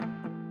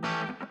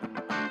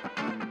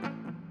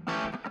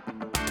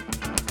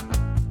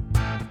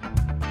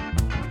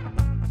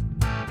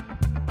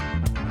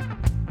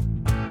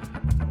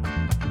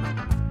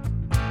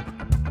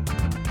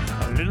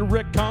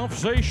direct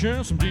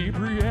conversation, some deep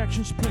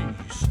reactions,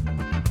 please.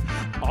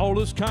 All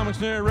this comics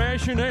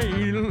narration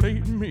ain't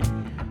late me.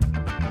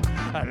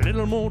 A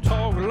little more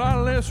talk, a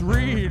lot less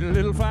read. A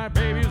little fight,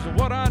 baby, is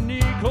what I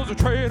need. Close the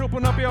trade,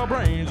 open up your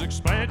brains.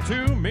 Explain it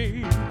to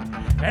me.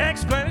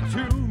 Explain it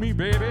to me,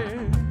 baby.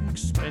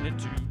 Explain it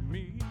to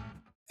me.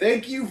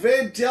 Thank you,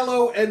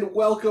 Vandello, and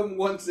welcome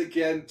once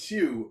again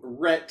to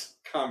Rhett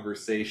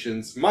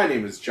Conversations. My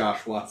name is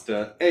Josh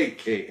Wasta,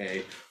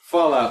 a.k.a.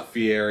 Fallout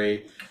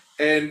Fieri.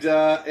 And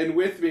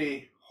with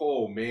me,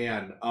 oh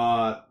man,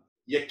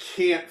 you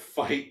can't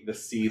fight the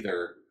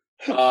Seether.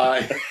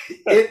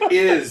 It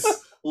is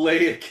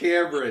Leah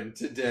Cameron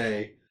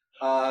today.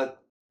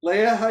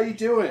 Leah, how you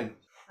doing?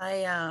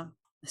 I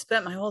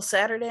spent my whole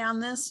Saturday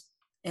on this,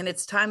 and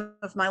it's time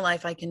of my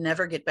life I can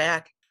never get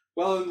back.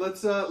 Well,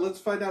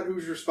 let's find out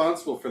who's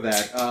responsible for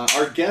that.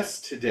 Our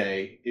guest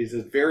today is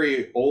a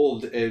very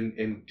old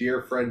and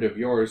dear friend of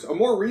yours, a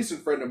more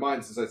recent friend of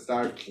mine since I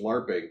started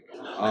LARPing.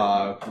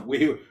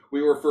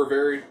 We were for a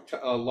very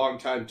long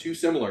time too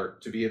similar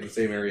to be in the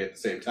same area at the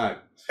same time.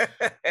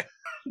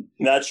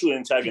 Naturally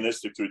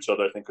antagonistic to each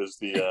other, I think, is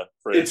the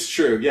phrase. It's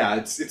true, yeah.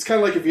 It's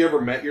kind of like if you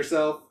ever met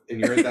yourself and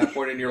you're at that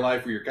point in your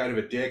life where you're kind of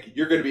a dick,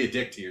 you're going to be a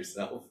dick to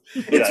yourself.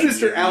 It's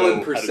Mr.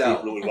 Alan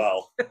Purcell. Really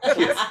well.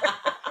 Yes.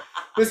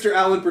 Mr.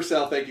 Alan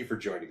Purcell, thank you for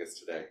joining us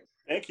today.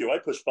 Thank you. I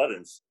push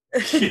buttons.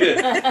 Oh,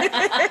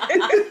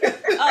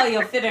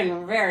 you'll fit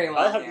in very well.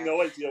 I have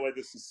no idea why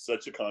this is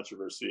such a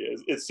controversy.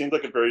 It seemed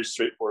like a very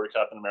straightforward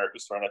Captain America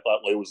story, and I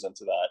thought Leigh was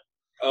into that.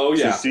 Oh,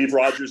 yeah. So Steve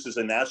Rogers is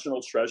a national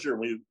treasure,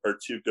 and we are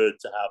too good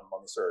to have him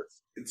on this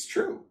earth. It's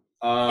true.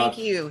 Thank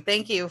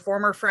you,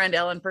 former friend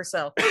Alan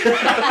Purcell.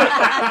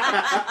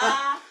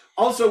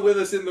 Also with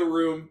us in the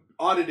room,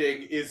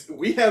 auditing,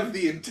 we have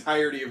the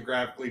entirety of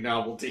Graphically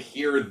Novel to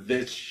hear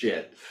this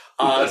shit.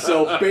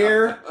 So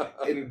Bear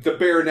and the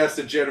Baroness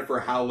and Jennifer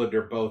Howland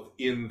are both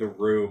in the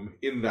room,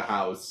 in the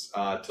house,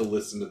 to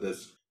listen to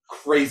this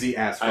crazy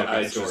ass fucking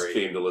I story. just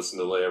came to listen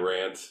to Leia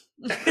rant.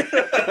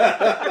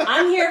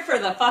 I'm here for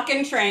the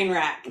fucking train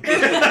wreck.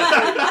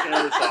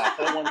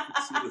 I want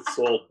to see the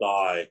soul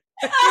die.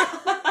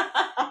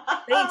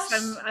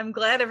 Thanks. I'm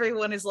glad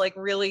everyone is like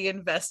really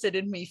invested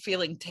in me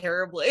feeling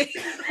terribly.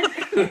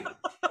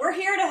 We're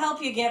here to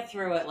help you get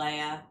through it,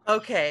 Leia.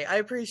 Okay, I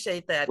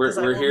appreciate that.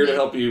 We're here to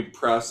help you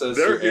process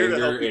They're your here to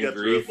anger help you and get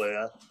grief.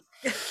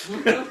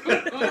 through it,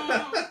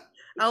 Leia.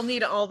 I'll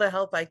need all the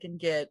help I can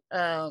get.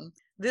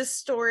 This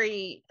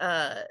story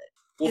Well,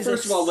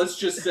 first of all, let's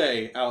just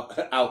say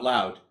out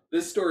loud,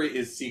 this story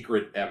is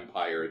Secret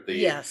Empire,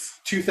 the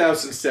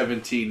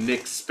 2017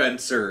 Nick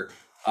Spencer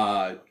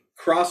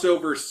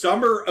crossover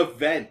summer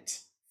event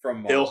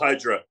from Hail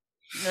Hydra.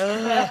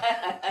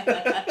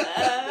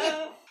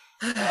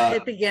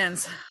 It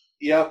begins.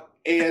 Yep.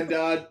 And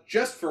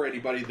just for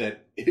anybody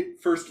that,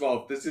 first of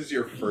all, if this is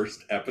your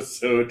first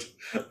episode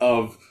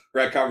of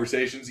Rat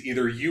Conversations,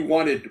 either you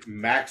wanted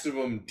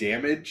maximum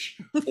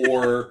damage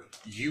or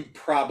you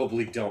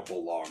probably don't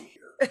belong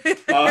here.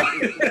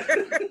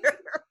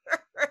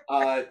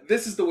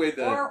 This is the way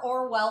that...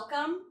 Or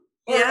welcome.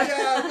 Yeah,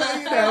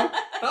 you know.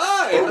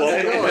 Hi, how's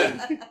it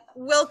going?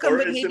 Welcome, Or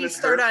but it's an maybe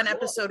start on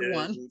inherent episode flaw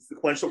 1. in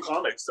sequential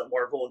comics that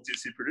Marvel and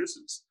DC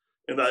produces.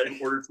 And that in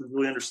order to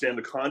really understand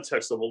the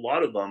context of a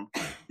lot of them,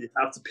 you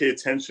have to pay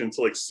attention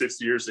to like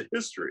 60 years of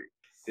history.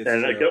 It's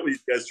and I true. get what you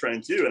guys try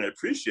and do, and I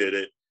appreciate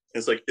it.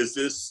 It's like, is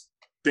this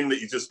thing that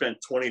you just spent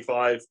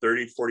 25,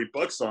 30, 40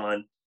 bucks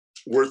on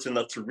worth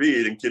enough to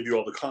read and give you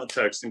all the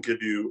context and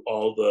give you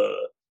all the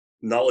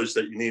knowledge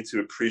that you need to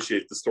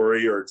appreciate the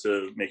story or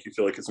to make you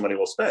feel like it's money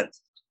well spent?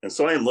 And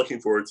so I am looking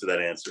forward to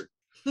that answer.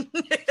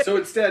 So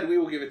instead, we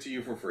will give it to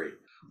you for free.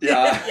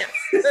 Yeah.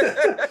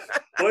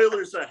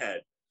 Spoilers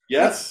ahead.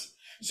 Yes.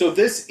 So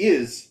this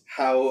is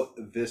how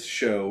this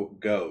show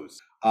goes.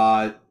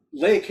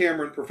 Leah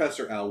Cameron,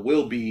 Professor L,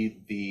 will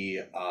be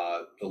the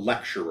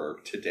lecturer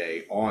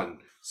today on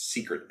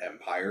Secret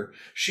Empire.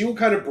 She will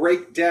kind of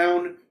break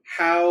down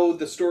how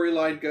the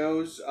storyline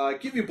goes,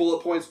 give you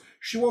bullet points.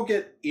 She won't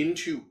get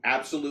into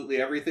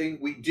absolutely everything.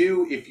 We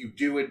do, if you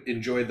do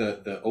enjoy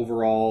the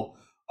overall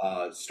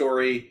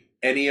story,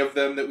 any of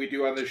them that we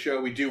do on this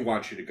show, we do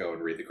want you to go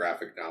and read the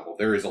graphic novel.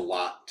 There is a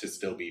lot to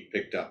still be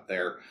picked up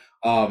there.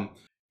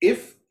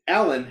 If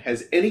Alan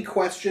has any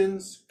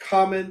questions,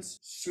 comments,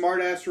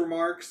 smart-ass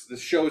remarks,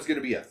 this show is going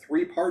to be a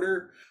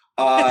 3-parter.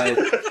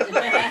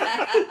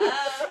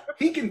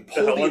 He can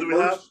pull How long do we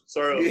have?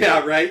 Sorry.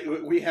 Yeah,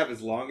 right. We have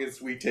as long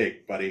as we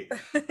take, buddy.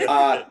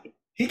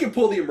 He can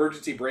pull the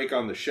emergency brake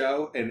on the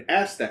show and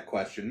ask that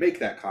question, make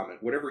that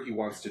comment, whatever he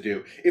wants to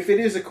do. If it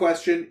is a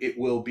question, it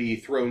will be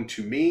thrown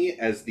to me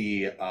as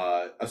the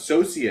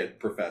associate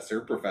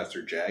professor,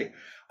 Professor J.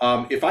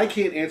 If I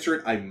can't answer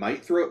it, I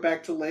might throw it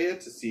back to Leia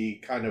to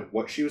see kind of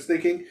what she was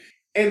thinking.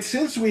 And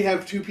since we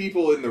have 2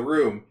 people in the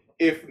room,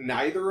 if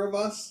neither of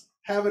us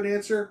have an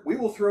answer, we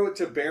will throw it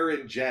to Bear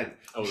and Jen.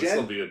 Oh, this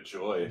will be a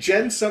joy.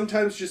 Jen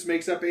sometimes just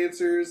makes up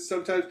answers,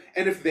 sometimes.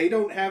 And if they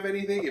don't have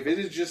anything, if it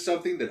is just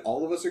something that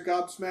all of us are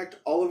gobsmacked,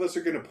 all of us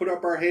are going to put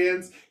up our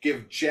hands,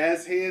 give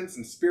jazz hands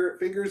and spirit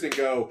fingers, and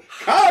go,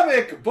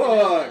 comic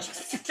book!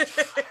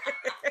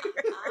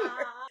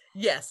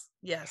 Yes.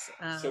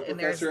 So, And Professor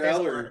there's a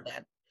Eller, lot of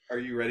that. are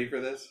you ready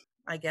for this?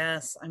 I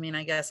guess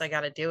I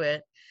got to do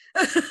it.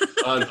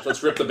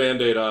 Let's rip the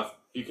Band-Aid off.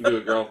 You can do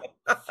it, girl.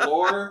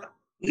 Floor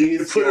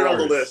You is put it on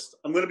the yours. list.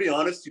 I'm going to be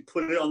honest. You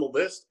put it on the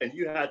list, and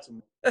you had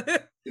to.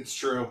 It's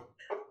true.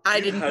 I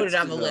you didn't had put it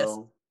on to the list.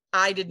 know.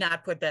 I did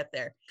not put that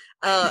there.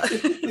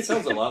 It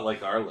sounds a lot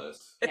like our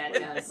list. Yeah, it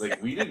does.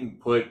 Like, we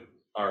didn't put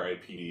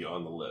RIPD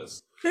on the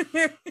list.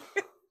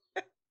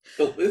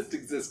 The list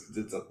exists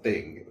because it's a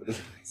thing.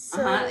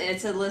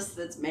 It's a list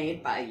that's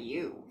made by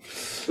you.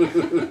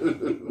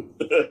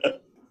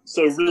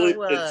 So really,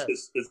 So,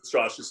 it's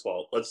Josh's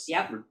fault. Let's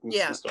Yeah.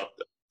 stop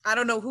that. I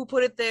don't know who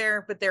put it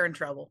there, but they're in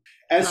trouble.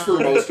 As for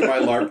most of my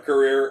LARP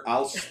career,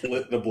 I'll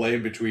split the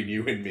blame between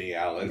you and me,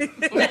 Alan.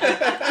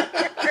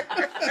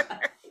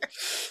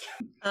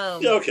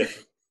 Yeah, okay.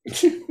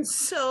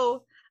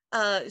 So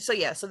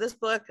this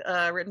book,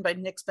 written by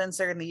Nick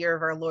Spencer in the year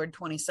of our Lord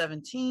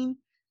 2017,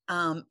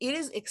 it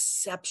is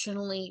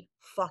exceptionally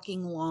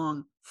fucking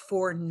long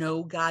for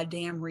no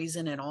goddamn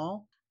reason at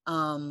all.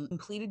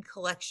 Completed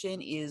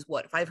collection is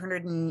what,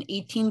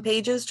 518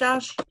 pages,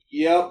 Josh?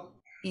 Yep.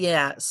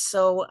 Yeah.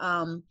 So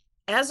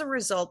as a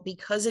result,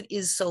 because it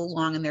is so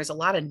long and there's a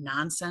lot of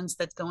nonsense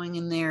that's going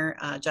in there,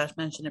 Josh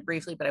mentioned it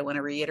briefly, but I want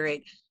to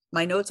reiterate,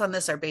 my notes on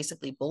this are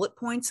basically bullet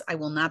points. I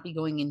will not be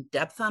going in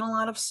depth on a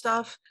lot of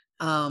stuff.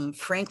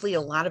 Frankly,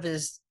 a lot of it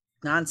is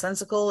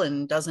nonsensical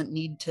and doesn't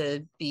need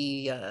to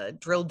be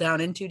drilled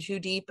down into too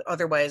deep.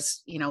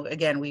 Otherwise,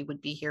 again, we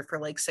would be here for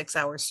like 6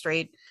 hours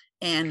straight.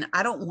 And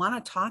I don't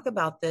want to talk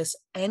about this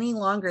any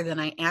longer than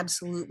I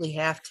absolutely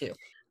have to.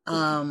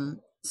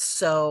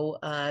 So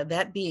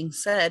that being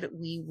said,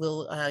 we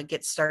will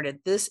get started.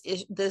 This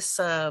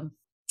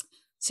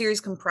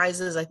series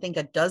comprises, I think,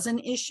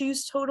 12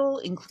 issues total,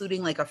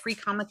 including like a free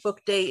comic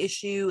book day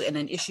issue and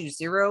an issue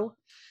 0.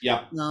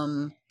 Yep.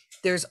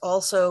 There's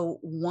also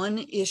one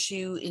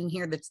issue in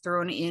here that's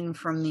thrown in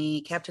from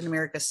the Captain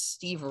America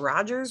Steve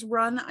Rogers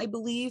run, I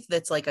believe,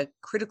 that's like a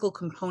critical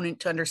component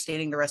to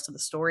understanding the rest of the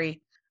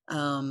story.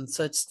 So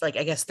it's like,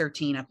 I guess,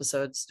 13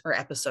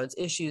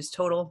 issues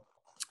total.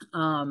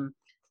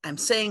 I'm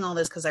saying all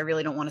this because I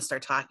really don't want to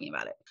start talking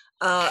about it.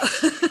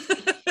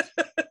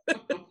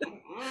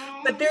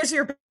 But there's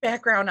your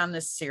background on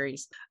this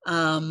series.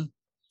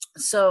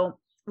 So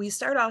we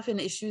start off in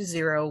issue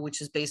 0, which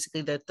is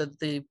basically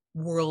the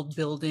world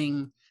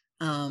building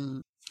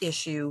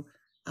issue,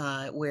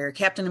 where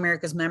Captain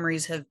America's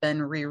memories have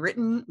been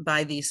rewritten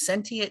by the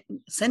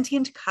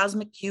sentient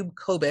cosmic cube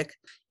Kobik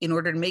in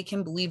order to make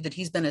him believe that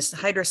he's been a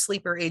Hydra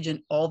sleeper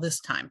agent all this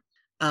time.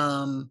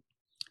 On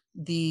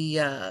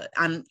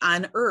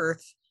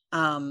Earth,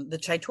 the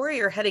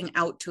Chitauri are heading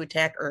out to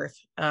attack Earth,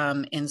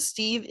 and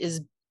Steve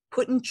is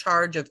put in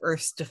charge of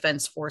Earth's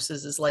defense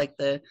forces as like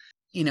the,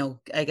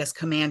 I guess,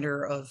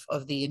 commander of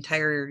the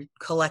entire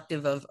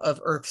collective of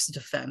Earth's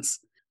defense.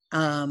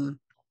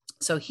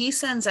 So he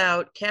sends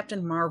out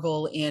Captain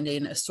Marvel and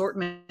an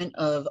assortment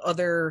of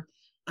other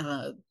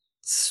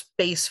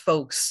space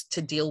folks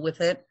to deal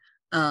with it.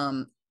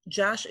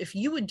 Josh, if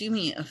you would do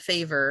me a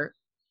favor,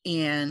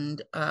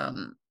 and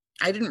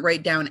I didn't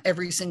write down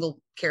every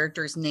single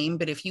character's name,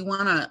 but if you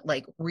want to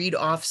like read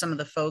off some of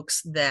the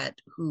folks that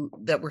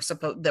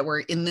were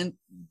in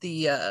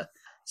the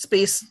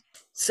space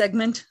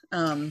segment.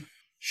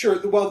 Sure.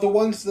 Well, the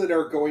ones that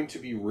are going to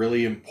be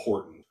really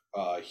important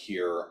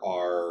here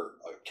are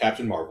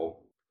Captain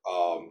Marvel,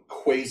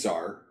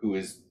 Quasar, who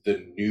is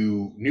the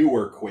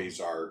newer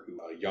Quasar,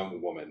 a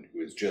young woman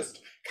who has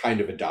just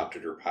kind of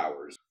adopted her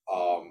powers,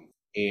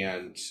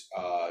 and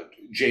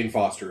Jane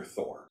Foster,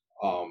 Thor.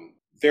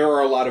 There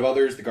are a lot of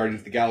others, the Guardians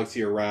of the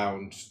Galaxy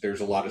around.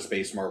 There's a lot of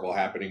Space Marvel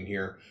happening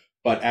here.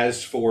 But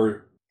as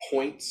for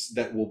points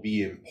that will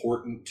be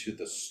important to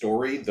the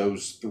story,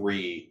 those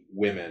 3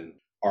 women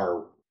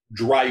are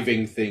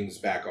driving things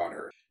back on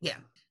Earth. Yeah.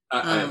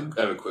 I have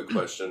a quick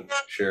question.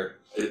 Sure.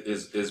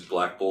 Is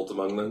Black Bolt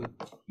among them?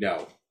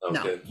 No.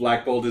 Okay.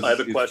 Black Bolt is... I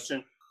have a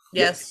question.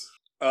 Yes.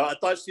 I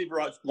thought Steve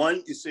Rogers...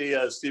 One, you say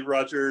Steve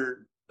Rogers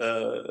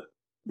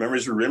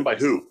memories were written by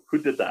who?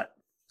 Who did that?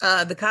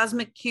 The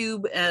Cosmic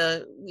Cube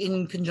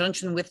in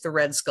conjunction with the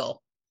Red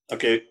Skull.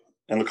 Okay.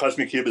 And the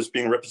Cosmic Cube is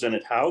being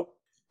represented how?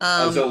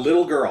 As a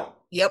little girl.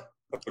 Yep.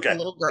 Okay. A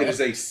little girl. It is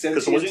a Because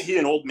sentient... wasn't he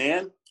an old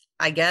man?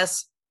 I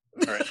guess.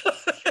 All right.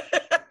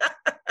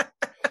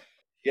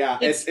 Yeah,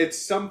 at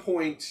some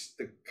point,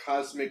 the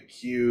Cosmic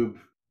Cube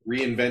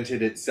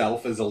reinvented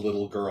itself as a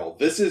little girl.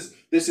 This is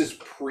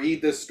pre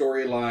this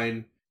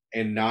storyline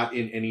and not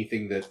in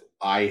anything that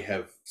I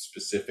have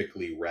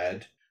specifically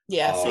read.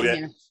 Yeah, same Okay.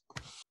 here.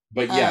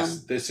 But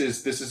yes, this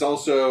is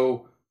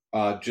also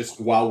just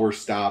while we're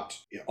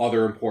stopped,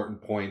 other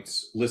important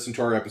points. Listen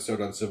to our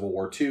episode on Civil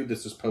War II.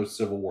 This is post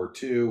Civil War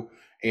II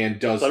and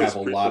does That was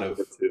have a pretty lot cool of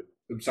too.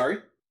 I'm sorry.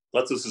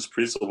 Thought this is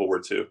pre-Civil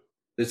War II.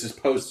 This is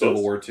post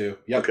Civil War II.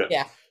 Yep. Okay.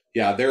 Yeah.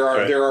 Yeah, there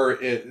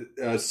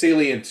are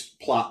salient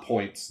plot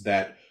points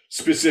that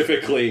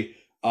specifically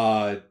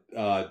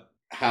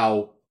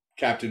how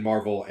Captain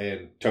Marvel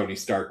and Tony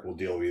Stark will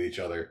deal with each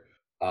other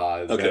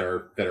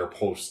that are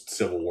post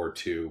Civil War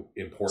II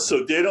important.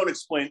 So they don't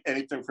explain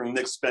anything from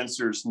Nick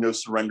Spencer's No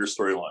Surrender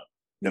storyline.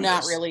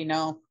 Not really,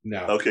 no.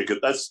 No. Okay, good.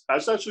 That's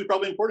actually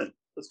probably important.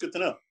 That's good to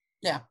know.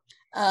 Yeah.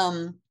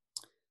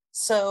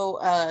 So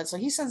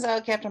he sends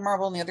out Captain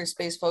Marvel and the other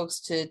space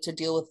folks to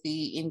deal with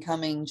the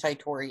incoming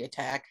Chitauri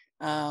attack.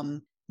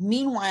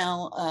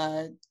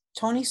 Meanwhile,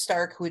 Tony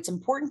Stark, who it's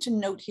important to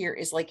note here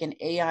is like an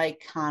AI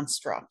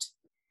construct.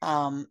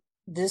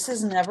 This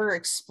is never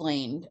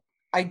explained.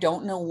 I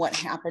don't know what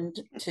happened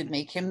to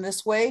make him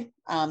this way,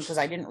 because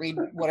I didn't read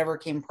whatever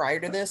came prior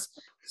to this.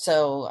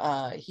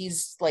 So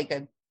he's like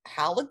a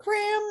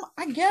hologram,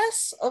 I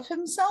guess, of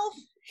himself.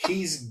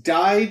 He's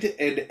died,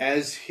 and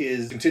as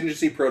his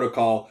contingency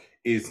protocol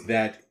is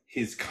that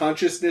his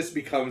consciousness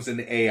becomes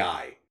an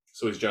AI.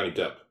 So he's Johnny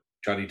Depp.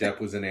 Johnny Depp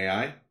was an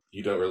AI?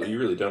 You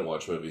really don't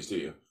watch movies, do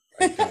you?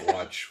 I don't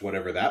watch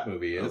whatever that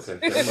movie is.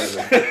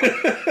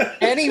 Okay.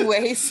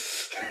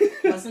 Anyways.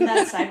 Wasn't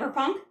that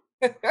Cyberpunk?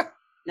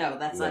 No,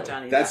 that's not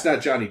Johnny Depp. That's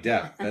not Johnny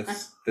Depp.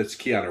 That's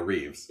Keanu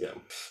Reeves. Yeah.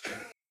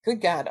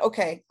 Good God.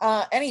 Okay.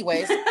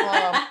 Anyways.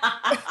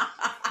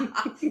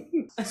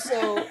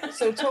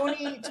 So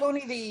Tony,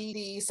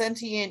 the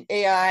sentient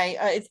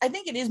AI, I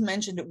think it is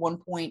mentioned at one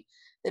point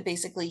that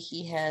basically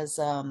he has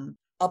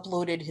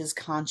uploaded his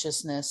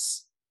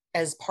consciousness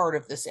as part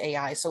of this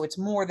AI. So it's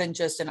more than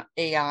just an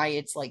AI.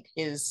 It's like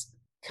his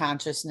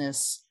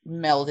consciousness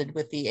melded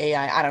with the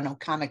AI. I don't know,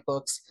 comic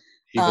books.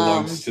 He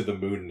belongs to the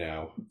moon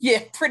now.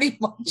 Yeah, pretty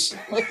much.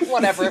 Like,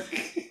 whatever.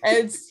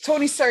 It's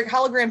Tony Stark,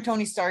 hologram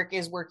Tony Stark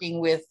is working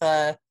with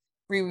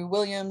Riri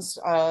Williams,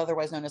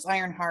 otherwise known as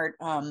Ironheart,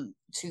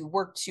 to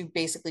work to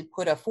basically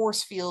put a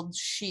force field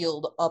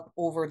shield up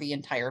over the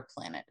entire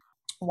planet.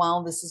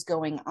 While this is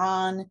going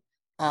on,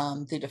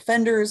 the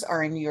Defenders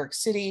are in New York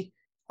City.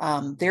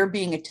 They're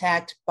being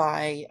attacked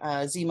by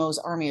Zemo's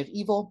Army of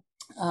Evil.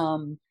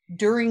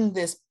 During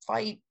this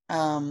fight,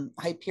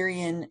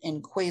 Hyperion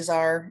and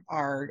Quasar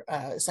are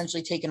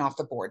essentially taken off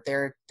the board.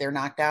 They're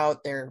knocked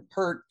out, they're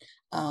hurt,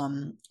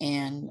 and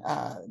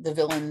the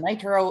villain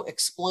Nitro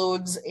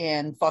explodes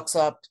and fucks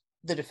up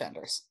the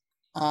Defenders.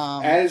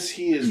 As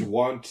he is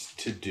wont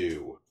to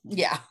do.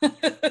 Yeah.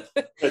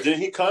 Didn't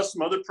he cause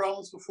some other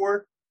problems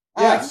before?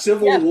 Yeah,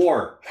 Civil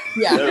War.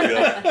 Yeah. There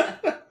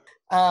we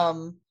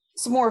go.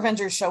 Some more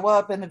Avengers show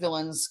up and the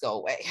villains go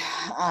away.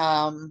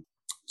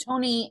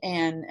 Tony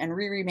and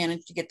Riri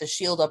manage to get the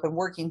shield up and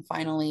working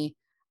finally.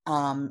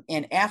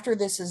 And after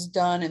this is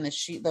done and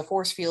the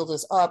force field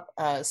is up,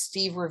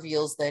 Steve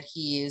reveals that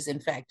he is in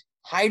fact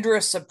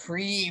Hydra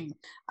Supreme,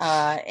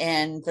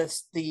 and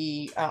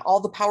all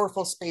the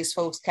powerful space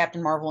folks,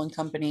 Captain Marvel and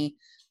company,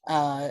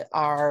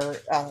 are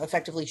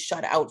effectively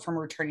shut out from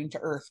returning to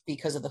Earth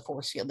because of the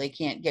force field. They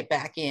can't get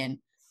back in.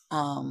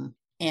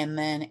 And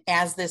then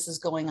as this is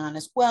going on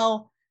as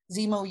well,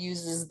 Zemo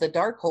uses the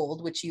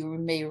Darkhold, which you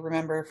may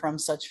remember from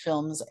such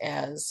films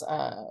as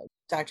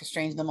Doctor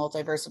Strange, the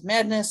Multiverse of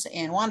Madness,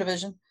 and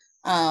WandaVision,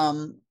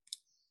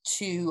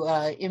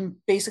 to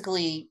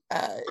basically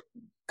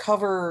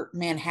cover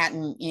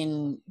Manhattan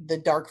in the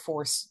Dark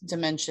Force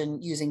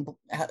dimension using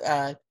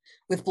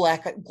with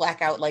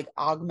blackout, like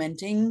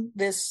augmenting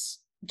this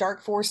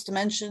Dark Force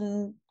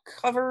dimension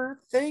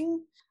cover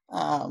thing.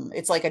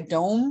 It's like a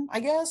dome, I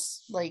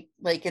guess, like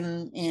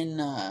in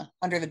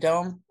Under the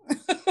Dome.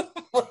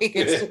 But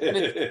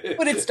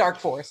it's Dark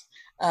Force.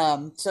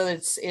 So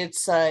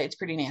it's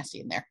pretty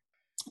nasty in there.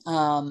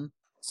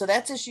 So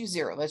that's issue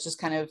 0. That's just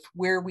kind of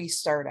where we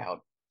start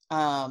out.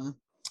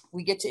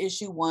 We get to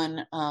issue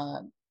 1.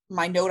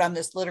 My note on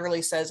this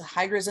literally says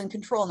Hydra's in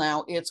control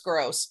now. It's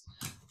gross.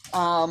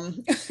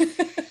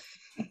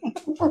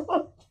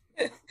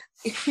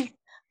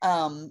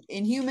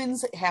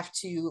 Inhumans have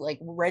to like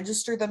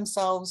register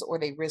themselves or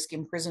they risk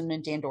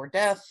imprisonment and or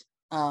death.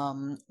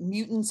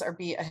 Mutants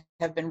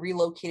have been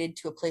relocated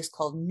to a place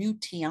called New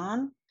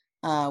Tian,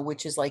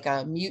 which is like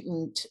a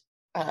mutant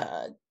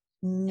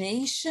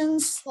nation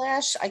 /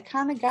 I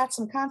kind of got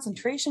some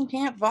concentration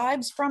camp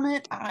vibes from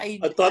it. I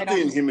thought the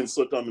Inhumans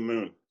slipped on the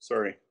moon.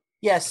 Sorry.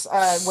 Yes,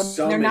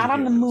 when they're not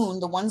on the moon,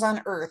 the ones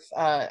on Earth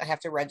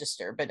have to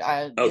register, but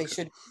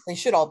okay. they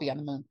should all be on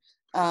the moon.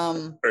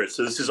 All right,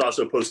 so this is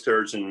also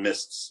post-Terrigen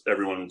Mists.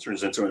 Everyone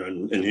turns into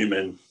an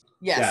Inhuman.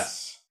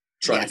 Yes.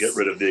 Trying to get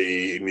rid of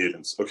the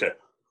mutants. Okay.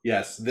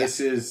 Yes,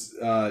 this is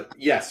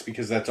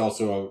because that's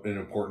also an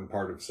important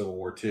part of Civil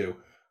War II.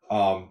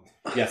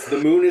 Yes, the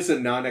moon is a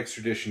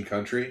non-extradition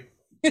country.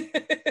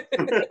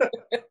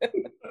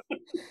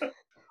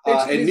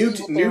 And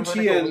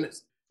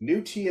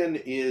New Tian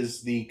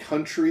is the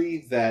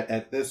country that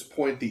at this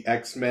point the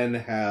X-Men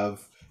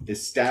have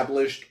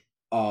established.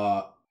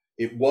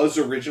 It was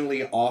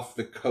originally off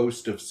the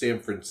coast of San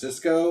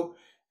Francisco,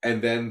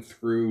 and then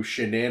through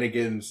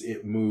shenanigans,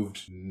 it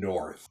moved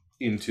north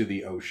into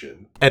the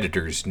ocean.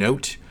 Editor's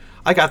note: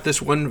 I got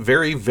this one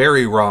very,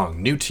 very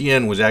wrong. New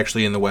Tien was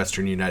actually in the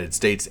western United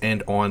States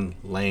and on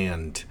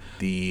land.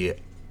 The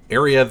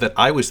area that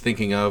I was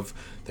thinking of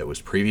that was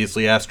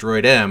previously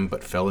Asteroid M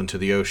but fell into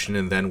the ocean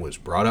and then was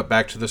brought up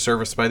back to the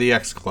surface by the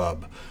X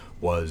Club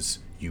was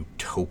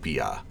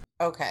Utopia.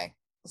 Okay.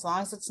 As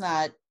long as it's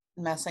not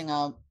messing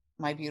up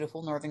my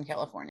beautiful Northern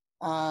California.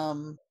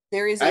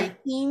 There is a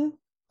teen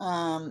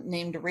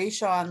named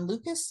Rayshawn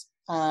Lucas,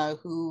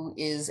 who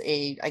is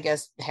a, I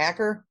guess,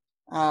 hacker.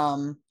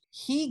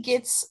 He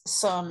gets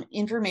some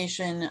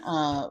information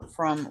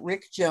from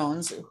Rick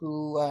Jones,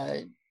 who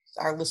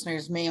our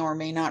listeners may or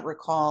may not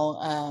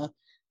recall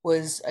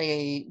was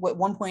at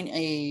one point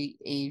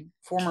a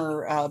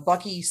former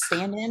Bucky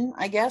stand-in,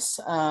 I guess,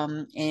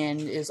 and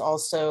is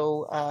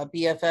also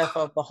BFF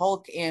of the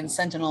Hulk and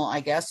Sentinel, I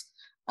guess.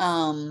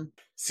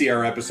 See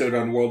our episode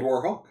on World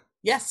War Hulk?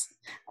 Yes.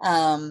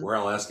 Where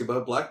I'll ask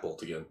about Black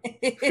Bolt again.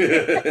 You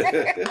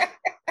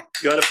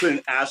got to put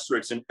an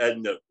asterisk in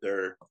Edna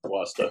there,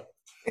 Wasta.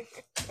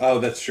 Oh,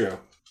 that's true.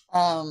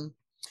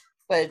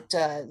 But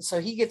so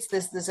he gets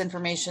this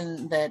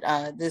information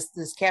that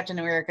this Captain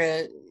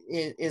America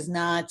is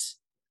not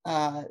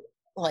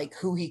like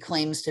who he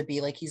claims to be.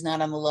 Like, he's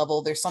not on the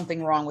level. There's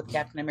something wrong with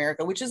Captain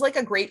America, which is like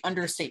a great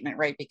understatement,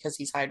 right? Because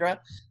he's Hydra.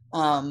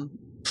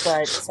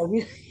 But so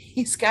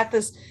he's got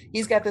this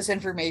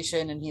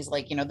information, and he's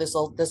like,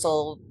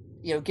 this'll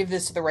give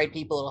this to the right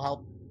people. It'll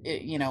help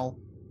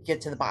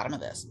get to the bottom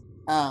of this.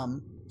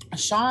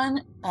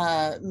 Sean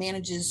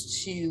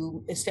manages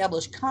to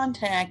establish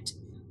contact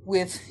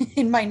with,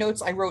 in my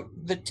notes I wrote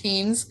the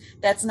teens.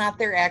 That's not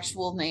their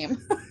actual name,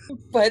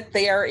 but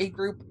they are a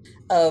group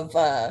of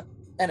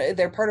and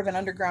they're part of an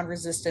underground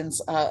resistance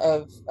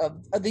of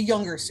the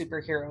younger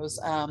superheroes.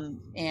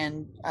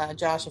 And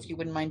Josh, if you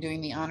wouldn't mind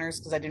doing the honors,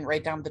 because I didn't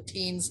write down the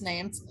teens'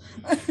 names.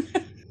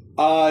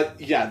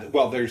 Yeah,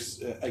 well, there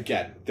is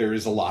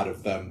a lot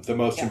of them. The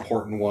most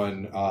important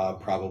one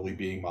probably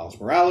being Miles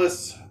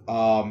Morales.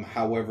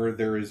 However,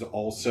 there is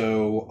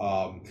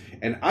also,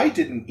 and I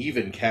didn't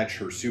even catch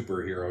her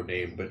superhero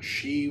name, but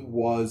she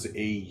was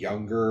a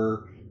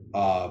younger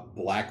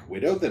Black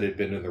Widow that had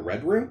been in the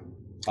Red Room.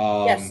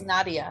 Yes,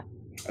 Nadia.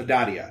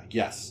 Nadia,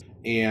 yes.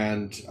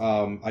 And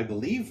I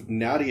believe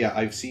Nadia,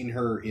 I've seen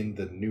her in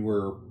the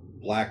newer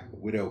Black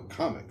Widow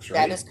comics,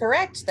 right? That is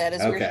correct. That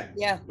is okay.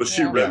 Was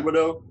she Red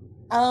Widow?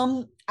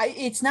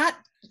 It's not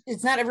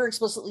ever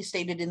explicitly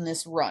stated in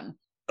this run.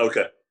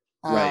 Okay.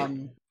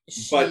 Right.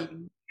 But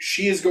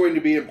she is going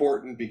to be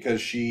important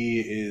because she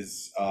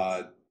is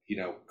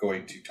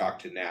going to talk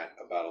to Nat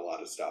about a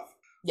lot of stuff.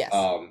 Yes.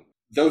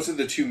 Those are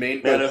the two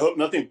main. Man, I hope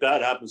nothing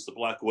bad happens to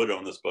Black Widow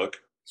in this book.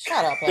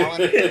 Shut up,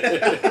 Alan.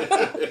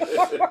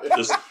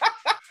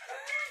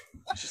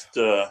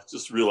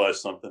 just realize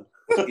something.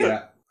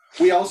 Yeah.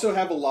 We also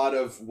have a lot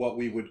of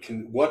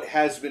what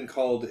has been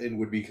called and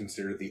would be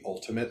considered the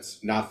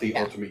Ultimates, not the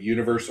Ultimate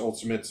Universe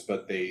Ultimates,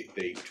 but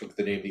they took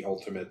the name the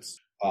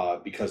Ultimates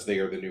because they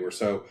are the newer.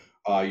 So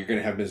you're going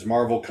to have Ms.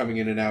 Marvel coming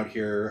in and out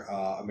here,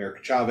 America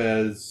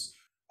Chavez,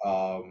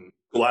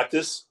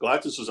 Galactus.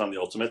 Galactus was on the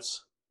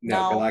Ultimates.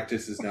 No,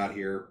 Galactus is not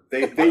here.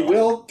 They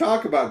will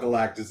talk about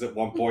Galactus at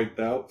one point,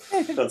 though.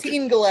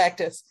 Teen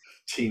Galactus.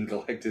 Teen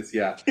Galactus,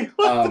 yeah.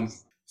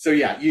 So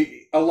yeah,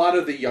 a lot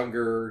of the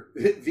younger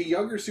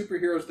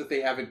superheroes that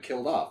they haven't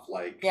killed off,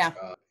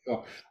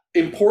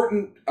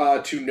 important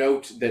to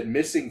note that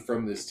missing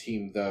from this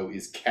team though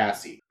is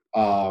Cassie,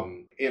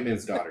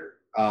 Ant-Man's daughter,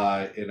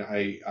 and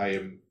I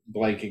am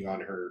blanking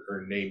on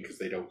her name because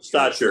they don't.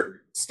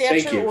 Stature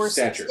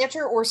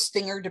or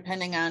Stinger,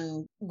 depending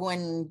on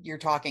when you're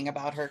talking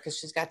about her, because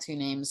she's got two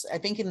names. I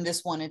think in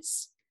this one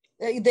it's.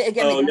 They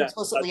don't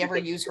explicitly ever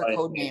use her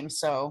code name,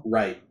 so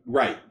right.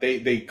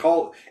 They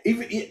call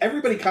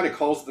everybody kind of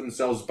calls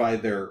themselves by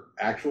their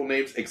actual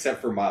names except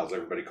for Miles.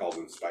 Everybody calls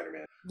him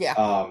Spider-Man.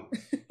 Yeah.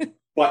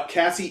 But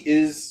Cassie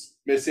is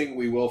missing.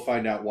 We will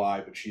find out why,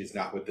 but she is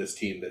not with this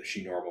team that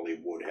she normally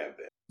would have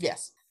been.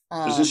 Yes.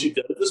 Isn't she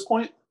dead at this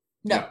point?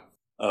 No.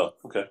 Oh,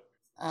 okay.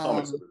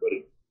 Comics,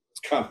 everybody.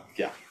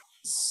 Yeah.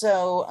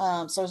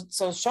 So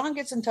Sean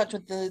gets in touch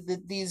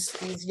with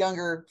these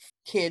younger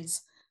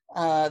kids.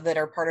 That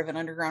are part of an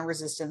underground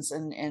resistance,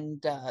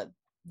 and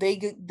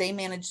they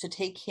managed to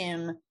take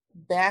him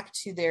back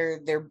to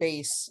their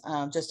base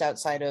just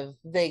outside of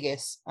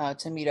Vegas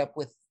to meet up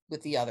with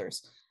the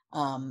others.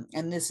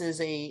 And this is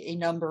a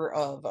number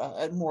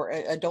of more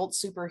adult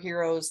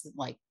superheroes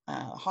like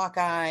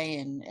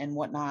Hawkeye and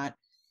whatnot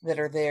that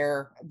are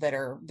there that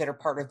are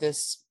part of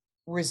this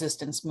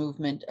resistance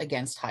movement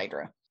against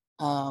Hydra.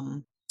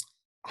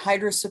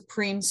 Hydra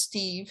Supreme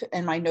Steve,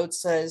 and my note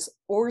says,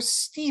 or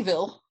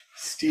Stevil,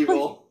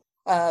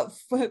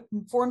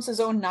 forms his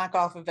own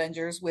knockoff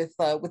Avengers with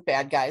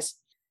bad guys,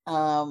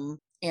 and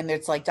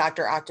it's like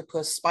Dr.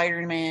 Octopus,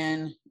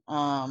 Spider-Man,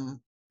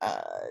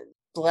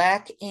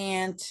 Black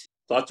Ant,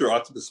 Dr.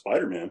 Octopus,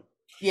 Spider-Man.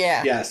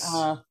 Yeah. Yes.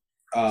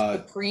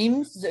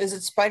 Supreme, is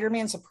it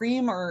Spider-Man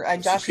Supreme or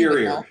Josh?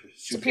 Superior.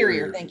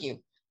 Superior. Thank you.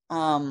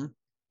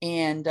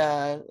 And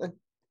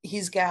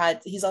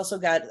he's also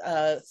got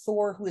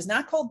Thor, who is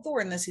not called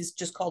Thor in this, he's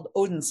just called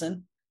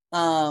Odinson.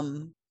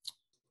 Does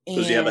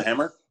he have a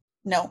hammer?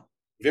 No.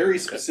 Very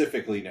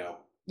specifically, no.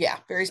 Yeah,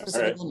 very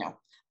specifically, no.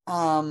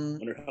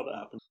 Wonder how that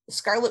happened.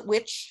 Scarlet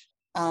Witch,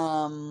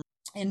 and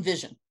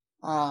Vision.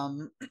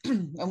 And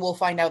we'll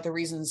find out the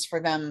reasons for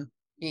them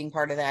being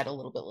part of that a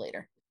little bit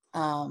later.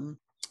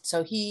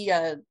 So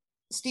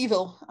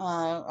Steve-Vil,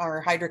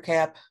 or Hydra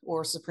Cap,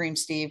 or Supreme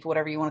Steve,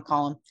 whatever you want to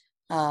call him,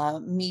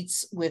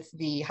 meets with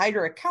the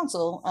Hydra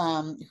Council,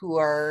 who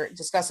are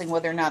discussing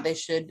whether or not they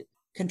should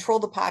control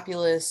the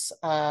populace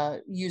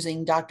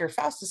using Dr.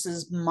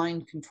 Faustus's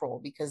mind control,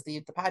 because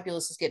the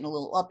populace is getting a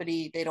little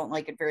uppity. They don't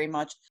like it very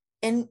much.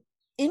 And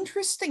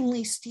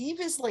interestingly,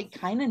 Steve is like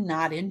kind of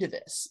not into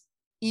this,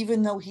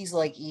 even though he's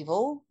like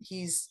evil.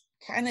 He's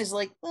kind of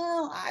like,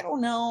 well, I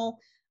don't know.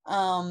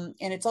 And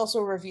it's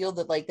also revealed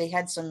that like they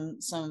had some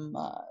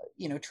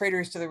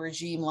traitors to the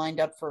regime lined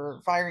up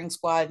for firing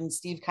squad, and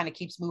Steve kind of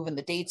keeps moving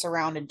the dates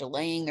around and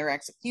delaying their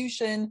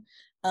execution.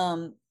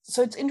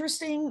 So it's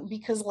interesting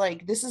because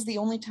like this is the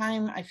only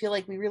time I feel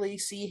like we really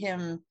see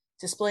him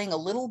displaying a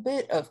little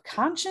bit of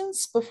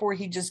conscience before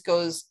he just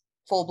goes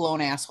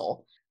full-blown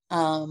asshole.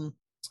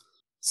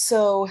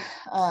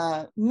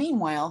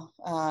 Meanwhile,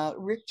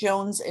 Rick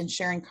Jones and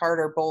Sharon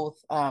Carter both,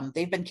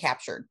 they've been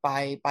captured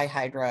by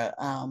Hydra.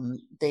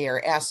 They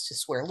are asked to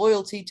swear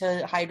loyalty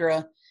to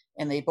Hydra,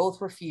 and they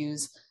both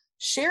refuse.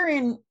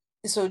 Sharon,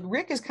 so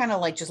Rick is kind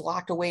of like just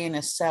locked away in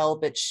a cell,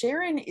 but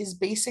Sharon is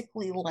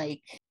basically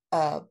like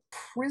a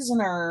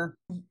prisoner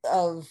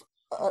of,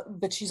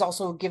 but she's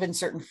also given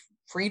certain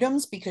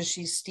freedoms because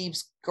she's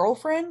Steve's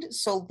girlfriend.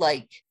 So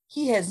like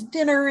he has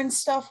dinner and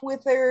stuff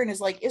with her and is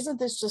like, isn't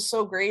this just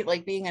so great?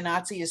 Like being a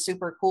Nazi is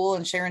super cool.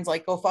 And Sharon's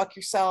like, go fuck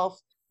yourself.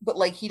 But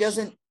like, he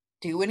doesn't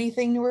do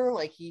anything to her.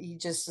 Like he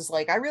just is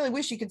like, I really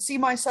wish you could see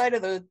my side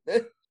of the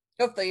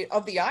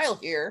aisle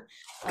here.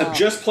 I'm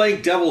just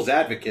playing devil's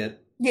advocate.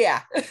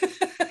 Yeah.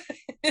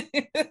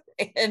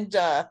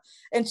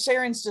 And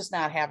Sharon's just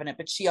not having it,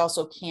 but she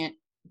also can't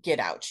get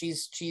out.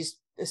 She's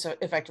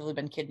effectively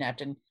been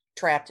kidnapped and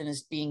trapped and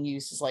is being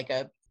used as like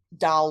a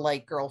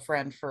doll-like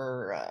girlfriend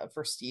for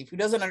Steve, who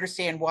doesn't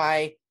understand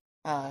why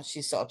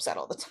she's so upset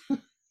all the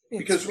time.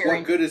 Because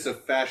what good is a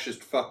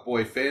fascist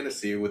fuckboy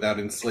fantasy without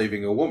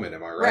enslaving a woman?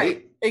 Am I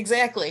right?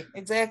 Exactly.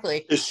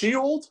 Is she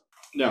old?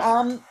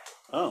 No.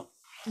 Oh.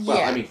 Well,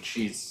 yeah. I mean,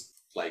 she's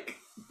like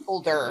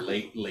older,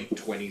 late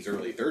 20s,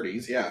 early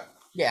 30s. Yeah.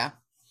 Yeah.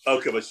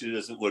 Okay, but she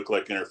doesn't look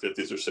like in her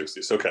 50s or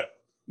 60s. Okay.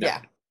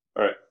 Yeah.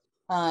 All right.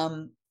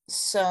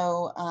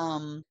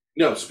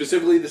 No,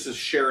 specifically, this is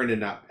Sharon and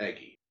not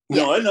Peggy.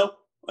 No, I know.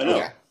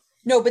 Okay.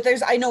 No, but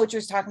I know what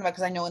you're talking about,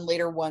 because I know in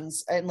later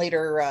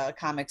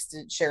comics,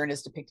 Sharon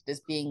is depicted as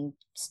being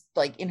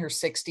like in her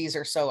 60s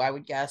or so, I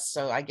would guess.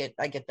 So I get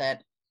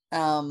that.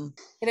 At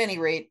any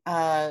rate,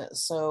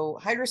 so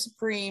Hydra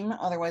Supreme,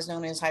 otherwise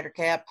known as Hydra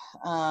Cap,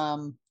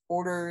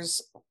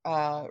 orders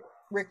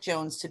Rick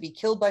Jones to be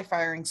killed by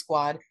firing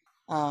squad,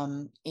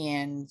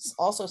 and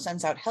also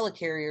sends out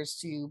helicarriers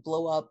to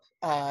blow up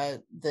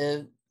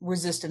the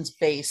resistance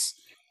base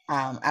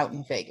out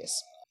in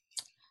Vegas.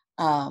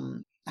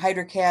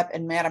 Hydra Cap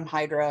and Madam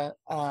Hydra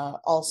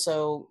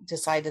also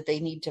decide that they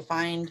need to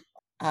find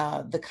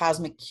the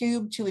Cosmic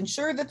Cube to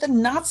ensure that the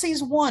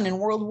Nazis won in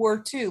World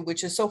War II,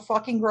 which is so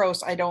fucking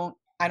gross. I don't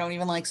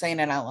even like saying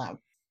it out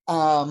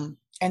loud.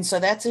 And so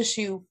that's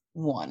issue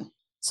 1.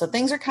 So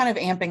things are kind of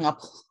amping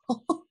up.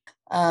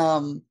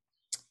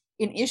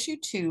 In issue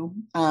 2,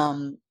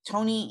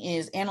 Tony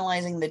is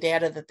analyzing the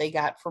data that they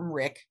got from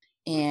Rick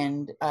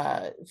and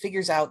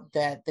figures out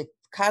that the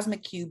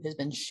Cosmic Cube has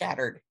been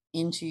shattered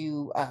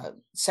into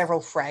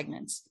several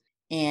fragments,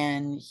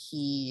 and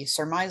he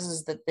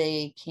surmises that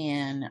they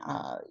can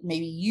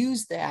maybe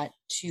use that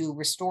to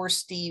restore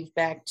Steve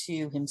back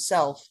to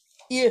himself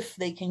if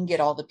they can get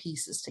all the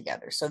pieces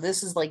together. So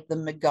this is like the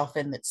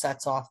MacGuffin that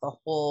sets off the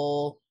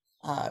whole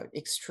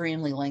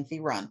extremely lengthy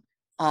run.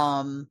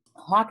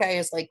 Hawkeye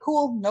is like,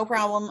 cool, no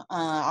problem.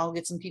 I'll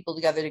get some people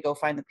together to go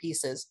find the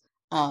pieces.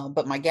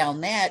 But my gal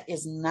Nat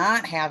is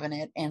not having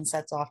it and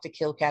sets off to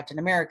kill Captain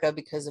America,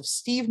 because if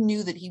Steve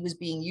knew that he was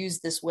being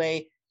used this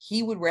way,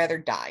 he would rather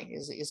die,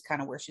 is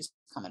kind of where she's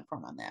coming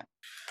from on that.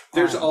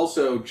 There's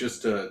also,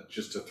 just to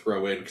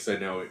throw in, because I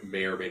know it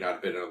may or may not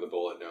have been on the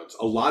bullet notes,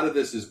 a lot of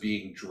this is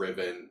being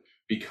driven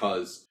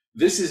because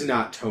this is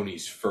not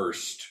Tony's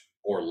first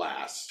or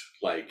last.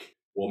 Like,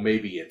 well,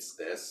 maybe it's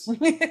this.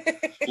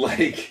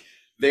 Like,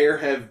 there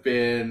have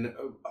been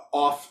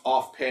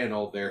off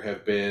panel, there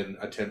have been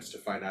attempts to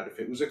find out if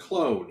it was a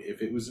clone,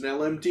 if it was an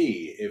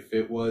LMD, if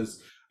it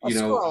was a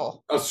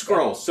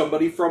Skrull,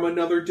 somebody from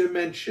another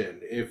dimension,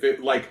 if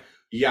it like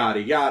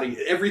yada yada,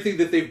 everything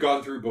that they've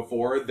gone through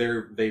before.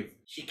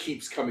 He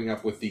keeps coming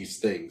up with these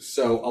things.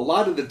 So a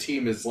lot of the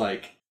team is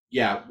like,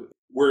 yeah,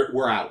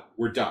 we're out,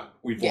 we're done,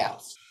 we've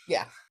lost.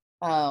 Yeah.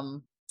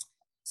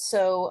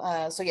 So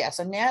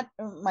Nat,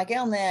 my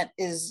gal Nat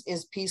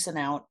is peacing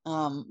out.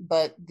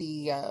 But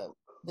the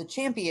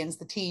champions,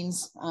 the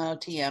teens,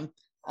 TM,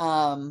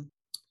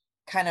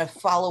 kind of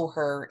follow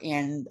her,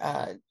 and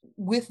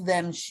with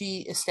them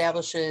she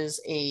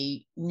establishes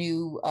a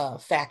new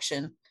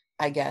faction,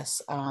 I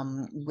guess,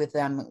 with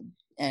them,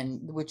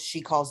 and which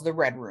she calls the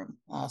Red Room.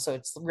 So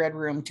it's the Red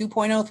Room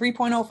 2.0,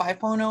 3.0,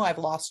 5.0. I've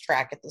lost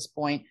track at this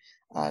point.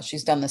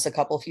 She's done this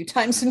a few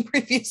times in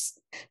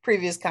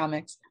previous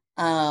comics.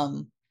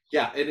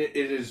 Yeah, and it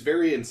is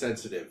very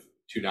insensitive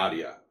to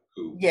Nadia,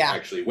 who Yeah.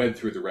 actually went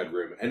through the Red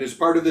Room and is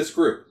part of this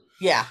group.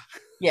 Yeah.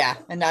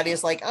 And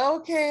Nadia's like,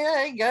 okay,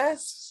 I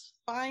guess,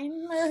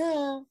 fine.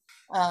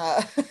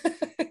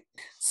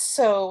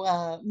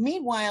 So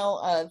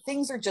meanwhile,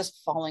 things are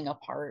just falling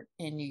apart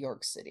in New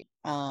York City.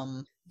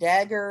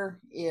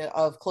 Dagger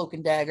of Cloak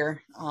and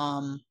Dagger,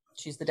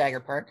 she's the Dagger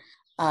part,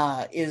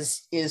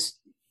 is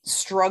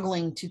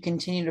struggling to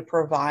continue to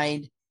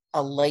provide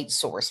a light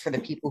source for the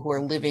people who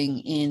are living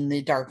in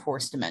the Dark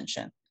Force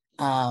dimension.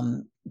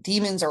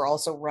 Demons are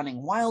also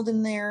running wild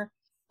in there.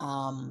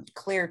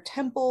 Claire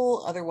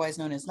Temple, otherwise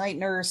known as Night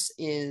Nurse,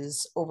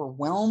 is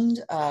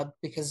overwhelmed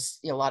because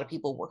a lot of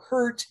people were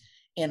hurt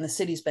and the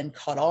city's been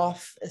cut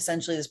off.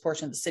 Essentially, this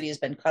portion of the city has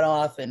been cut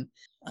off, and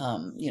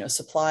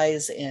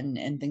supplies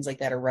and things like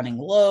that are running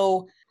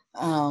low.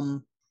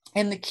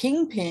 And the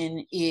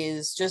Kingpin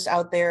is just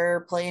out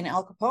there playing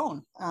Al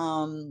Capone,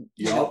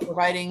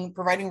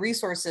 providing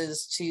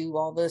resources to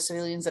all the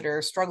civilians that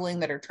are struggling,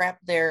 that are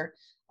trapped there,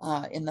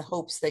 in the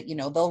hopes that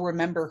they'll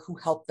remember who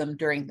helped them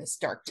during this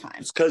dark time.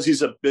 It's because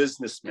he's a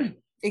businessman.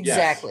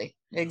 Exactly.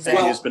 And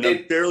he's been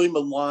unfairly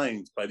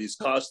maligned by these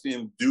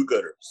costume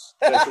do-gooders.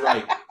 That's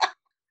right.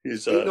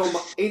 He's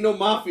ain't no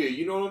mafia.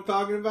 You know what I'm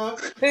talking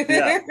about?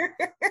 Yeah.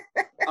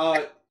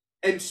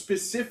 And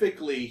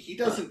specifically, he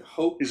doesn't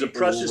hope he's a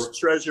precious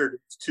treasure.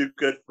 It's too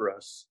good for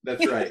us.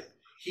 That's right.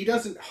 He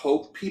doesn't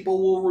hope people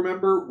will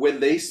remember when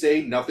they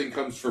say nothing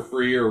comes for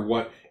free or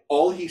what.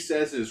 All he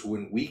says is,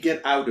 when we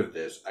get out of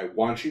this, I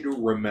want you to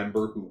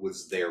remember who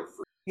was there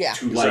for you. Yeah.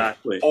 To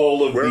Exactly.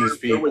 all of these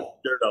people. Where was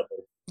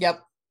Daredevil?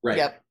 Yep. Right.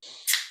 Yep.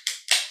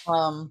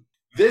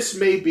 This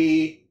may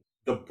be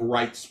the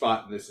bright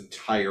spot in this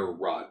entire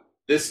run.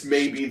 This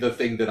may be the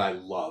thing that I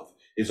love,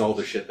 is all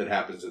the shit that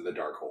happens in the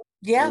Darkhold.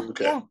 Yeah.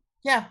 Okay.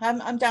 Yeah.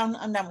 I'm down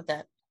with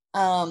that.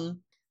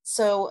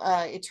 So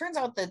it turns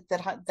out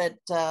that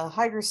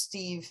Hydra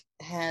Steve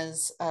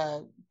has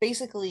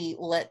basically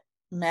let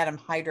Madam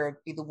Hydra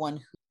be the one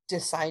who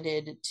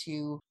decided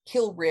to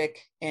kill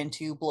Rick and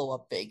to blow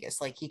up Vegas.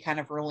 Like, he kind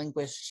of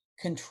relinquished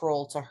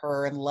control to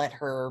her and let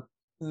her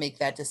make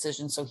that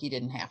decision so he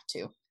didn't have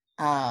to.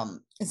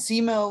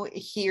 Zemo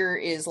here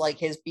is like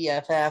his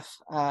BFF,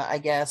 I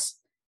guess,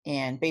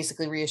 and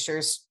basically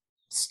reassures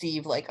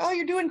Steve, like, oh,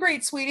 you're doing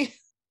great, sweetie.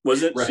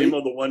 Wasn't Right.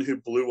 Zemo the one who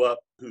blew up,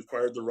 who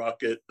fired the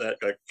rocket that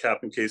got Cap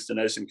encased in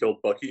ice and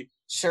killed Bucky?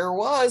 Sure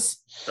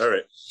was. All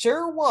right.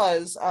 Sure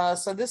was.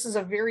 So this is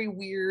a very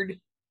weird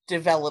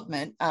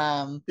development.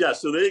 Yeah,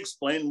 so they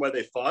explained why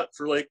they fought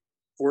for like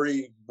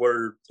 40,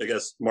 or I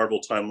guess Marvel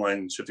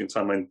timeline, shifting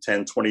timeline,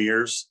 10, 20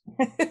 years.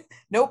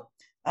 Nope.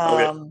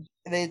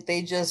 Okay.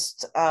 They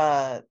just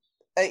it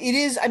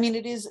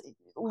is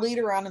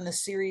later on in the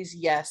series,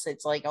 yes,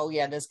 it's like, oh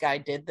yeah, this guy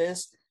did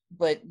this,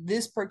 but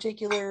this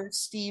particular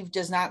Steve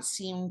does not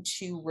seem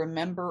to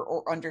remember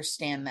or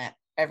understand that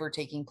ever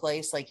taking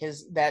place. Like,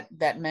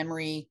 that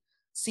memory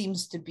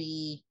seems to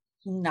be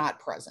not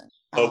present.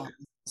 Okay.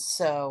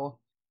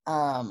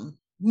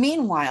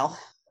 Meanwhile,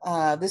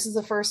 this is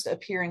the first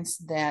appearance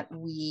that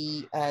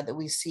we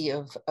see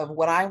of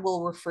what I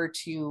will refer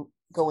to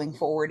going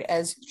forward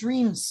as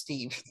Dream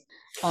Steve.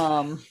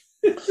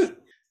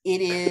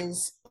 It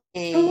is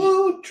a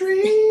Hello,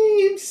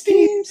 Dream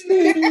Steve.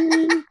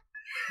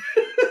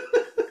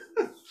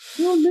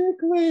 You'll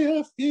make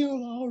me feel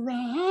all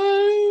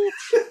right.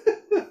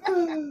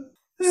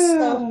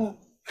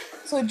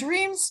 So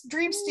Dream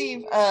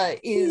Steve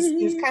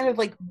is kind of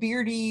like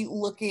beardy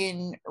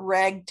looking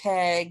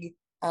ragtag.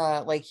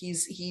 Like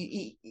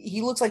he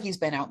looks like he's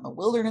been out in the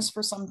wilderness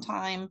for some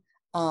time.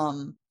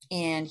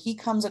 And he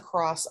comes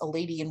across a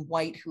lady in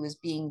white who is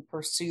being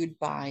pursued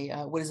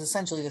by what is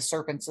essentially the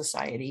Serpent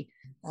Society,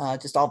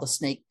 just all the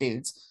snake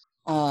dudes,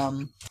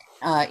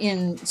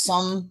 in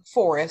some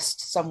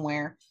forest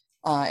somewhere.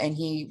 And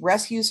he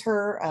rescues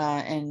her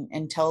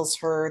and tells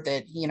her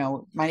that,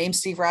 my name's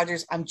Steve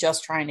Rogers. I'm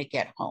just trying to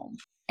get home.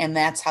 And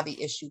that's how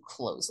the issue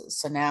closes.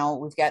 So now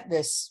we've got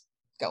this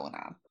going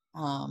on.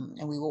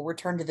 And we will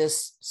return to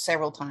this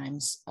several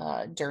times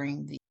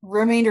during the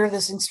remainder of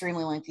this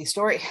extremely lengthy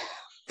story.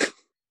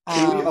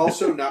 Can we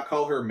also not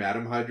call her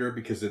Madam Hydra,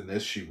 because in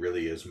this she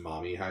really is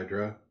Mommy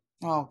Hydra?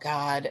 Oh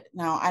God,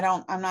 no!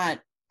 I'm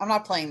not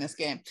playing this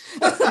game.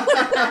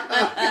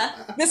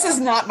 This is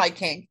not my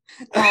kink.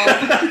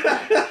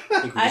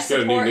 I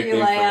support you,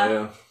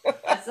 Leia.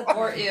 I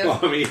support you.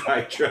 Mommy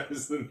Hydra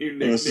is the new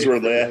nickname. This is where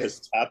Leia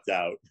has tapped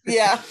out.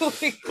 Yeah,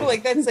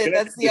 like that's it.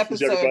 That's the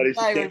This is episode. Bye, She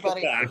can't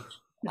everybody. come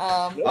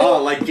back.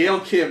 Like Gail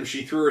Kim,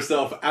 she threw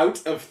herself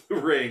out of the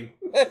ring.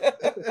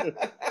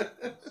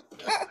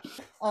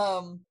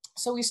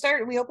 So we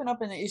open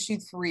up in issue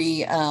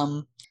 3,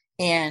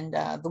 And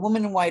the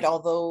woman in white,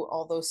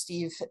 although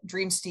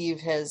Dream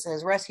Steve has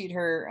rescued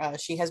her,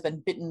 she has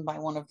been bitten by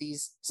one of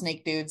these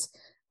snake dudes,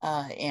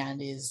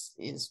 and is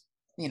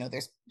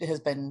has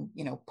been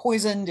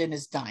poisoned and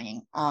is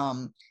dying.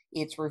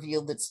 It's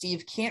revealed that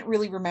Steve can't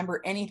really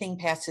remember anything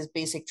past his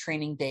basic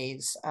training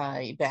days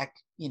back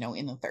in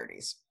the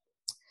 30s.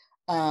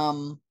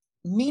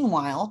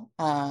 Meanwhile,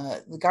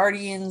 the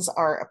Guardians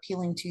are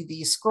appealing to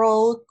the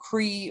Skrull,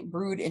 Kree,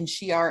 Brood, and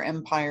Shi'ar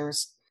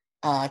empires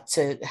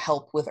to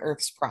help with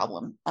Earth's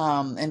problem.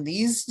 And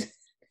these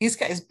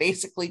guys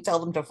basically tell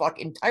them to fuck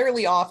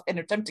entirely off and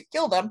attempt to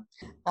kill them.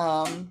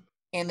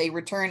 And they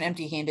return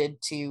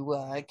empty-handed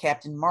to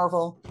Captain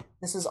Marvel.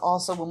 This is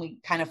also when we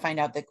kind of find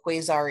out that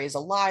Quasar is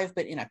alive,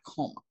 but in a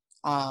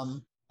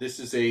coma. This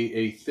is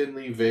a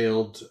thinly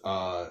veiled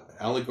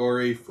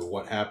allegory for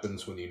what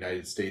happens when the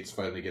United States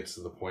finally gets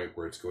to the point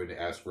where it's going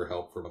to ask for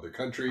help from other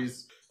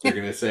countries. They're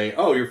going to say,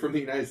 "Oh, you're from the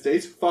United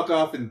States? Fuck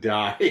off and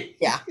die."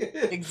 Yeah,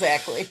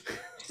 exactly.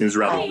 Seems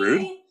rather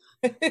rude.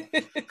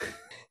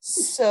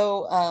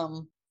 So,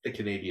 a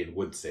Canadian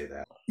would say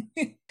that.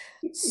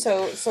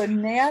 So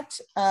Nat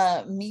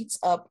meets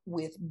up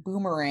with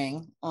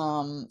Boomerang,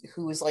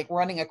 who is like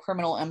running a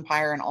criminal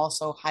empire and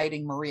also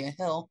hiding Maria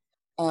Hill.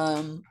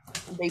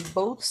 They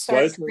both start.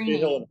 Why is Maria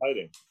Hill in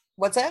hiding?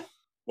 What's that?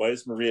 Why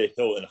is Maria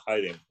Hill in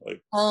hiding?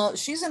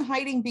 She's in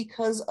hiding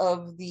because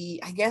of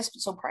I guess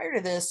so. Prior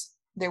to this,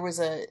 there was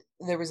a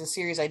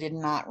series I did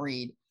not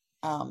read,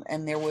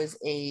 and there was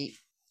a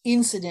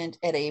incident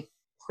at a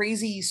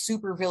crazy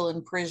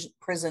supervillain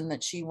prison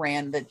that she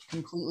ran that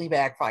completely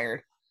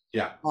backfired.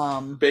 Yeah.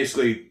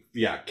 Basically,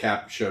 yeah,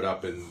 Cap showed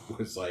up and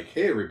was like,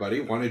 "Hey, everybody,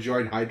 want to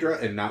join Hydra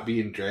and not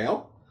be in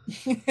jail?"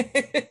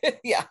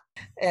 Yeah.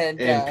 And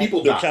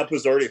people died. Cap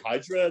was already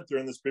Hydra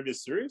during this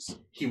previous series?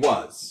 He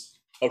was.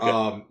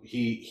 Okay.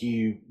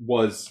 He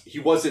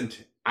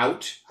wasn't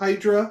out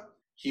Hydra.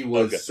 He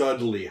was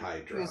subtly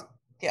Hydra.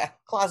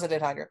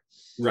 Closeted Hydra.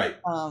 Right.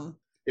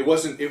 It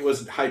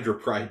wasn't Hydra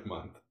Pride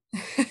Month.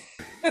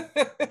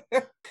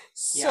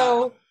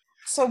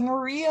 So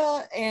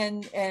Maria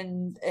and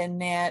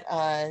Nat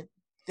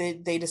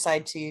they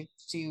decide to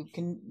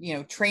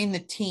train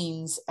the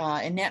teens,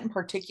 and Nat in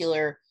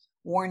particular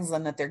warns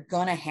them that they're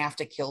gonna have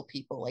to kill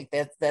people. Like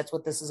that's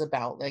what this is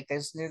about. Like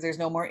there's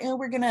no more,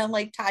 we're gonna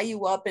like tie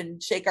you up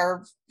and shake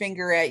our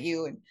finger at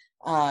you, and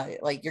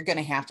like you're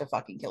gonna have to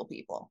fucking kill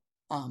people.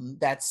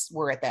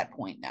 We're at that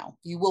point now.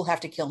 You will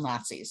have to kill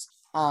Nazis.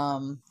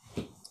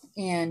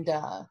 And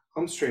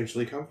I'm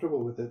strangely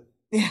comfortable with it.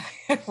 Yeah,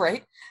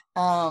 right.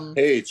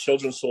 Hey,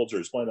 children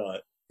soldiers, why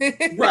not?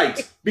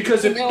 Right,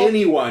 because if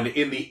anyone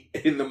in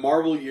the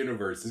Marvel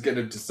universe is going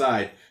to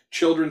decide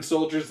children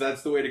soldiers,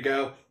 that's the way to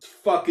go, it's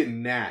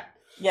fucking Nat.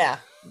 Yeah,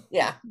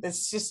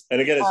 it's just.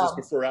 And again, it's just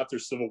before or after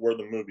Civil War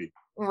the movie,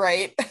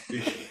 right?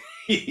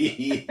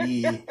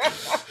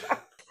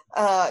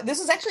 This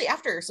is actually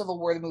after Civil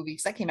War the movie,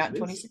 because that came out in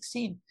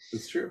 2016.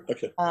 That's true.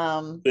 Okay.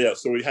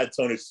 So we had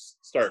Tony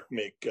Stark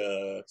make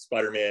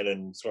Spider-Man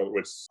and Scarlet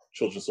Witch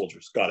children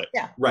soldiers. Got it.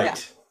 Yeah.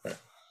 Right. Yeah.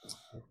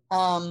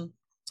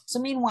 So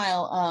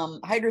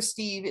meanwhile, Hydra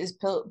Steve is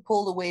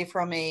pulled away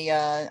from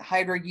a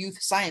Hydra Youth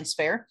Science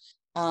Fair,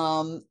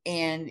 and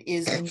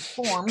is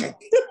informed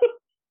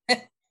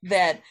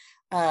that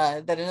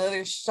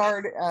another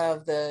shard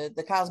of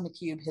the Cosmic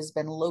Cube has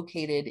been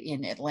located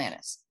in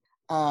Atlantis.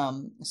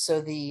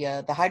 So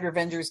the Hydra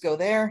Avengers go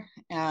there,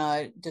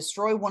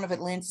 destroy one of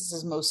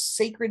Atlantis's most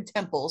sacred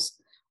temples,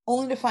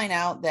 only to find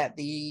out that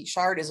the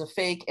shard is a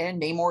fake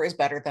and Namor is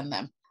better than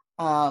them.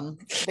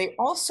 They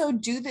also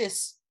do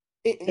this.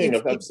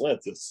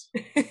 Atlantis.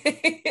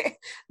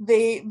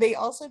 They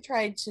also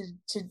tried to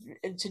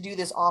do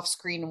this off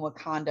screen in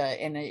Wakanda,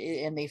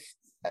 and they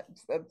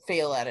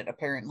fail at it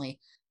apparently.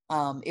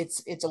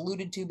 It's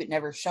alluded to but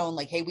never shown.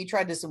 Like, hey, we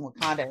tried this in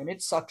Wakanda and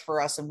it sucked for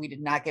us, and we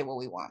did not get what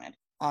we wanted.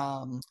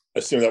 I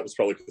assume that was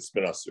probably the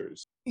spin-off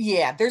series.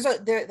 Yeah, that's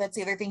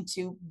the other thing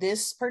too.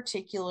 This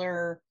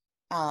particular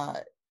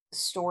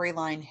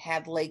storyline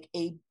had like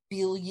 1.5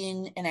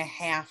 billion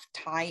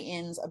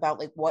tie-ins about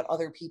like what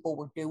other people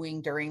were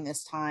doing during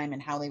this time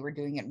and how they were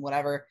doing it and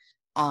whatever.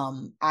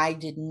 I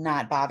did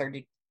not bother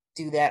to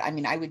do that. I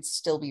mean, I would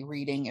still be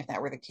reading if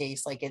that were the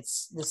case. Like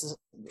it's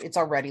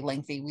already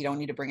lengthy. We don't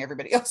need to bring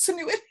everybody else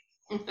into it.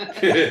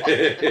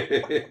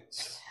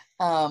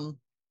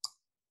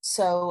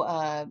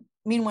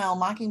 Meanwhile,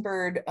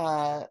 Mockingbird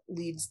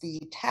leads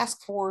the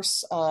task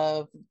force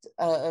of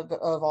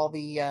all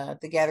the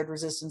gathered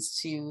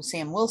resistance to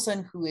Sam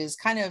Wilson, who is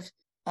kind of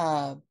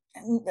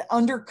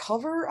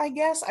undercover, I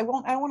guess. I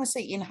don't want to say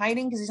in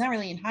hiding, because he's not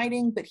really in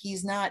hiding, but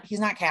he's not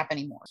Cap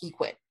anymore. He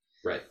quit.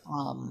 Right.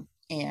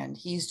 And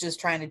he's just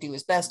trying to do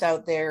his best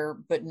out there,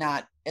 but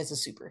not as a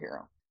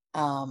superhero.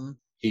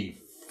 He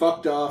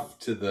fucked off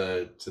to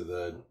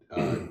the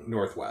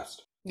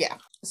northwest. Yeah.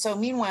 So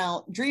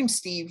meanwhile, Dream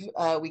Steve,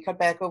 we cut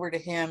back over to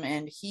him,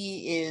 and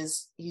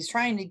he's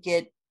trying to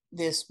get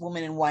this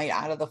woman in white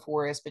out of the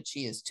forest, but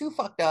she is too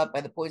fucked up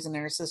by the poison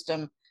in her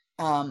system,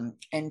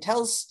 and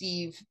tells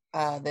Steve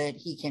that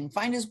he can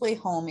find his way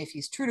home if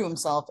he's true to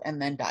himself,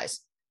 and then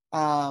dies.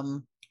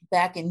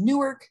 Back in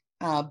Newark,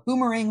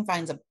 Boomerang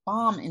finds a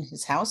bomb in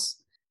his house.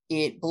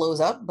 It blows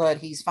up, but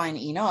he's fine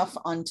enough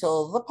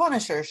until the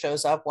Punisher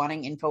shows up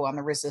wanting info on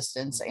the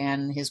Resistance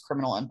and his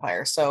criminal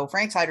empire. So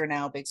Frank's Hydra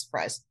now, big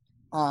surprise.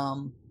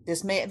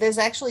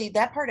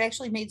 That part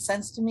actually made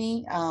sense to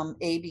me.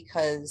 A,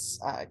 because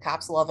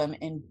cops love him,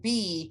 and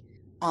B,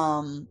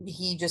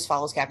 he just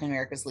follows Captain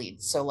America's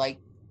lead. So like,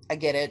 I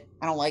get it.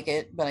 I don't like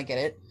it, but I get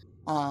it.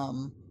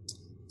 So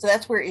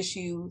that's where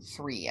issue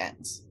 3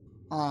 ends.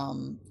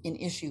 In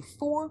issue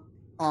 4,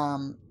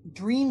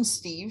 Dream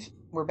Steve,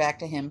 we're back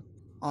to him,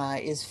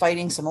 is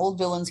fighting some old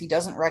villains he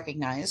doesn't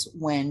recognize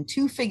when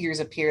 2 figures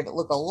appear that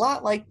look a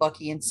lot like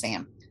Bucky and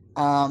Sam.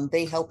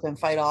 They help him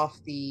fight off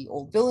the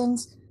old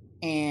villains,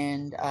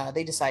 and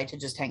they decide to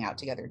just hang out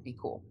together. It'd be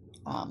cool.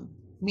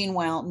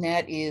 Meanwhile,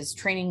 Nat is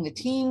training the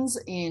teens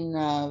in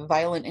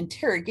violent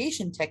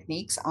interrogation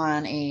techniques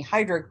on a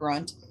Hydra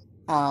grunt,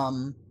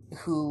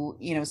 who,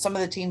 some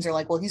of the teens are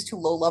like, well, he's too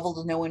low level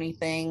to know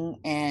anything.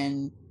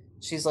 And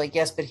she's like,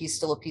 yes, but he's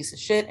still a piece of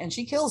shit. And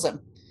she kills him.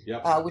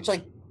 Yep. Which,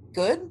 like,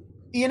 good,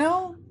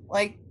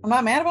 like, I'm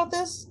not mad about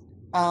this.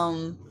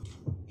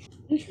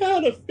 He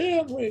had a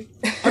family.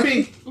 I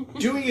mean,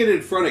 doing it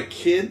in front of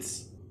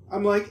kids,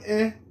 I'm like,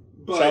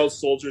 but child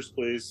soldiers,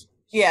 please.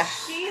 Yeah.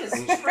 She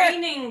is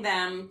training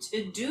them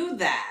to do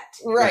that.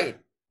 Right.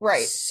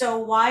 So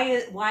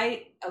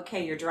why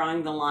okay, you're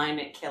drawing the line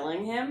at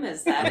killing him?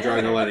 Is that I'm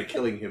drawing the line of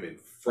killing him in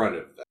front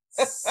of them.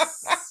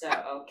 So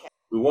okay.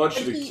 We want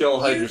you to kill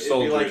Hydra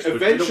soldiers, like, but we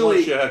don't eventually-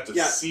 want you to have to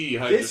yeah, see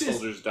Hydra this is-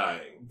 soldiers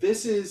dying.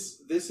 This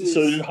is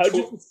So did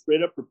Hydra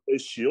straight up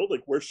replace Shield?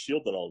 Like, where's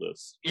Shield in all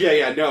this?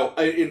 Yeah, no.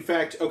 In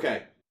fact,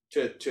 okay,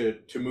 to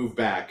move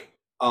back,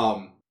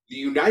 the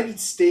United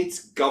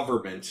States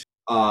government,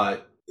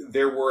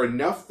 there were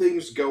enough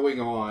things going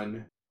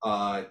on,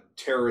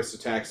 terrorist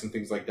attacks and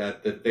things like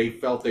that, that they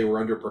felt they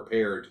were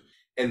underprepared,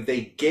 and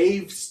they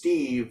gave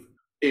Steve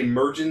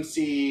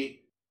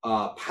emergency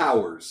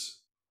powers,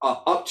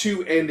 up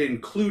to and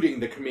including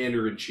the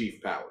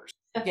Commander-in-Chief powers.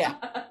 Yeah.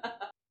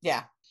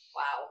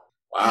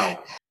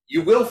 Wow.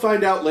 You will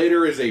find out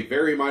later, as a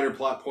very minor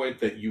plot point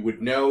that you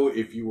would know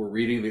if you were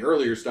reading the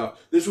earlier stuff,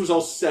 this was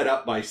all set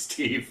up by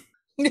Steve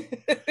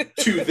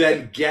to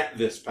then get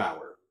this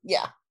power.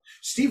 Yeah.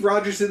 Steve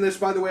Rogers in this,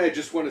 by the way, I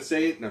just want to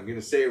say it, and I'm going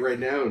to say it right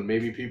now, and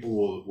maybe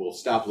people will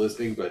stop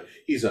listening, but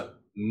he's a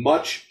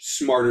much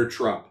smarter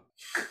Trump.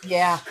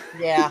 Yeah.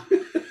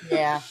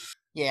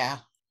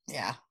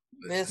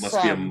 This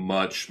Must be a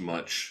much,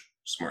 much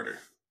smarter.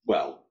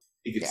 Well,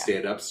 he can Yeah.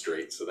 stand up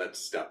straight, so that's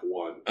step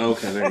 1.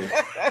 Okay, there you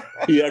go.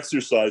 He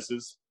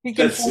exercises. He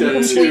can That's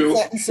form step complete 2.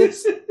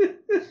 sentences.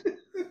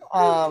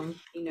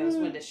 He knows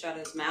when to shut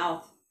his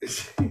mouth.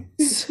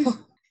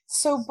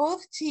 So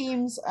both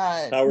teams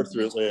Power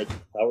through it, lad.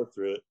 Power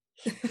through it.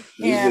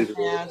 yeah,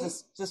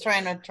 just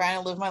trying to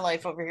live my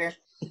life over here.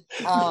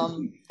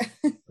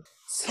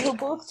 So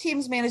both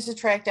teams managed to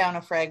track down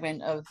a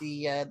fragment of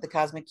the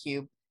cosmic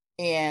cube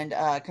and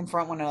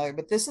confront one another,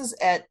 but this is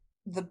at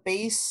the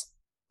base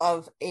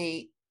of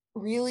a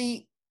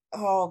really,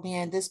 oh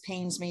man, this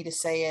pains me to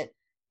say it.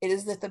 It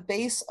is at the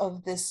base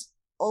of this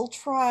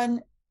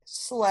Ultron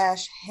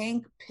 /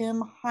 Hank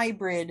Pym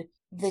hybrid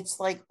that's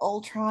like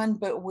Ultron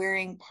but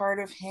wearing part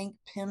of Hank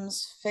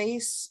Pym's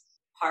face.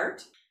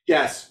 Part?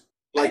 Yes,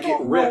 like I it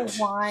don't know ripped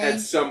why. at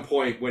some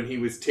point when he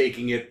was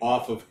taking it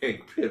off of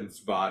Hank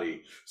Pym's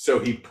body. So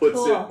he puts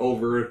Cool. it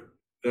over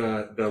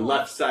the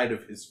left side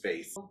of his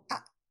face.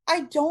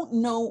 I don't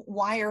know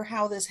why or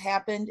how this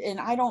happened, and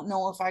I don't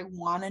know if I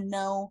want to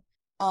know.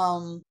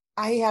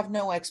 I have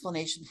no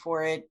explanation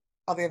for it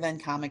other than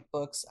comic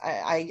books.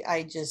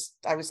 I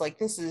was like,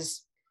 this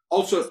is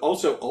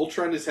Also,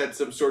 Ultron has had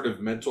some sort of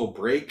mental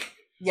break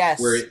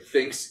yes, where it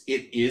thinks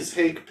it is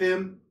Hank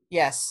Pym.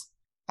 yes.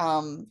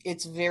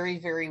 It's very,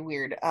 very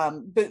weird.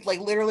 But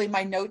like literally,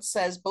 my note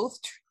says both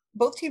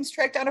teams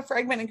track down a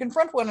fragment and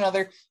confront one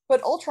another,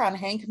 but Ultron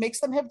Hank makes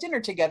them have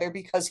dinner together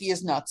because he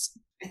is nuts.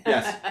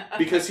 Yes,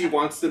 because he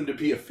wants them to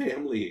be a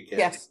family again.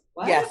 Yes,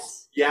 What?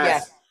 yes.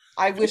 Yes.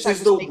 I wish This I is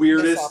was the making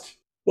this up. weirdest.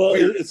 Well,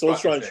 Weird it's fucking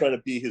Ultron thing. trying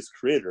to be his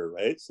creator,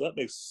 right? So that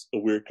makes a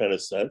weird kind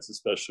of sense,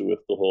 especially with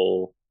the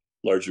whole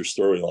larger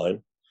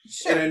storyline.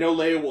 Sure. And I know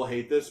Leia will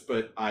hate this,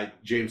 but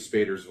James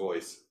Spader's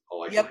voice,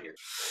 all I Yep. can hear.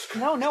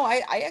 No,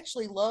 I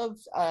actually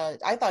loved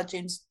I thought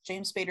James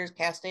Spader's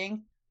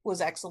casting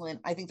was excellent.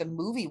 I think the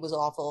movie was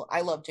awful.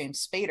 I love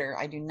James Spader.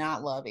 I do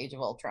not love Age of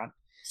Ultron.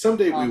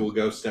 Someday we will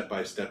go step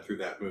by step through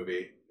that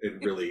movie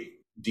and really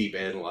deep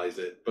analyze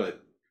it,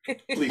 but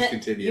please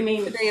continue. You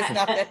mean Today is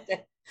not that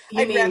day.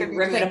 you I'd rather mean be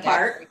rip it doing that,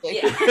 apart? frankly.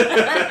 Yeah.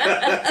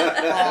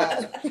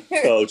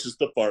 Oh, just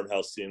the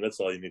farmhouse scene. That's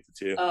all you need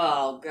to do.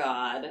 Oh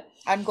God.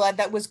 I'm glad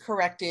that was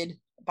corrected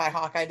by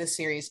Hawkeye this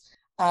series.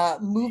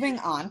 Moving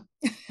on.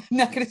 I'm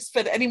not going to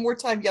spend any more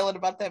time yelling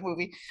about that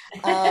movie.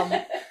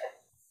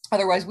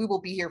 Otherwise, we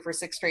will be here for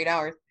 6 straight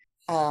hours.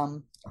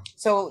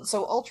 So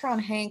Ultron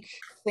Hank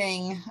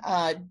thing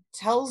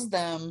tells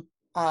them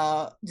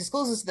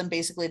discloses to them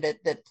basically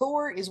that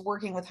Thor is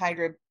working with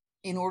Hydra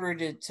in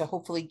order to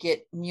hopefully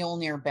get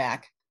Mjolnir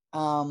back.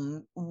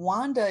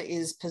 Wanda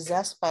is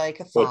possessed by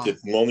Chthon. What, did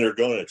Mjolnir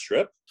go on a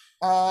trip?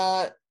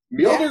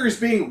 Mjolnir is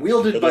being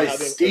wielded by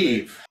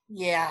Steve.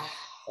 Yeah.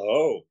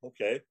 Oh,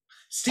 okay.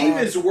 Steve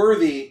is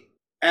worthy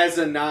as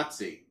a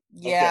Nazi.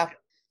 Yeah. Okay.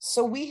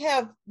 So we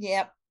have,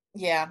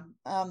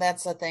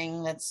 that's a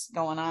thing that's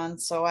going on.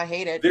 So I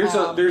hate it.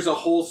 There's a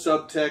whole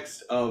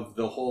subtext of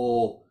the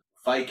whole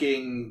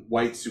Viking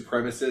white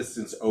supremacist,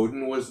 since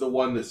Odin was the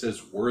one that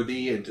says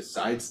worthy and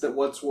decides that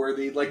what's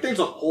worthy. Like, there's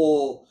a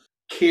whole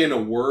can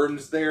of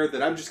worms there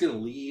that I'm just going to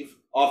leave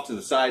off to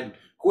the side.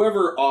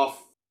 Whoever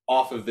off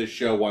of this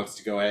show wants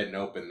to go ahead and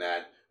open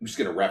that, I'm just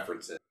going to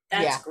reference it.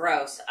 That's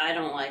gross. I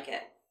don't like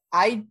it.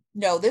 I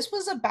know this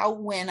was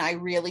about when I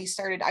really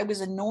started. I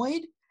was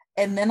annoyed,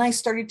 and then I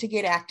started to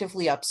get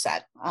actively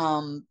upset.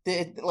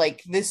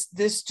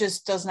 This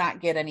just does not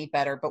get any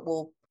better. But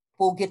we'll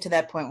get to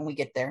that point when we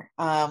get there.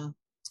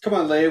 Come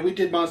on, Leia. We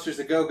did Monsters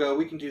a Go-Go.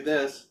 We can do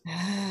this.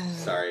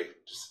 Sorry,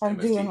 just I'm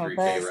doing my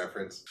best.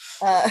 reference.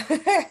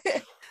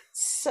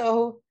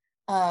 So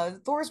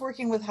Thor's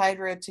working with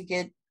Hydra to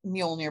get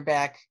Mjolnir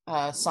back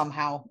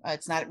somehow.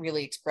 It's not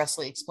really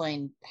expressly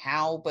explained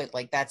how, but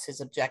like that's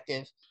his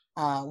objective.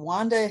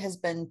 Wanda has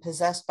been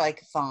possessed by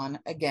Chthon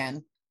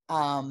again,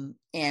 and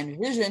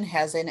Vision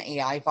has an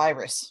AI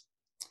virus.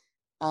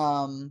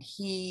 I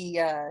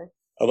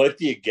like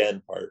the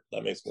again part.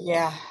 That makes me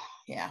laugh.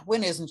 Yeah.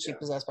 When isn't she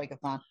possessed by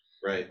Chthon?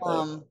 Right.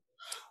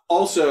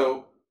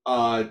 Also,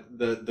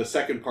 the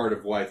second part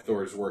of why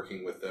Thor is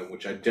working with them,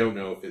 which I don't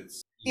know if it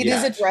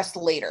is addressed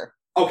later.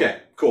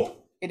 Okay,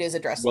 cool. It is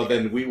addressed. Well,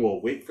 later. then we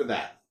will wait for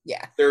that.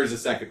 Yeah. There is a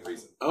second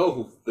reason.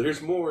 Oh,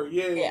 there's more.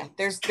 Yay. Yeah,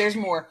 there's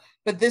more.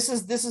 But this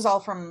is all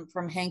from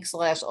Hank /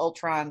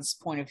 Ultron's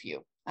point of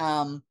view.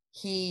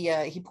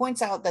 He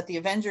points out that the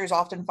Avengers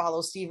often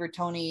follow Steve or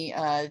Tony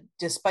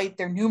despite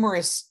their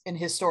numerous and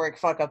historic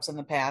fuck ups in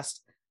the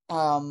past.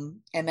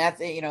 And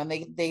that,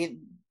 and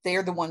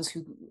they're the ones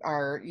who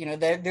are,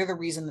 they're the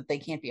reason that they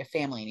can't be a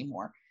family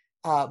anymore.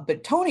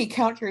 But Tony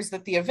counters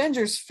that the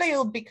Avengers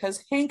failed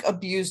because Hank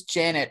abused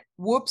Janet.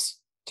 Whoops.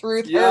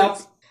 Truth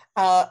hurts.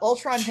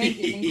 Ultron Hank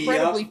is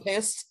incredibly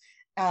pissed.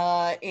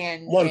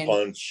 And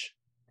punch.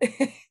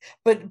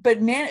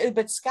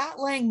 but Scott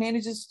Lang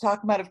manages to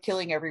talk him out of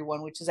killing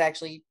everyone, which is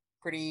actually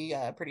pretty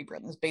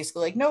brilliant. It's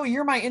basically like, no,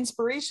 you're my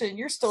inspiration.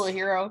 You're still a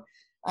hero.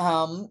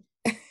 Fuck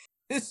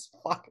this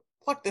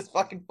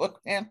fucking book,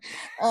 man.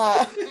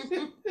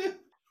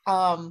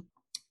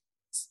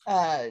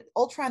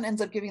 Ultron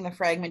ends up giving the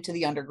fragment to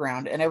the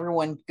underground, and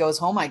everyone goes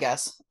home, I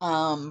guess.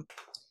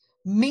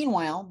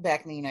 Meanwhile,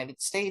 back in the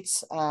United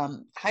States,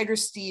 Hydra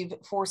Steve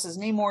forces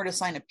Namor to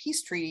sign a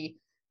peace treaty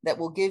that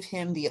will give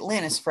him the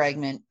Atlantis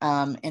fragment,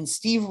 and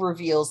Steve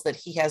reveals that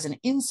he has an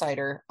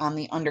insider on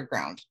the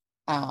underground.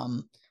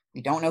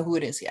 We don't know who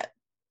it is yet.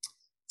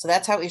 So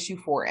that's how issue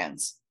 4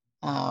 ends.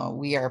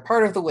 We are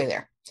part of the way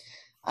there.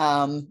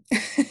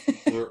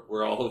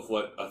 We're all of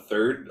a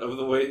third of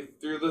the way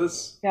through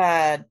this?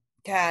 God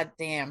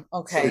damn.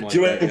 Okay. You're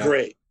doing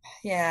great.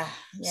 Yeah.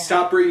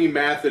 Stop bringing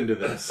math into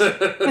this. Math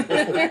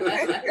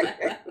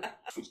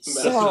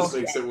just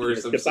makes it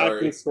worse. I'm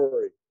sorry.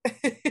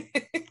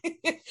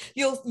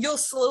 You'll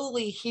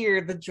slowly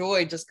hear the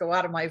joy just go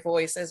out of my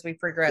voice as we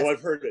progress. No,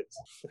 I've heard it.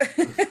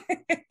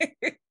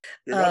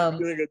 You're not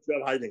doing a good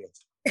job hiding it.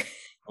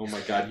 Oh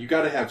my God, you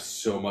got to have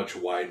so much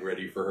wine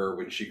ready for her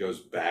when she goes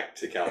back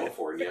to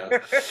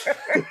California.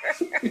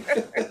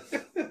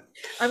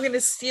 I'm going to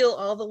steal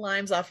all the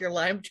limes off your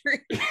lime tree.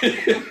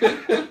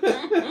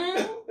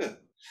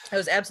 I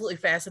was absolutely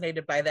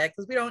fascinated by that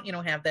because we don't,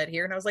 have that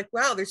here. And I was like,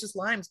 wow, there's just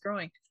limes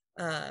growing.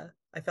 I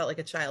felt like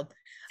a child.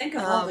 Think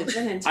of all the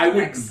gin and I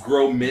would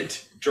grow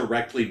mint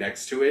directly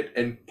next to it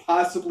and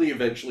possibly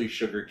eventually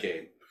sugar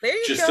cane. There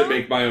you just go. To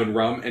make my own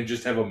rum and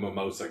just have a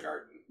mimosa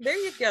garden. There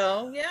you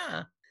go.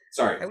 Yeah.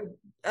 Sorry.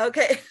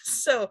 Okay.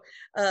 So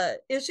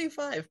issue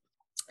 5.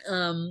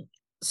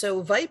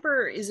 So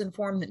Viper is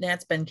informed that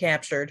Nat's been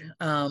captured.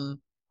 But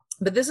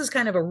this is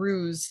kind of a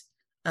ruse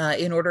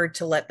in order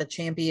to let the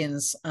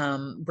champions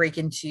break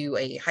into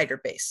a Hydra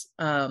base.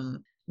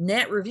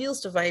 Nat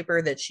reveals to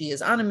Viper that she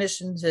is on a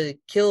mission to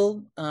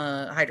kill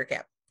Hydra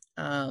Cap.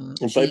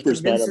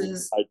 Viper's not a Hydra,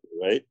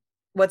 right?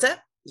 What's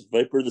that? Is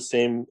Viper the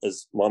same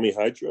as Mommy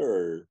Hydra,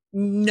 or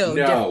no?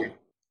 No.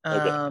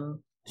 Okay.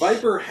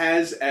 Viper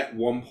has at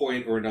one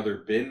point or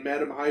another been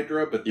Madam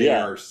Hydra, but they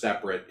are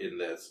separate in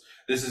this.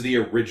 This is the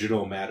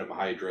original Madam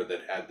Hydra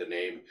that had the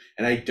name,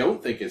 and I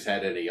don't think has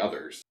had any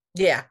others.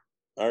 Yeah.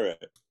 All right.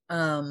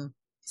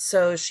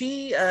 So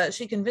she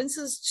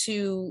convinces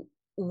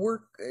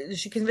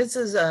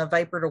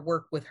Viper to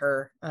work with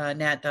her.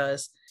 Nat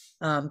does,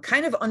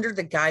 kind of under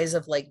the guise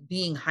of like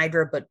being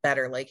Hydra but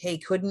better. Like, hey,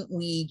 couldn't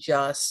we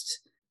just,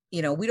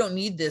 we don't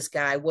need this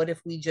guy. What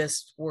if we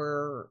just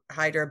were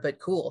Hydra but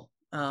cool?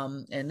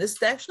 And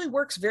this actually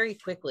works very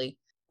quickly.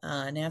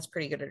 Nat's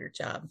pretty good at her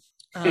job.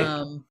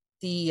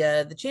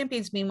 The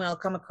champions, meanwhile,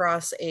 come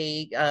across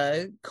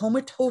a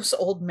comatose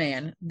old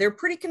man. They're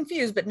pretty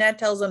confused, but Nat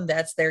tells them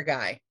that's their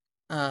guy,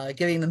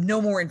 giving them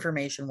no more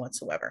information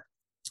whatsoever.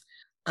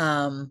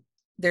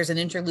 There's an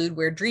interlude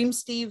where Dream,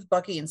 Steve,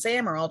 Bucky, and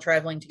Sam are all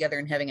traveling together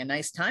and having a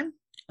nice time.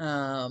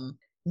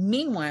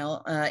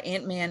 Meanwhile,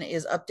 Ant-Man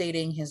is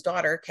updating his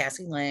daughter,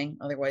 Cassie Lang,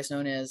 otherwise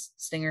known as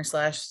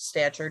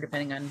Stinger/Stature,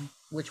 depending on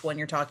which one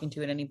you're talking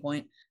to at any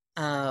point,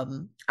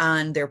 on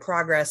their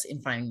progress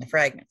in finding the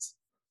fragments.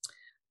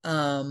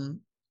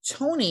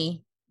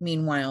 Tony,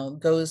 meanwhile,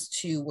 goes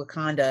to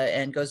Wakanda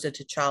and goes to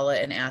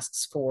T'Challa and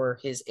asks for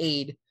his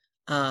aid,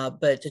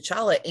 but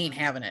T'Challa ain't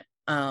having it.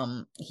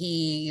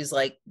 He's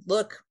like,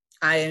 look,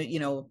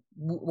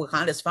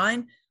 Wakanda's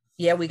fine.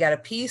 Yeah, we got a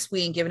piece.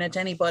 We ain't giving it to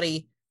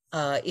anybody.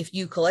 If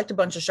you collect a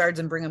bunch of shards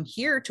and bring them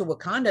here to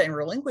Wakanda and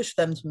relinquish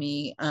them to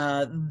me,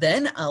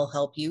 then I'll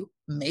help you,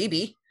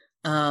 maybe.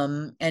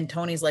 And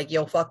Tony's like,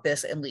 yo, fuck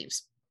this, and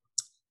leaves.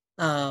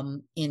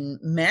 In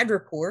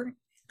Madripoor,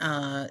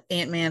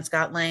 Ant-Man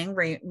Scott Lang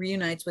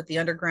reunites with the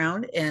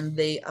Underground, and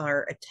they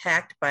are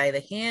attacked by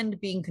the Hand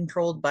being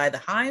controlled by the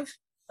Hive.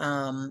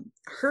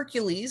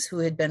 Hercules, who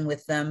had been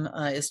with them,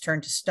 is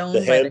turned to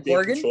stone by the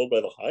Gorgon. Controlled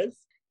by the Hive?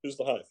 Who's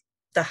the Hive?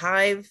 The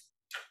Hive.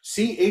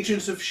 See,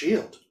 Agents of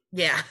S.H.I.E.L.D.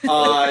 Yeah.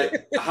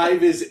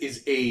 Hive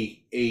is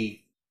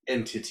a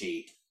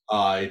entity.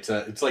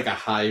 It's like a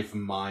hive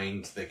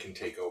mind that can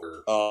take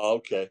over. Oh,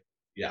 okay.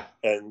 Yeah.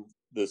 And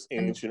this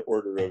ancient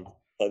order of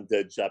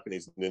undead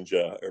Japanese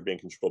ninja are being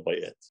controlled by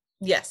it.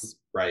 Yes.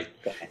 Right.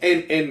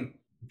 And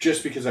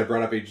just because I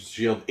brought up Agents of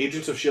S.H.I.E.L.D.,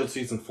 Agents of S.H.I.E.L.D.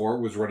 Season 4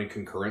 was running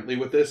concurrently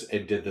with this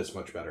and did this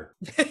much better.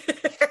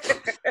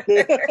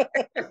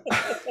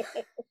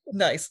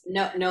 Nice.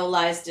 No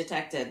lies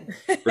detected.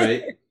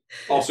 Right?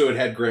 Also, it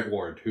had Grant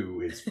Ward,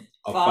 who is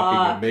a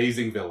fucking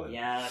amazing villain.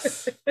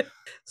 Yes.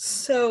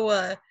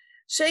 So,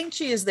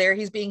 Shang-Chi is there.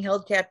 He's being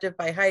held captive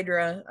by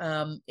Hydra,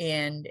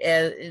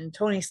 and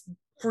Tony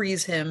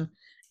frees him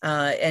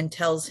and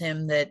tells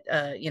him that,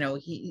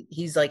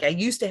 he's like, I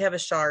used to have a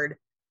shard,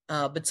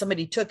 but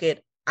somebody took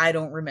it. I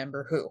don't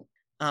remember who.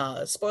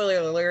 Spoiler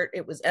alert,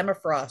 it was Emma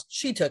Frost.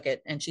 She took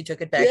it, and she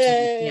took it back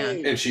to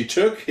Neon. And she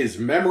took his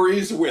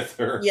memories with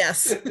her.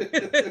 Yes.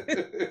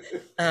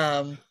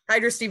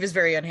 Hydra Steve is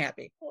very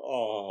unhappy.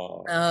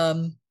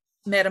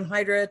 Madam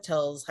Hydra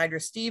tells Hydra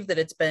Steve that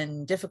it's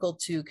been difficult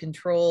to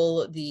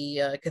control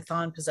the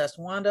Chthon possessed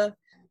Wanda,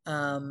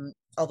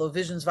 although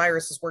Vision's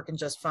virus is working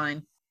just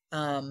fine.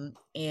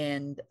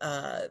 And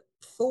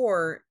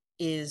Thor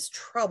is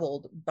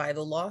troubled by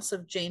the loss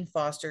of Jane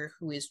Foster,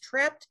 who is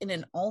trapped in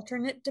an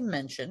alternate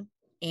dimension,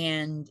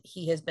 and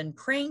he has been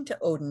praying to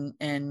Odin,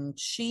 and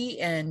she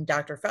and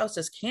Dr.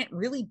 Faustus can't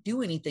really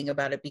do anything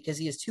about it because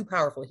he is too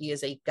powerful. He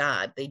is a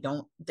god.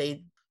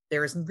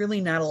 There is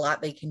really not a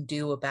lot they can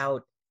do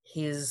about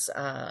his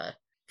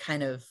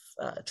kind of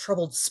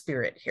troubled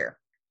spirit here.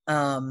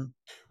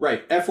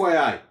 Right.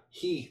 FYI,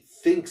 he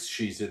thinks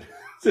she's in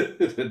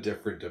a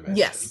different dimension.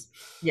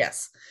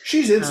 Yes.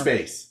 She's in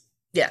space.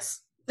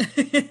 Yes.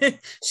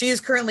 She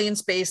is currently in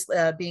space,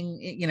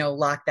 being,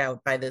 locked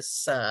out by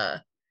this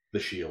the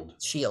shield.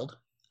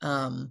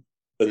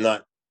 But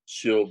not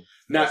shield.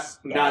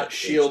 Not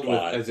shield with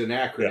as an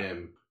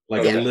acronym,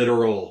 like a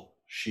literal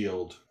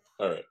shield.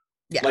 All right.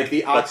 Yeah. Like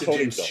the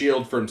oxygen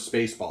shield from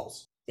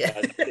Spaceballs.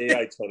 Yeah.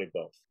 AI Tony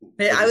Bell.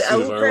 I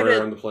will try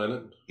to, on the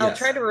planet. I'll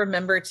try to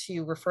remember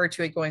to refer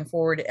to it going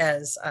forward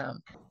as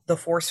the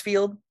force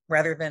field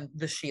rather than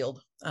the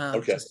shield,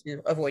 just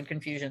to avoid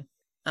confusion.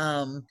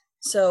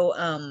 So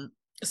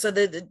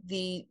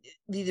the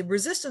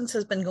resistance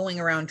has been going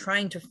around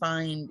trying to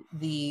find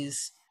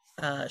these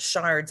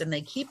shards, and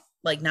they keep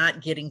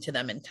not getting to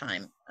them in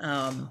time.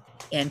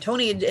 And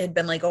Tony had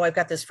been like, oh, I've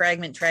got this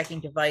fragment tracking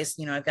device,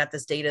 I've got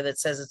this data that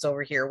says it's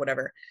over here,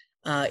 whatever.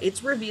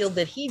 It's revealed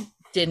that he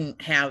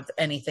didn't have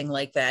anything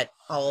like that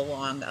all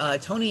along.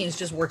 Tony is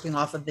just working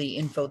off of the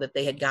info that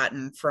they had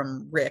gotten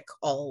from Rick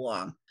all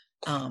along.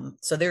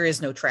 So there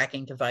is no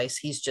tracking device.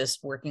 He's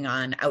just working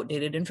on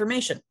outdated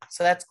information.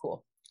 So that's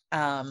cool.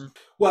 And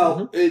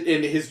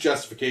his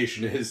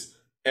justification is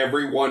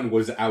everyone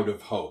was out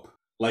of hope.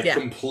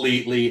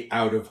 Completely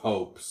out of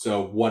hope.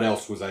 So what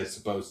else was I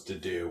supposed to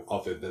do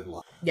other than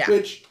lie? Yeah.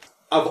 Which,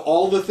 of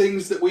all the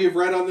things that we have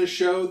read on this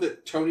show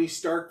that Tony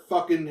Stark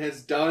fucking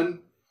has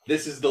done,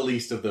 this is the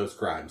least of those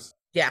crimes.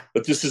 Yeah.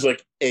 But this is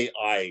like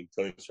AI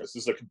Tony Stark. This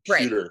is a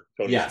computer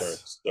Tony Stark.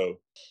 So,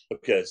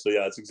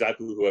 it's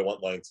exactly who I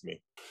want lying to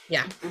me.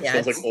 Yeah.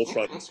 Sounds like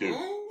Ultron too.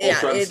 Yeah,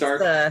 Ultron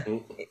Stark?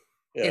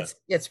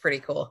 It's pretty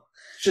cool.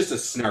 It's just a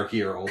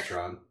snarkier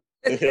Ultron.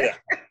 Yeah.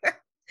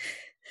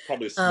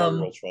 Probably a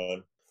smarter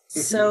Ultron.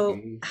 So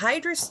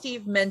Hydra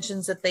Steve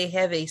mentions that they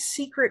have a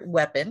secret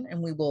weapon,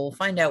 and we will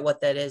find out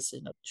what that is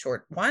in a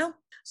short while.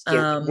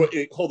 So,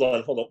 hold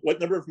on. What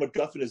number of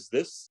MacGuffin is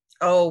this?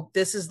 Oh,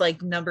 this is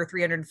number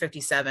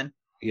 357.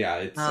 Yeah,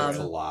 it's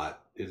a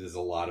lot. It is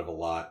a lot of a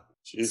lot.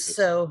 Jesus.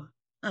 So,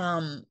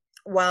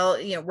 while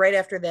right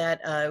after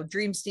that,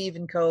 Dream Steve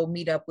and Co.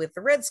 meet up with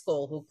the Red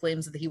Skull, who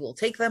claims that he will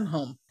take them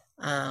home.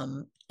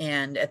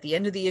 And at the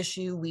end of the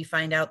issue, we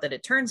find out that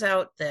it turns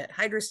out that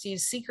Hydra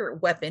Steve's secret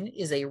weapon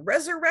is a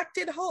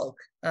resurrected Hulk.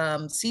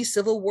 See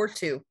Civil War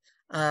II.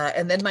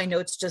 And then my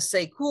notes just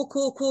say, cool,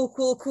 cool, cool,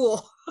 cool,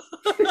 cool.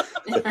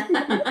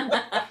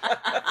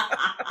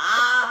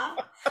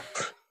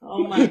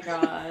 Oh my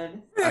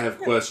God. I have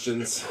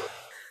questions.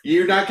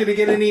 You're not going to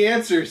get any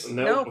answers.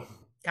 Nope. No,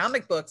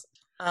 comic books.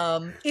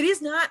 It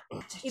is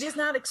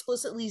not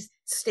explicitly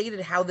stated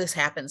how this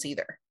happens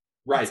either.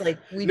 Right. It's like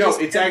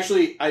it's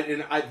actually,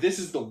 this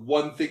is the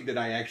one thing that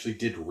I actually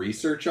did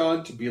research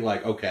on to be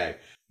like, okay,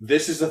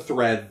 this is a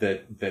thread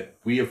that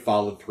we have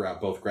followed throughout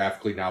both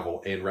Graphically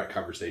Novel and Rec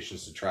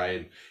Conversations to try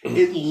and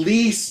at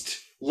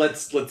least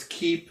let's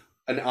keep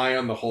an eye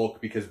on the Hulk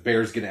because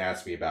Bear's going to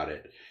ask me about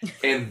it.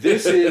 And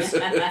this is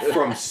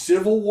from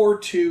Civil War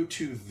II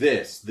to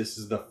this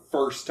is the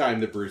first time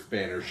that Bruce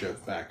Banner shows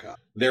back up.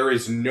 There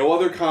is no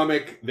other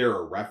comic. There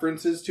are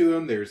references to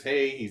him. There's,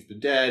 hey, he's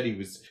been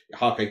dead.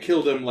 Hawkeye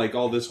killed him, like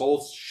all this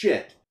whole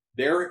shit.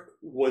 There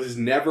was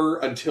never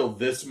until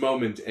this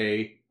moment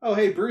oh,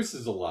 hey, Bruce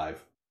is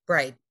alive.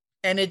 Right.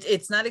 And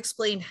it's not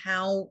explained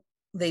how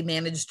they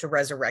managed to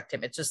resurrect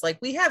him. It's just like,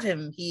 we have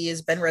him. He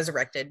has been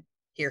resurrected.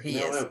 Here he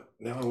is.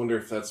 Now I wonder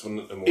if that's when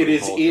Immortal it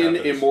is Hulk in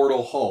happens.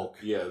 Immortal Hulk.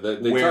 Yeah, they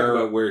talk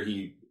about where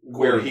he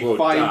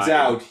finds died.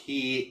 out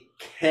he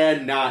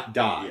cannot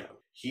die. Yeah.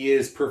 He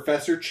is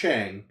Professor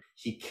Chang.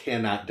 He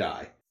cannot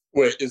die.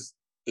 Wait, is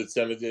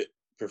it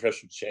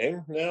Professor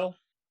Chang now?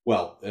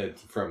 Well,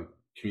 from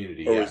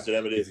Community. Or yeah. is it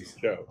Amadeus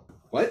Cho?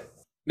 What?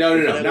 No,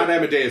 not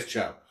Amadeus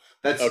Cho.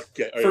 That's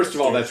okay. First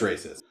of all, that's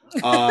racist.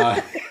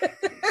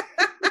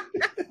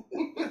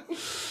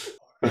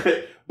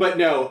 But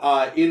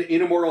no, in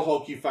Immortal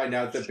Hulk, you find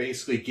out that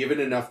basically, given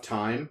enough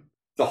time,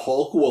 the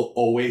Hulk will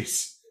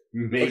always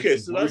make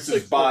Bruce's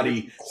that's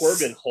body.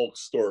 Corbin Hulk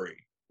story.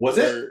 Was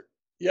it?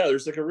 Yeah,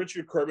 there's like a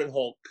Richard Corbin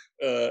Hulk,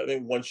 I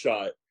think one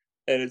shot,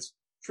 and it's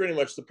pretty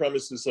much the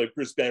premise is like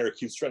Bruce Banner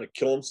keeps trying to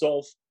kill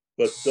himself,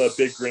 but the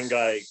big green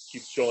guy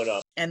keeps showing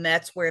up. And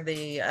that's where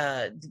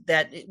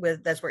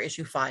that's where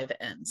issue 5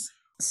 ends.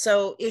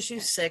 So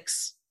issue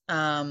 6,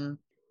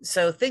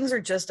 so things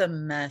are just a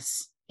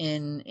mess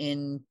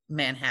in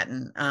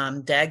Manhattan.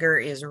 Dagger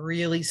is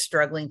really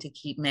struggling to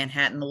keep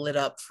Manhattan lit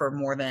up for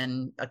more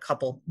than a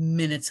couple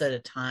minutes at a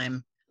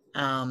time.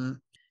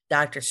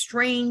 Doctor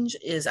Strange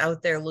is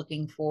out there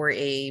looking for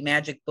a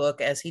magic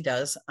book, as he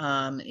does,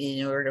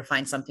 in order to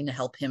find something to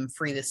help him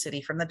free the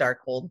city from the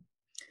Darkhold.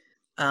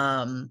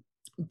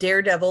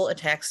 Daredevil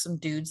attacks some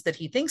dudes that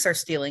he thinks are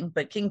stealing,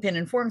 but Kingpin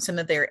informs him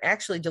that they're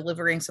actually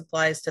delivering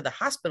supplies to the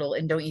hospital,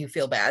 and don't you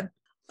feel bad?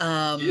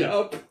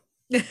 Yep.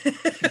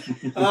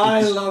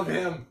 I love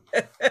him.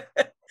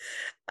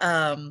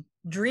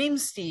 Dream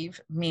Steve,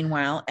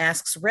 meanwhile,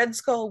 asks Red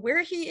Skull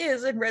where he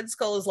is, and Red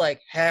Skull is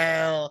like,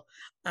 hell.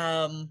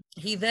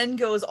 He then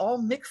goes all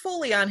Mick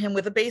Foley on him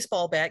with a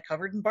baseball bat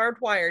covered in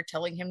barbed wire,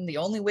 telling him the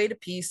only way to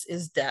peace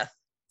is death.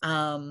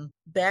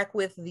 Back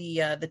with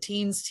the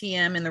teens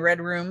TM in the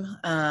Red Room,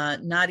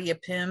 Nadia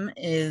Pym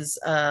is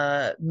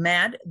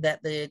mad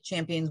that the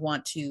champions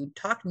want to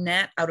talk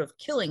Nat out of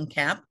killing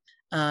Cap.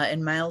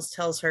 And Miles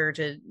tells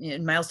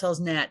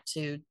Nat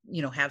to,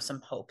 have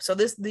some hope. So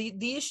this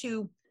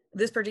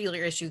particular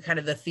issue, kind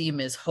of the theme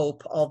is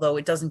hope, although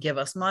it doesn't give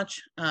us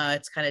much.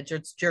 It's kind of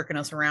just jerking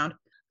us around.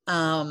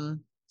 So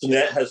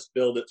Nat has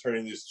failed at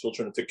turning these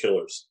children into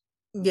killers.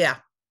 Yeah.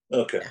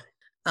 Okay.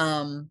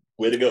 Yeah.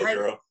 Way to go,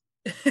 girl.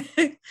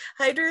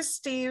 Hydra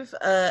Steve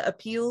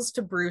appeals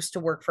to Bruce to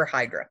work for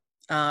Hydra.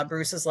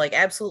 Bruce is like,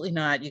 absolutely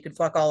not. You can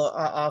fuck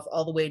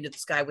all the way into the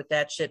sky with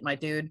that shit, my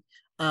dude.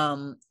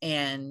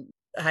 And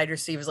Hydra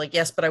Steve is like,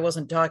 yes, but I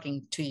wasn't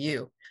talking to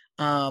you.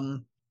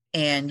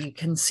 And you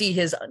can see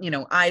his,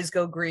 eyes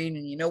go green,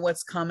 and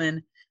what's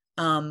coming.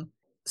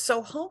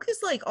 So Hulk is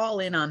like all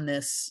in on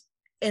this,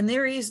 and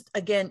there is,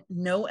 again,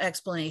 no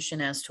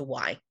explanation as to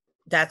why.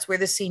 That's where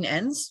the scene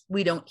ends.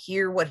 We don't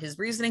hear what his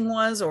reasoning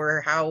was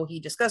or how he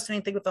discussed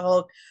anything with the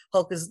Hulk.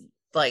 Hulk is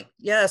like,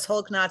 yes,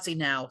 Hulk Nazi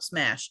now,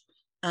 smash.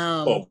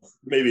 Well,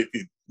 maybe if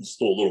he's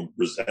still a little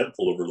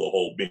resentful over the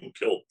whole being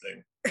killed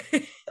thing.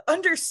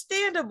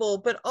 Understandable,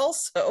 but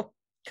also,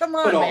 come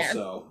on,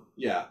 man.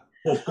 Yeah.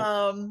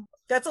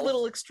 That's a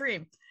little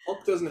extreme.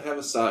 Hulk doesn't have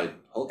a side.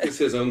 Hulk is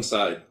his own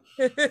side.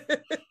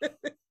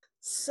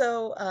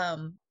 So,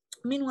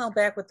 meanwhile,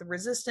 back with the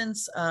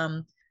Resistance,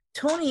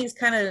 Tony's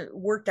kind of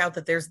worked out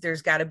that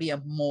there's got to be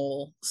a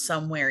mole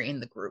somewhere in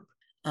the group.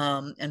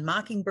 And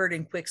Mockingbird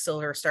and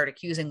Quicksilver start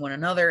accusing one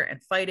another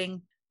and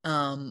fighting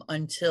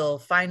until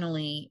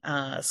finally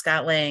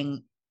Scott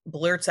Lang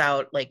blurts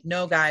out, like,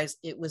 no, guys,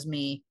 it was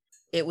me.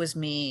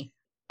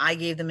 I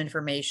gave them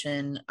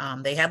information.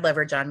 They had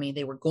leverage on me.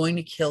 They were going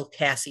to kill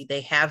Cassie.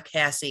 They have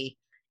Cassie.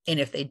 And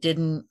if I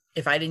didn't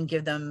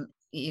give them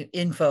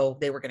info,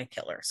 they were going to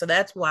kill her. So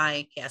that's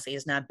why Cassie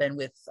has not been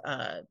with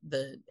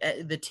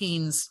the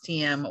teens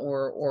TM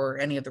or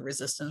any of the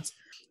Resistance.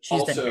 She's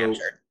also, been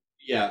captured.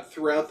 Yeah,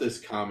 throughout this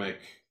comic,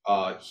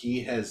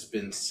 he has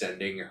been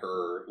sending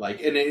her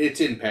like, and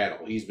it's in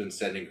panel. He's been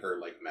sending her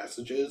like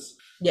messages.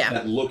 Yeah.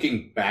 That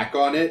looking back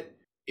on it,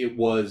 it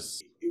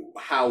was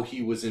how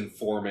he was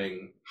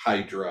informing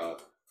Hydra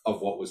of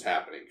what was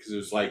happening, because it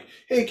was like,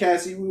 hey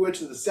Cassie, we went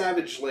to the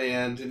Savage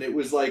Land and it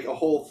was like a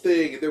whole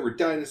thing and there were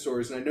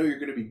dinosaurs and I know you're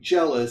going to be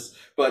jealous,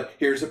 but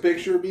here's a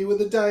picture of me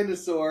with a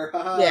dinosaur.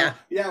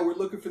 Yeah, we're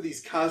looking for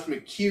these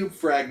cosmic cube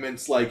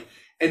fragments, like,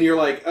 and you're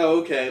like,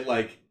 oh, okay,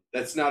 like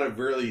that's not a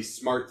really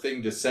smart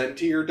thing to send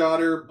to your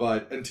daughter,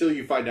 but until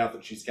you find out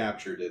that she's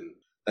captured, and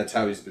that's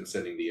how he's been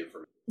sending the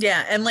information.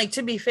 Yeah, and like,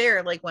 to be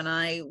fair, like when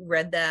I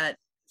read that,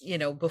 you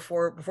know,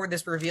 before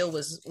this reveal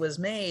was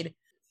made,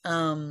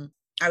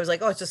 I was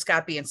like, oh, it's just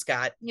Scott being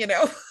Scott, you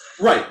know?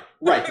 Right.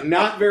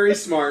 Not very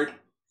smart,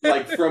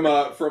 like from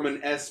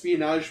an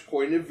espionage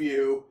point of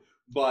view,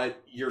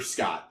 but you're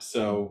Scott,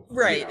 so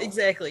right, you know.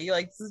 Exactly.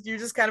 You're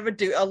just kind of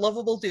a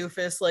lovable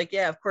doofus. Like,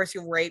 yeah, of course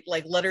you'll write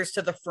like letters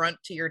to the front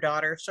to your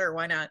daughter. Sure,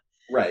 why not?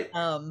 Right.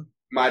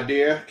 My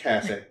dear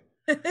Cassie.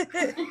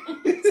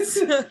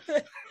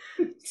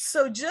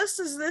 So just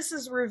as this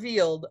is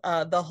revealed,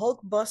 the Hulk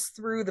busts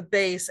through the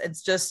base and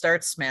just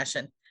starts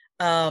smashing.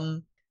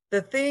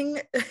 The Thing,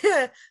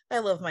 I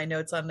love my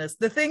notes on this.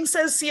 The Thing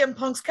says CM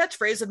Punk's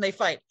catchphrase and they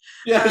fight.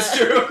 Yeah, it's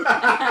true.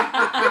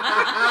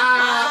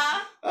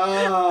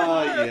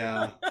 Oh,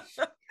 yeah.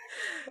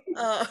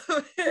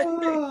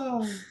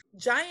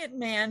 Giant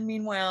Man,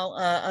 meanwhile,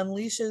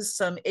 unleashes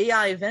some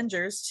AI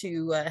Avengers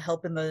to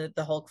help in the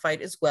Hulk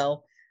fight as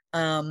well.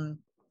 And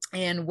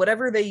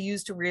whatever they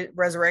use to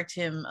resurrect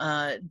him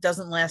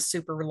doesn't last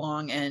super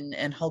long,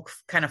 and Hulk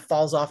kind of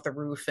falls off the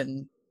roof,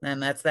 and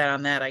that's that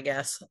on that, I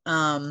guess.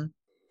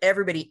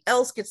 Everybody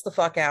else gets the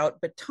fuck out,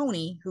 but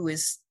Tony, who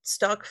is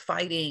stuck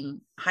fighting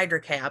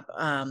Hydra Cap,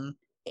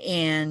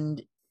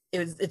 and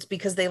it's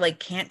because they like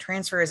can't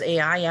transfer his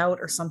AI out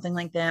or something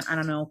like that. I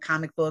don't know,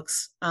 comic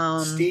books.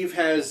 Steve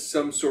has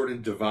some sort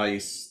of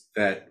device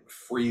that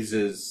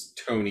freezes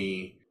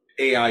Tony,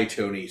 AI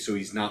Tony, so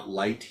he's not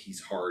light,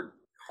 he's hard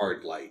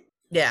light.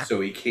 Yeah.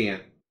 So he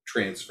can't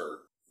transfer.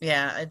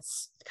 Yeah,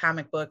 it's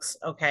comic books.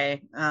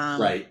 Okay.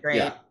 Right. Great.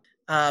 Yeah.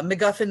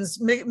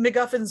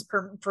 MacGuffins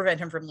prevent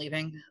him from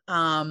leaving.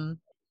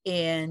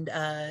 And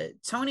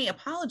Tony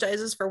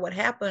apologizes for what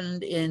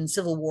happened in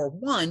Civil War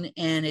I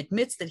and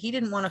admits that he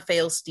didn't want to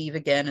fail Steve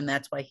again, and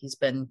that's why he's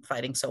been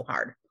fighting so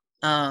hard.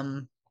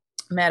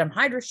 Madam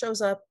Hydra shows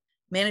up,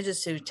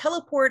 manages to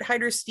teleport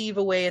Hydra Steve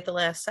away at the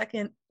last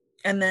second,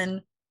 and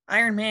then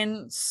Iron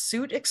Man's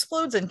suit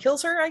explodes and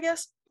kills her, I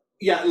guess.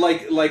 Yeah,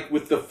 like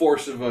with the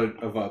force of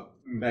a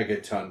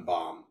megaton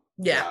bomb.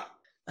 Yeah.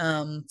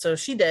 So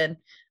she did.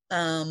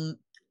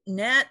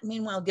 Nat,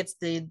 meanwhile, gets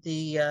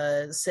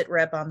the sit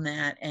rep on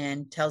that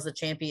and tells the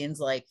champions,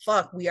 like,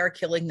 fuck, we are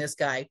killing this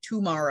guy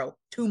tomorrow.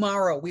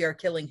 Tomorrow we are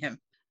killing him.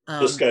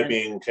 This guy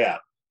being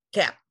Cap.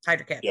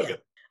 Hydra Cap. Okay.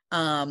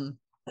 Yeah.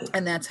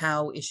 And that's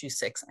how issue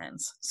 6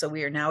 ends. So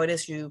we are now at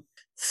issue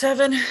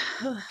 7.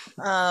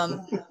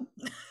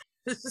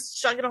 Just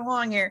chugging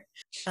along here.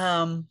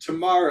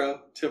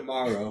 Tomorrow,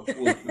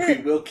 we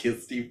will kill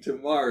Steve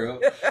tomorrow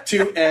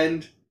to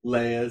end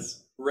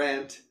Leia's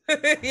rant.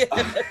 Yeah,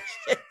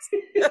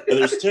 And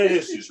there's 10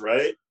 issues,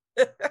 right?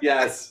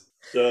 Yes.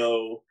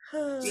 So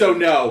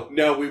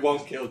no, we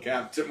won't kill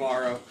Cap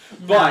tomorrow.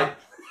 But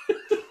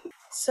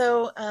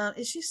so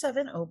issue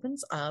 7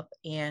 opens up,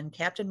 and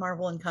Captain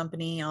Marvel and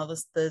company, all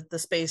this the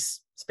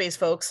space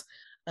folks,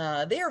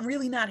 they are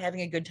really not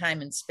having a good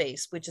time in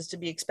space, which is to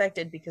be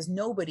expected because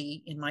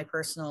nobody, in my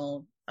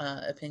personal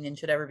opinion,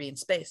 should ever be in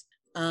space.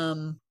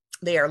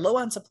 They are low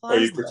on supplies.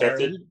 Are you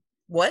protected?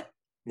 What?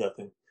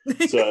 Nothing.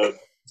 It's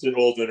an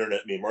old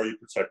internet meme. Are you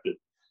protected?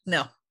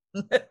 No.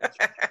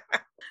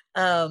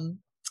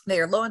 They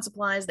are low on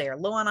supplies, they are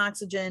low on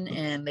oxygen,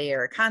 and they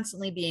are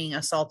constantly being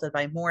assaulted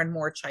by more and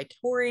more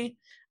Chitauri.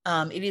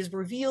 It is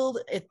revealed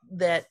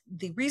that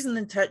the reason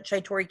the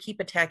Chitauri keep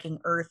attacking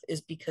Earth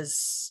is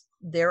because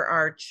there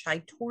are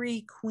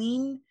Chitauri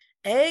queen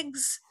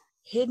eggs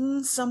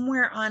hidden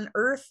somewhere on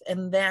Earth,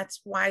 and that's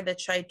why the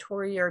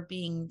Chitauri are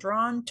being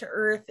drawn to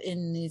Earth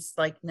in these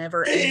like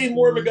never. Hey,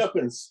 more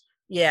MacGuffins.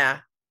 Yeah,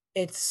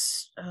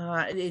 it's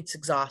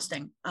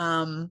exhausting.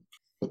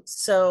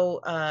 So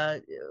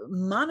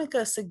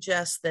Monica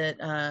suggests that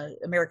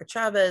America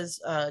Chavez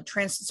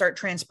start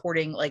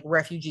transporting like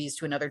refugees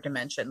to another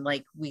dimension.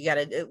 Like we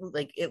gotta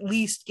like at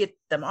least get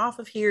them off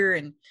of here,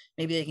 and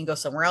maybe they can go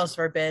somewhere else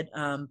for a bit.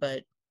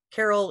 But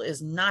Carol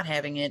is not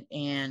having it,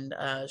 and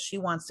she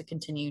wants to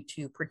continue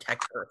to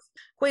protect Earth.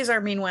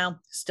 Quasar,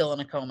 meanwhile, still in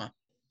a coma.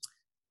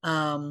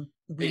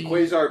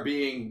 Quasar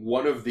being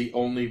one of the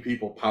only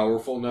people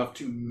powerful enough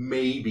to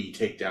maybe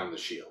take down the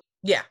Shield.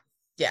 Yeah.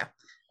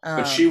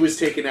 But she was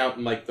taken out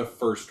in like the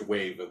first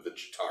wave of the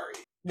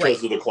Chitauri.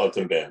 Because of the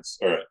quantum bands.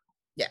 All right.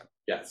 Yeah.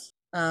 Yes.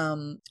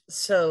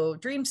 So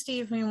Dream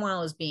Steve,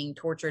 meanwhile, is being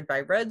tortured by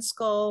Red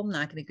Skull.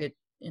 Not going to get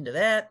into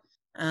that.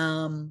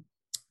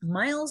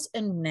 Miles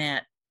and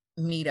Nat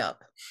meet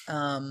up.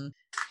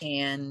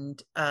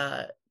 And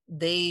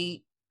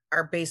they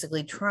are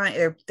basically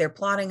trying. They're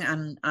plotting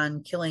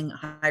on killing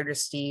Hydra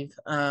Steve.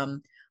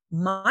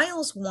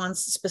 Miles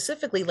wants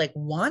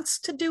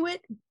to do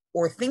it,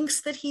 or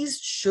thinks that he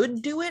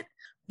should do it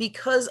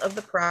because of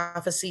the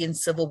prophecy in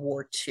Civil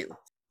War II.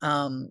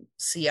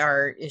 See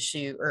our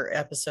issue or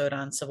episode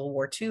on Civil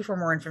War II for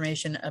more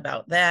information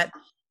about that.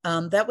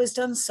 That was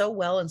done so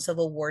well in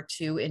Civil War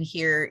II, and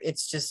here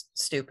it's just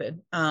stupid.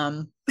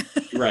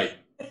 Right.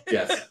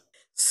 Yes.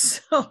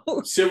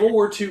 So Civil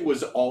War II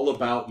was all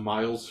about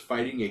Miles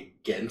fighting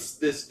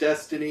against this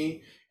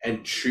destiny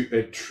and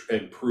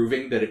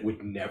proving that it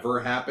would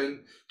never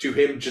happen, to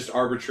him just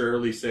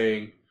arbitrarily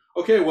saying,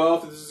 okay, well,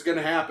 if this is going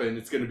to happen,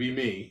 it's going to be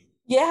me.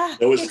 Yeah.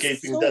 No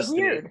escaping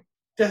destiny. Weird.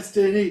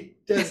 Destiny.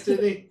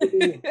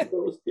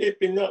 No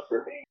escaping up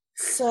for me.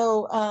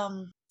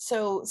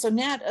 So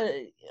Nat,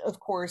 of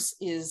course,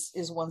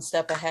 is one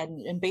step ahead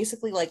and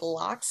basically like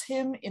locks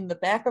him in the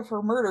back of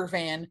her murder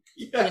van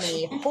in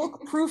a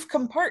Hulk-proof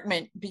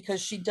compartment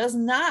because she does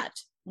not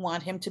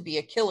want him to be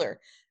a killer.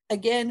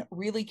 Again,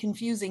 really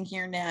confusing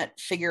here, Nat.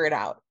 Figure it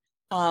out.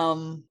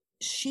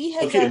 She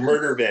has the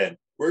murder van.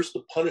 Where's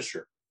the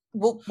Punisher?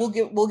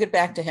 We'll get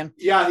back to him.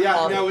 Yeah.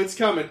 No, it's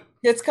coming.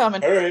 It's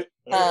coming. All right.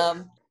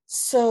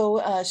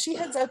 So she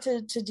heads out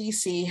to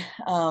DC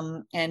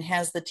and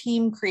has the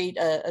team create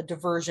a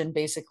diversion,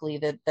 basically,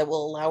 that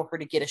will allow her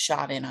to get a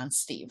shot in on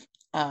Steve,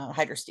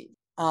 Hydra Steve.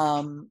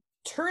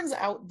 Turns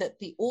out that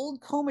the old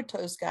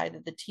comatose guy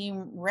that the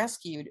team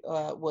rescued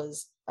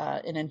was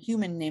an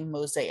Inhuman named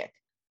Mosaic.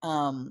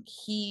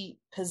 He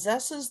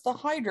possesses the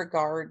Hydra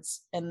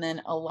guards and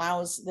then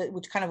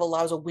which kind of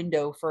allows a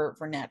window for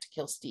Nat to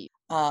kill Steve.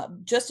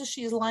 Just as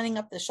she's lining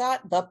up the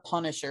shot, the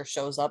Punisher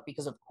shows up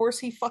because of course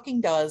he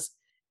fucking does.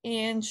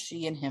 And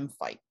she and him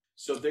fight.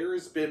 So there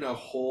has been a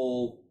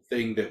whole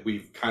thing that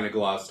we've kind of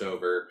glossed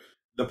over.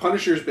 The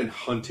Punisher's been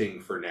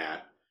hunting for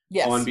Nat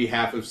on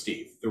behalf of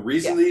Steve. The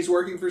reason that he's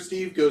working for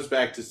Steve goes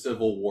back to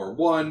Civil War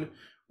I,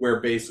 where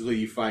basically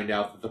you find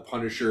out that the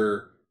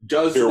Punisher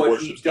does what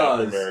he does.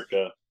 Captain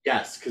America.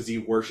 Yes, because he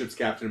worships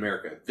Captain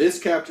America. This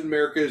Captain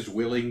America is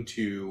willing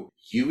to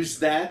use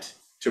that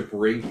to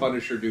bring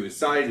Punisher to his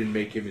side and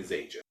make him his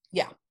agent.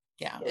 Yeah.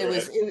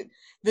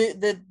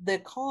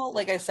 The call,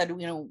 like I said,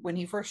 when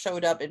he first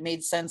showed up, it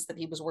made sense that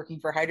he was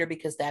working for Hydra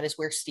because that is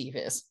where Steve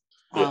is.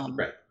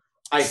 Right.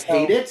 I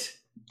hate it,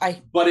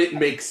 but it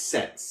makes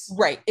sense.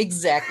 Right,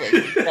 exactly.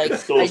 Like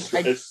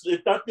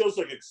that feels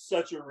like it's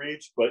such a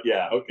reach, but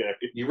yeah, okay.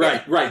 You're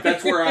right.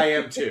 That's where I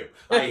am too.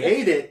 I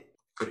hate it,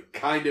 but it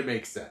kind of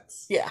makes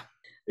sense. Yeah.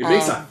 It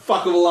makes a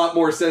fuck of a lot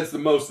more sense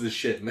than most of the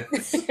shit in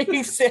this.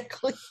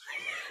 Exactly.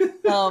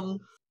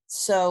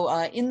 So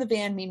in the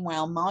van,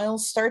 meanwhile,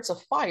 Miles starts a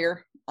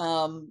fire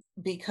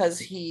because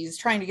he's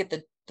trying to get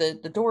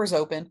the doors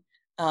open,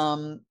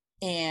 and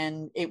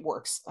it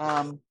works.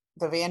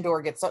 The van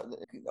door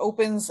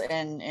opens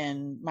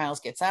and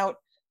Miles gets out.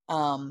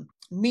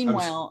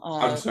 Meanwhile,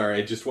 I'm sorry.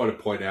 I just want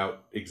to point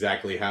out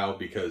exactly how,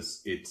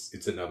 because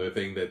it's another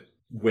thing that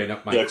went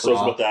up my craw. So I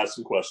was about to ask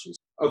some questions.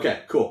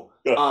 Okay, cool.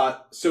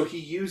 So he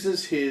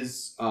uses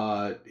his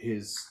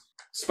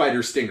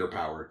spider stinger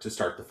power to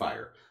start the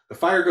fire. The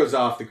fire goes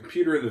off. The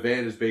computer in the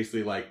van is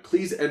basically like,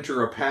 please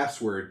enter a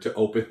password to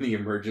open the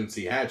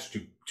emergency hatch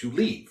to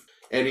leave.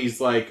 And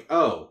he's like,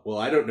 oh, well,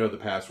 I don't know the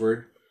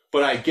password,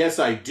 but I guess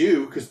I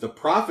do because the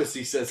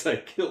prophecy says I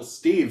kill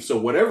Steve. So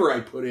whatever I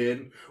put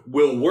in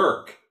will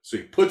work. So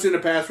he puts in a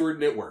password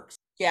and it works.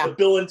 Yeah. The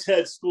Bill and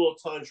Ted School of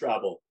Time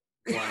Travel.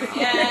 Wow.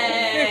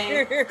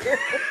 Yay!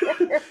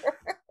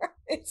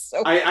 It's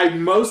so I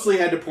mostly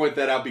had to point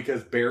that out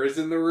because Bear is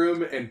in the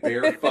room and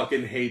Bear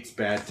fucking hates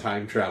bad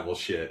time travel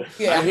shit.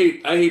 Yeah. I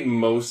hate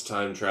most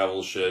time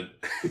travel shit.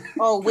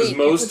 Oh wait, because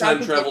most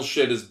time travel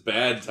shit is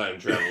bad time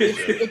travel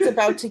shit. It's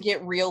about to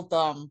get real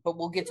dumb, but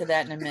we'll get to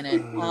that in a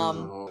minute.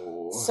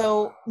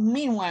 So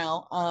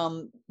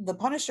meanwhile, the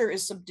Punisher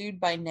is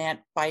subdued by Nat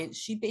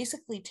she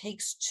basically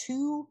takes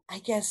two, I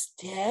guess,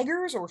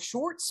 daggers or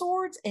short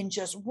swords and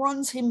just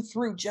runs him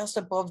through just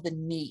above the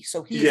knee.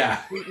 So he's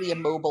completely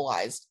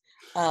immobilized.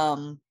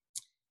 And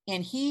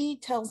he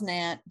tells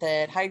Nat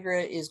that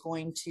Hydra is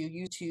going to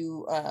use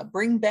to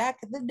bring back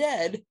the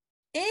dead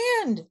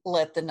and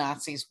let the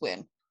Nazis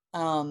win.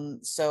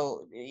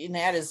 So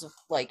Nat is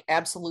like,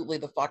 absolutely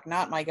the fuck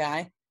not, my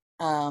guy.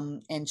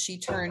 And she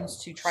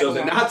turns to try so to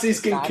the Nazis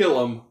can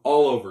kill him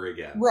all over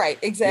again. Right,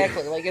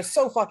 exactly. Like, it's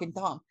so fucking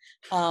dumb.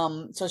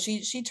 So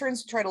she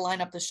turns to try to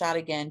line up the shot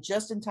again,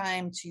 just in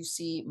time to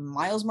see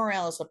Miles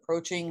Morales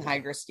approaching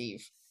Hydra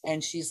Steve.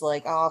 And she's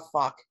like, oh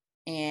fuck.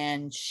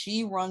 And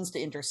she runs to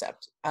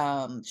intercept.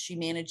 She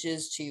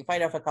manages to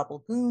fight off a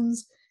couple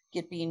goons,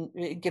 get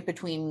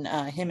between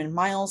him and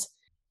Miles,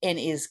 and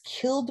is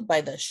killed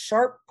by the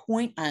sharp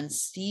point on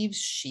Steve's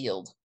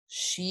shield.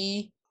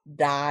 She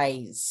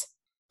dies.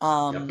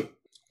 Yep.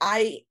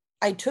 I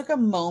took a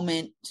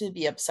moment to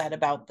be upset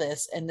about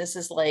this, and this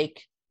is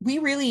like,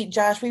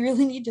 Josh, we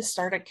really need to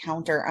start a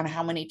counter on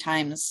how many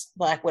times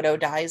Black Widow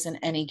dies in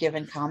any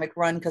given comic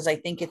run, because I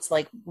think it's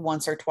like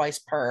once or twice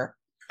per.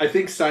 I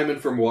think Simon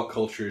from What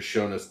Culture has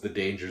shown us the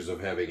dangers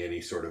of having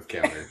any sort of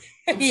counter.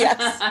 Yes.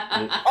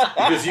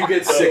 Because you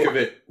get sick of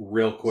it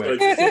real quick.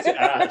 So I just need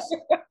to ask,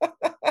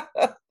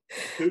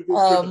 who gets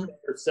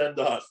the send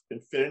off,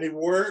 Infinity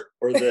War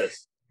or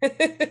this?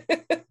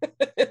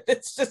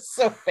 It's just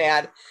so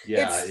bad.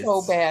 Yeah, it's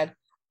so bad.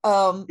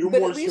 But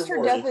at least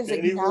her death is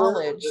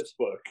acknowledged. This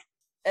book.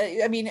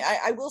 I mean,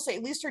 I will say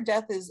at least her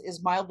death is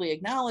mildly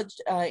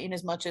acknowledged in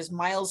as much as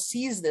Miles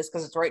sees this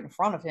because it's right in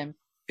front of him.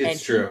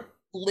 It's true.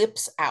 He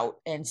flips out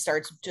and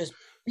starts just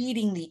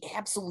beating the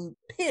absolute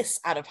piss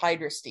out of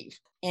Hydra Steve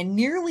and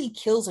nearly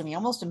kills him. He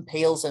almost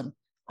impales him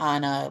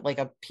on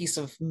a piece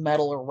of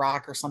metal or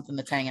rock or something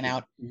that's hanging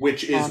out.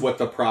 Which is what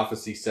the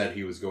prophecy said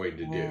he was going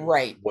to do.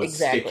 Right, was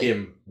exactly. Stick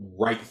him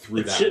right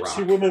through that rock.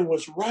 Gypsy woman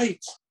was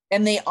right.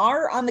 And they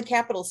are on the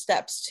Capitol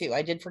steps too.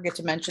 I did forget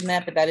to mention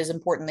that, but that is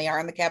important. They are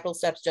on the Capitol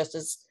steps just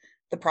as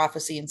the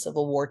prophecy in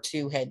Civil War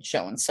II had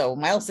shown. So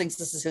Miles thinks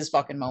this is his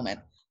fucking moment.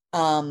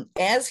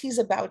 As he's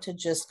about to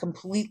just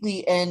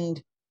completely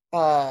end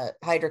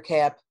Hydra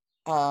Cap,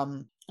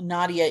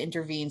 Nadia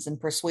intervenes and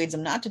persuades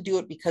him not to do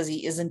it because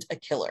he isn't a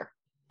killer.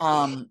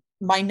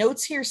 My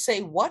notes here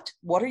say, what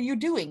are you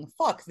doing?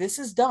 Fuck, this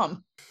is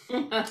dumb.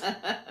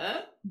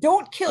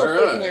 Don't kill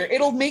Hitler.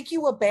 It'll make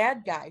you a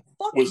bad guy.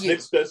 Fuck Was you.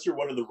 Nick Spencer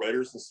one of the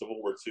writers in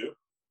Civil War II?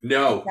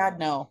 No. God,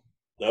 no.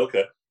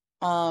 Okay.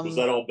 Was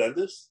that all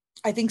Bendis?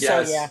 I think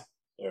Yes. so, yeah.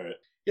 All right.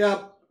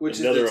 Yeah, which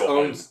Another is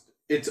Ohio.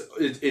 it's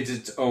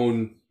its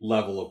own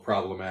level of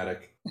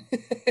problematic.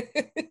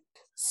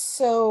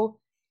 So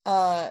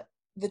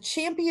the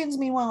champions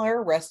meanwhile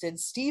are arrested.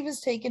 Steve is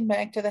taken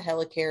back to the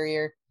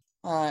helicarrier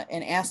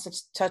and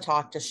asked to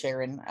talk to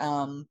Sharon.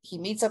 He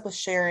meets up with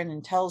Sharon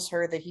and tells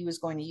her that he was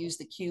going to use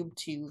the cube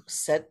to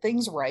set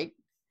things right.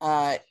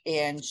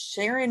 And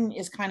Sharon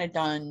is kind of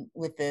done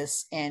with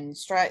this and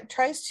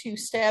tries to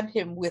stab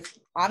him with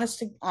honest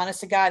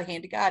to God,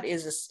 hand to God,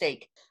 is a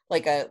stake,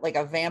 like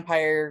a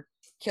vampire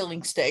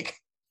killing stake.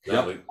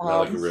 Not like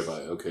a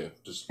ribeye. Okay,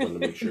 just wanted to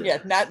make sure. Yeah,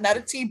 not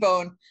a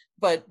T-bone,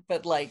 but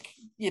like,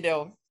 you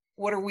know,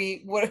 what do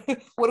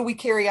we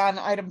carry on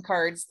item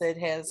cards that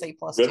has a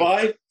plus?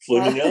 Ribeye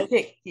floating out.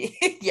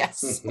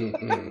 Yes.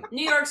 New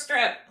York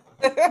strip.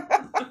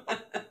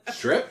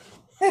 Strip?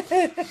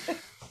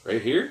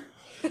 Right here?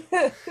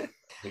 I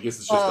guess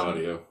it's just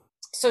audio.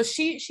 So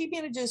she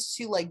manages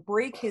to like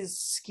break his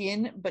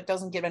skin, but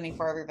doesn't get any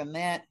farther than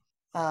that.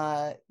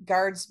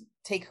 Guards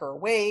take her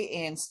away,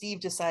 and Steve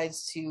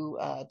decides to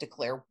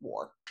declare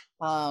war.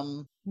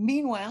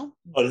 Meanwhile,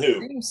 On who?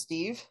 Dream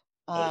Steve.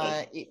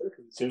 It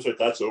seems like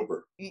that's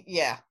over.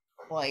 Yeah,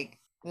 like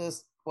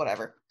this,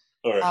 whatever.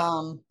 All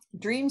right.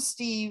 Dream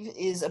Steve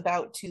is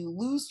about to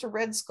lose to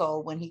Red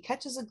Skull when he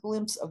catches a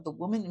glimpse of the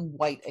woman in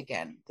white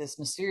again, this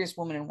mysterious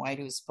woman in white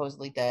who is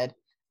supposedly dead.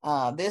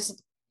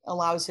 This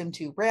allows him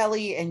to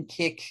rally and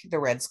kick the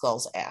Red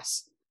Skull's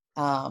ass.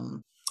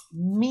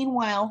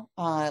 Meanwhile,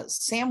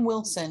 Sam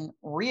Wilson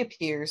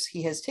reappears.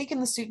 He has taken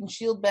the suit and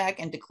shield back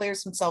and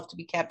declares himself to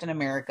be Captain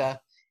America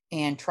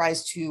and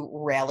tries to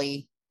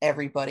rally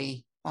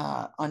everybody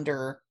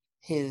under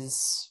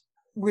his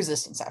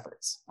resistance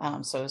efforts.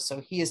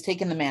 So he has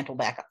taken the mantle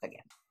back up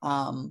again.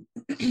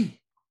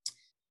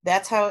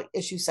 That's how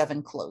issue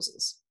 7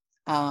 closes.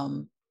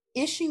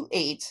 Issue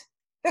 8,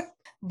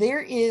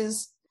 there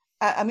is,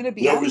 I'm going to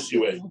be honest.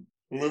 Issue 8.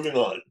 Moving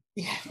on.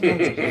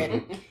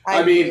 Yeah,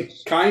 I mean,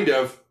 kind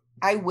of.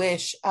 I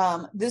wish.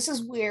 This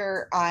is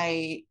where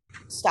I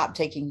stopped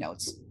taking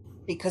notes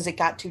because it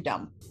got too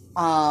dumb.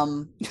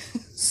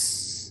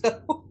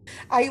 So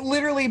I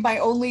literally, my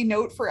only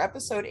note for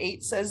episode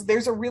 8 says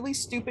there's a really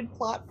stupid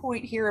plot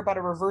point here about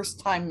a reverse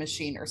time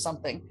machine or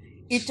something.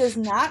 It does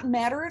not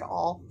matter at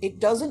all. It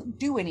doesn't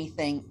do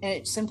anything, and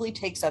it simply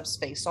takes up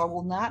space. So I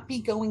will not be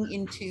going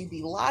into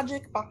the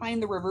logic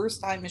behind the reverse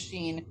time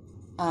machine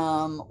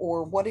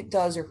or what it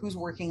does or who's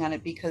working on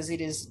it, because it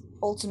is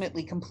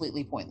ultimately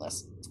completely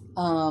pointless.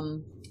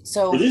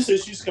 So Were these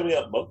issues coming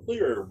out monthly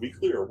or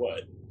weekly or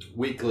what?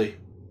 Weekly.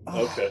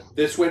 Okay.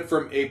 This went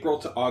from April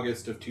to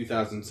August of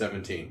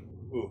 2017.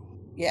 Ooh.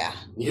 Yeah.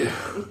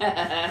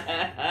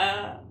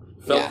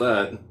 Felt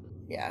that.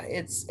 Yeah,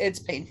 it's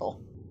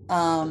painful.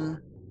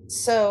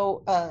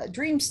 So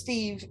Dream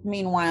Steve,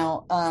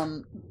 meanwhile,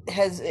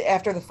 has,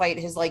 after the fight,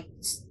 has like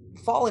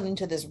fallen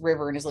into this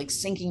river and is like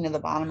sinking to the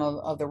bottom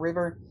of the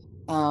river.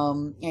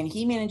 And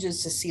he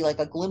manages to see like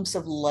a glimpse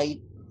of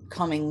light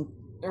coming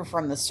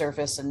from the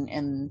surface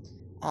and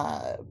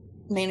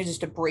manages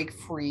to break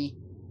free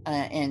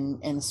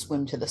and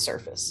swim to the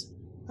surface.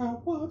 I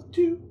want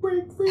to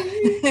break free.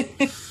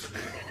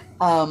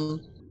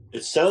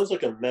 It sounds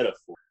like a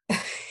metaphor.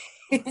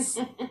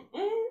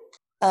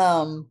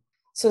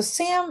 So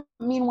Sam,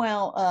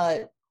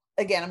 meanwhile,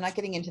 again, I'm not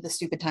getting into the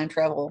stupid time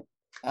travel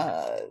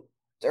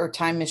or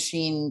time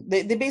machine.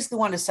 They basically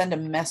want to send a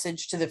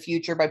message to the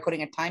future by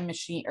putting a time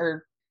machine,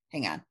 or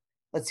hang on,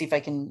 let's see if I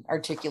can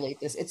articulate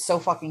this. It's so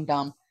fucking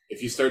dumb.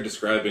 If you start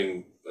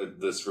describing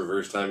this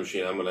reverse time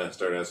machine, I'm going to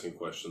start asking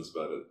questions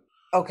about it.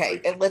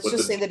 Okay, Like, let's what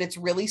just the- say that it's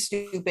really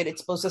stupid.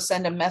 It's supposed to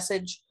send a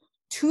message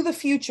to the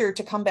future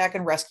to come back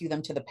and rescue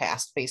them to the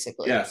past,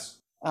 basically. Yes.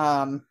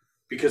 Um,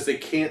 because they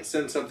can't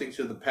send something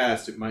to the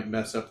past, it might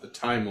mess up the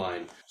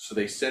timeline. So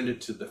they send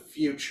it to the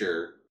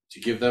future to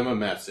give them a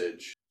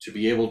message to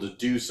be able to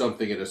do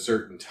something at a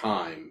certain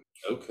time.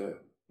 Okay.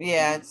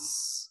 yeah,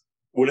 it's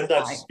Wouldn't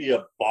that just be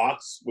a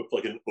box with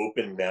like an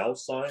open now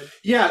sign?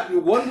 Yeah,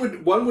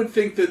 one would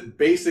think that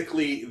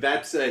basically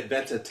that's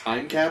a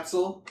time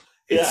capsule.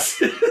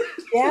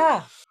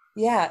 Yeah.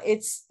 yeah.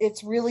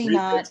 It's really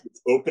not.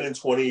 It's open in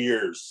 20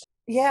 years.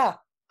 Yeah.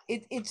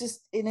 It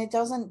just, and it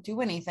doesn't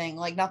do anything.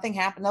 Like nothing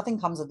happened.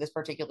 Nothing comes of this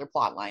particular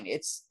plot line.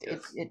 It's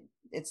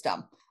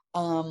dumb.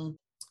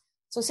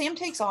 So Sam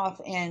takes off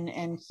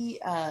and he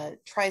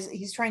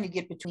he's trying to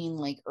get between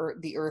like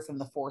the Earth and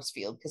the force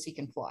field because he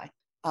can fly.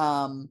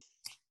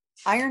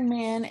 Iron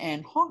Man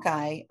and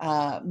Hawkeye,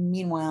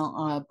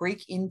 meanwhile,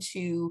 break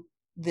into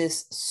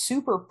this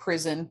super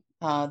prison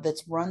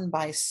that's run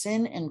by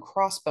Sin and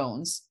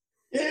Crossbones.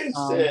 Yay,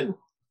 Sin!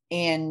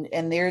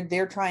 And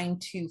they're trying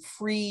to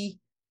free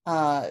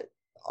all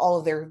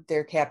of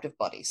their captive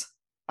buddies.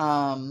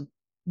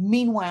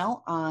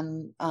 Meanwhile,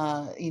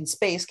 in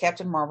space,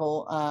 Captain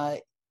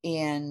Marvel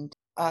and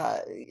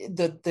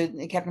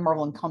the Captain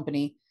Marvel and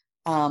company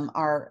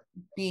are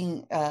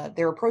being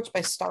they're approached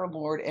by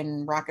Star-Lord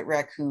and Rocket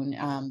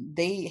Raccoon.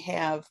 They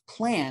have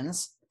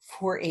plans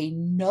for a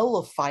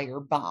nullifier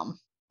bomb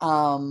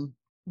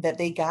that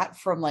they got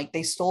from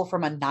they stole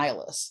from a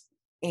Nihilus,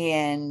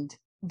 and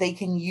they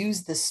can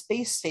use the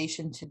space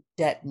station to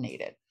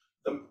detonate it.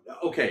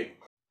 Okay,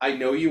 I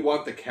know you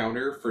want the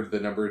counter for the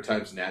number of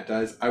times Nat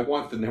dies. I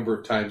want the number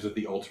of times that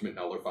the Ultimate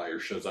Nullifier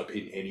shows up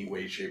in any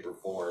way, shape, or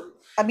form.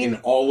 I mean,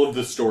 in all of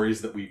the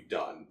stories that we've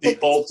done. The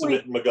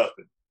ultimate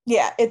MacGuffin.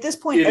 Yeah, at this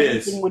point,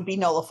 everything would be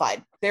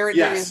nullified. There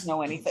is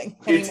no anything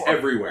anymore. It's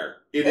everywhere.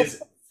 It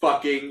is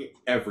fucking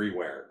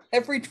everywhere.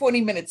 Every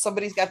 20 minutes,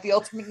 somebody's got the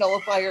Ultimate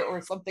Nullifier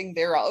or something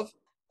thereof.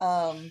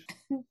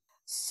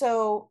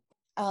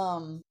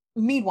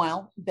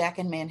 Meanwhile, back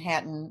in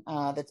Manhattan,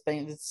 that's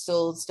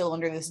still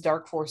under this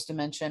Dark Force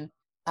dimension.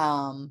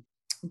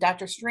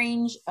 Doctor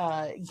Strange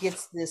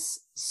gets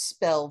this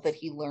spell that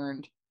he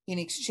learned in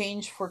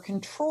exchange for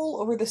control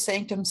over the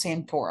Sanctum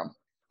Sanctorum.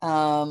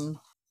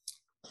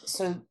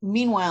 So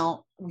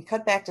meanwhile, we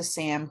cut back to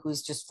Sam,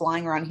 who's just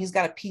flying around. He's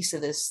got a piece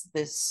of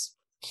this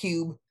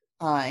cube,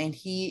 and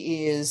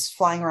he is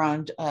flying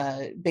around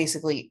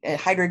basically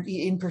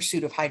in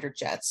pursuit of Hydra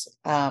jets.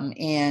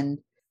 And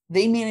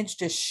they manage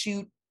to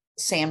shoot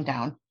Sam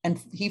down, and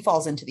he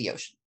falls into the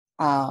ocean,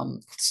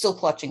 still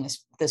clutching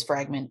this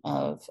fragment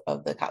of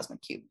the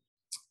cosmic cube.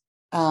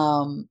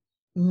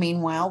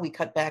 Meanwhile, we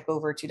cut back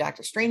over to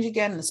Doctor Strange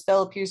again, and the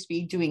spell appears to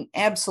be doing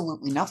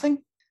absolutely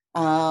nothing.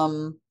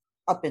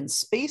 Up in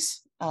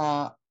space,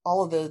 all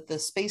of the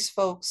space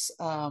folks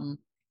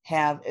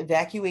have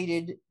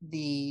evacuated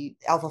the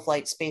Alpha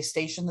Flight space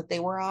station that they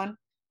were on.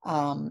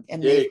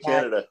 And yay,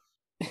 Canada.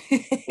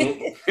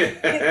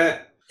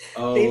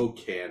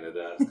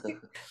 Canada.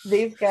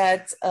 They've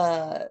got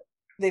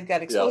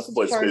explosive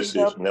charges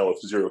up. Now with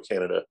Zero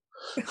Canada.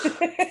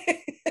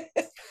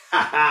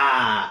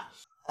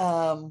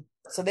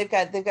 So they've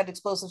got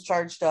explosives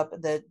charged up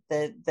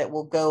that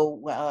will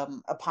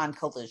go upon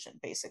collision,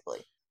 basically.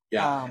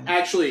 Yeah,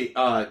 actually,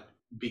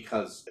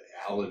 because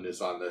Alan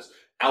is on this,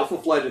 Alpha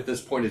Flight at this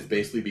point has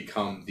basically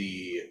become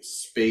the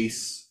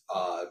space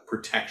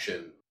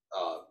protection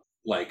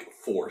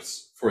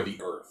force for the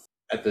Earth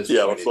at this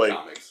point in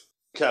comics.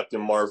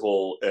 Captain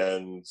Marvel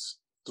and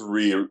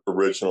 3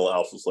 original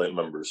Alpha Flight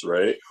members,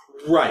 right?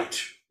 Right.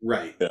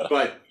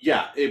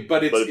 Yeah.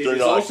 But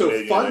it's also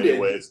Canadian funded.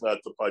 Anyway. It's not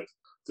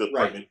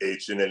Department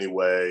H in any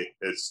way.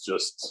 It's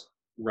just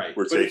right.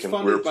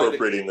 We're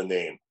appropriating the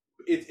name.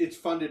 It's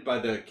funded by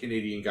the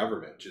Canadian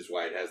government, which is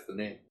why it has the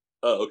name.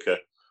 Oh, okay.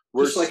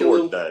 Where's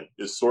Sword then?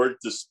 Is Sword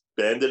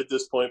disbanded at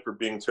this point for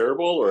being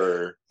terrible,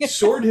 or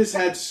Sword has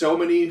had so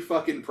many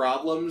fucking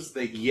problems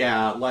that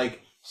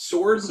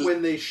Sword,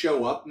 when they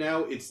show up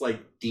now, it's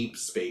like deep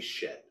space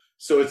shit.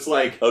 So it's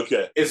like,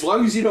 okay, as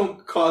long as you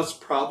don't cause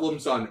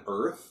problems on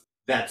Earth,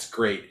 that's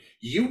great.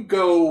 You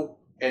go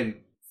and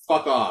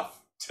fuck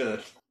off to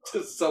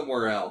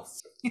somewhere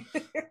else.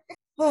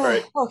 All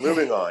right, okay.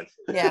 Moving on.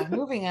 Yeah,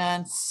 moving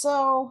on.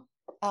 So,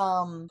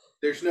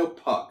 there's no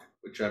Puck,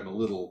 which I'm a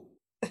little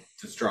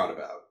distraught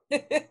about.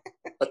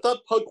 I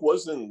thought Puck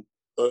was in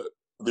the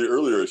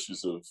earlier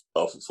issues of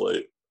Alpha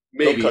Flight.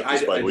 Maybe. Don't cut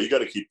this, by the way. You got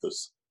to keep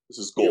this. This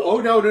is gold. Oh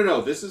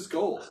no! This is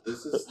gold.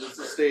 This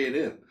is staying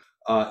in.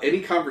 Any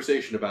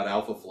conversation about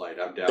Alpha Flight,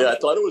 I'm down. Yeah, I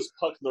thought it was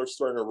Puck,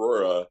 Northstar, and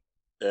Aurora,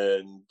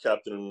 and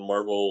Captain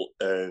Marvel,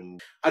 and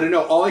I don't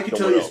know. All I can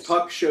tell you is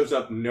Puck shows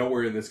up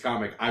nowhere in this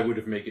comic. I would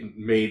have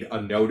made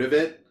a note of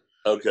it.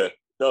 Okay.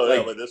 No,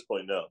 at this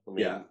point, no. I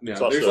mean,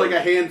 there's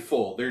a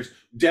handful. There's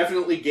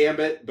definitely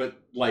Gambit, but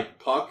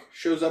Puck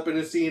shows up in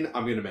a scene,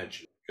 I'm going to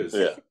mention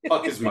because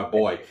Puck is my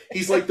boy.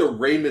 He's like the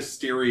Rey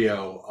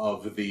Mysterio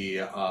of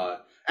the.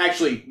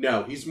 Actually,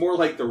 no, he's more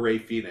like the Rey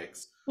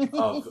Phoenix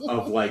of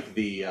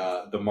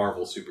the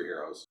Marvel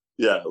superheroes.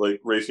 Yeah, like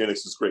Ray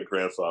Phoenix's great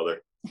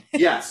grandfather.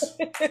 Yes.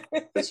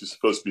 He's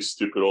supposed to be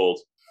stupid old.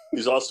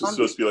 He's also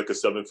supposed to be like a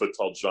 7 foot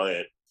tall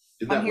giant.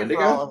 Isn't that I'm here for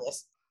Wendigo? all of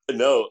this.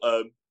 No,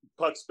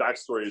 Puck's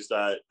backstory is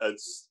that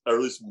it's, or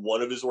at least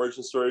one of his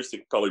origin stories. They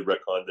probably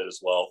retconned it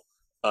as well.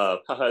 I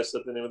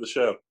said the name of the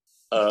show.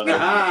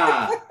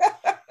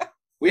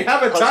 We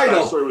have a Puck's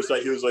title. backstory was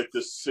that he was like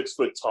this 6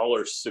 foot tall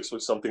or 6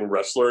 foot something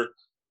wrestler,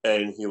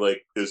 and he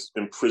like is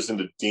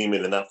imprisoned a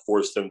demon, and that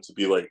forced him to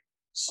be like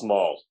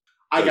small.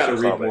 I gotta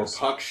read more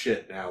Puck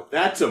shit now.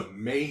 That's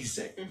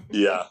amazing.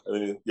 Yeah, I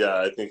mean, yeah,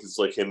 I think it's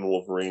like him and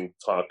Wolverine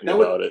talking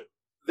about it.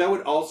 That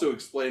would also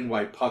explain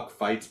why Puck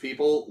fights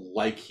people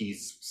like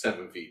he's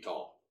 7 feet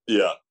tall.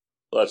 Yeah,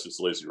 well, that's just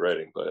lazy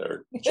writing by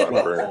John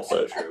Byrne.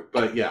 Also true,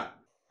 but yeah.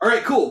 All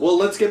right, cool. Well,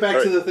 let's get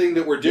back to the thing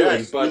that we're doing.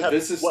 Yes, but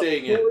this is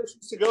staying in. 4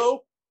 issues to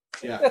go.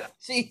 Yeah.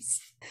 Jeez,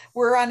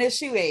 we're on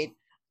issue 8.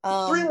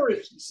 3 more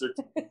issues.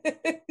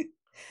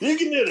 You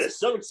can do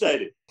this. I'm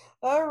excited.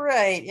 All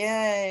right,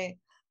 yay.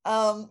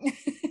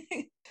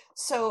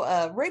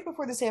 So right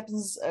before this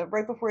happens,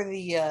 right before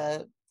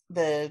the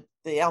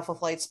Alpha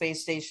Flight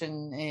space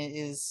station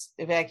is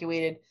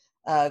evacuated,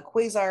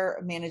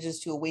 Quasar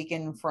manages to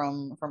awaken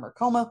from her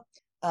coma,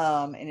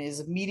 and is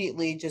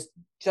immediately just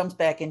jumps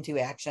back into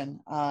action,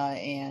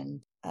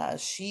 and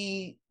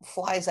she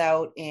flies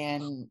out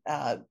and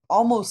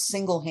almost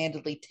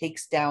single-handedly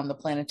takes down the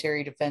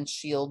planetary defense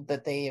shield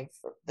that they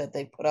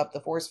put up, the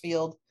force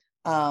field,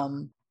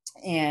 and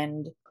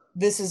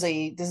this is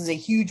a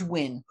huge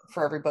win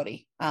for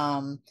everybody.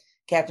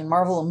 Captain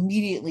Marvel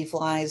immediately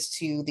flies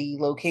to the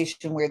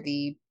location where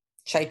the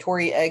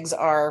Chitauri eggs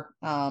are,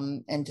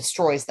 and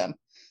destroys them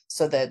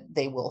so that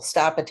they will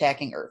stop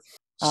attacking Earth.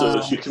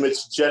 So she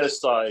commits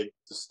genocide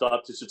to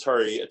stop the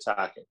Chitauri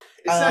attacking.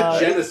 It's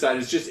not genocide,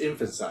 it's just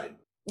infanticide.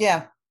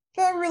 Yeah.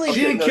 Not really. She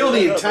didn't kill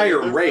the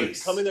entire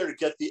race. They're coming there to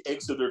get the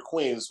eggs of their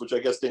queens, which I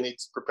guess they need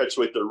to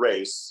perpetuate their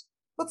race.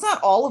 Well, it's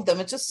not all of them,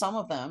 it's just some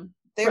of them.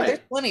 There's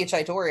plenty of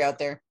Chitauri out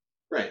there.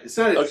 Right. It's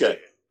not okay.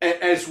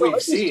 As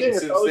we've seen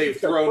since they've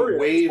thrown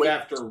wave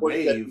after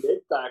wave.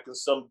 Back and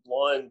some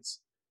blonde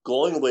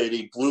glowing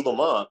lady blew them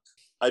up.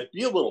 I'd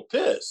be a little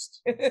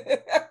pissed.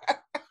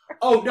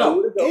 Oh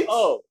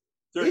no!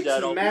 They're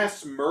dead. It's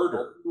mass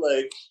murder.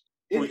 Like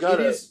we got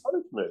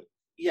punishment.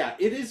 Yeah,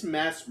 it is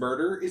mass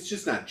murder. It's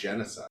just not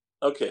genocide.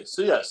 Okay,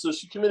 so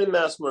she committed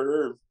mass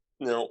murder.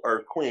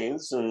 Our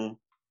queens, and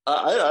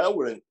I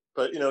wouldn't.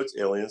 But it's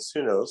aliens.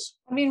 Who knows?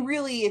 I mean,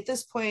 really, at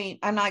this point,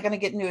 I'm not going to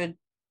get into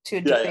a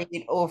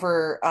debate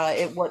over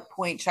at what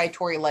point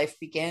Chitauri life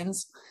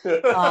begins.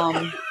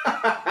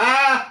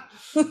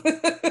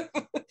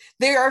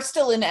 They are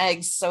still in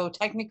eggs, so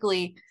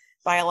technically,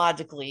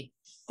 biologically,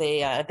 they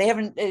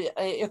haven't.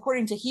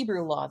 According to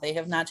Hebrew law, they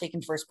have not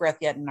taken first breath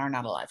yet and are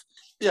not alive.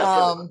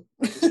 Yeah,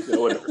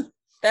 whatever.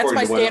 That's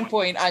my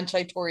standpoint on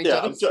Chitauri.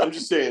 Yeah, I'm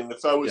just saying,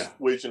 if I was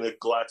waging a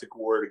galactic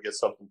war to get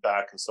something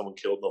back and someone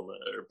killed them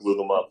or blew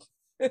them up,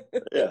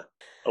 yeah,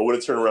 I would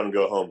have turned around and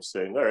go home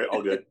saying, "All right,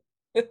 all good."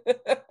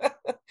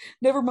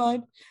 Never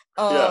mind.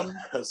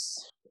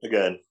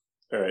 Again,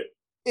 all right.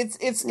 It's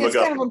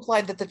kind of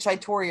implied that the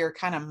Chitauri are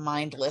kind of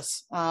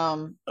mindless.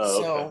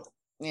 So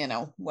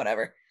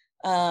whatever.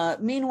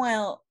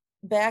 Meanwhile,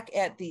 back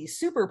at the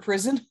super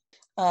prison,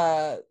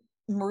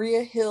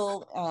 Maria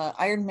Hill,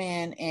 Iron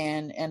Man,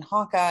 and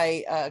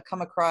Hawkeye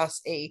come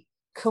across a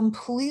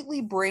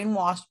completely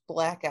brainwashed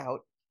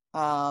Blackout.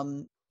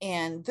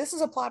 And this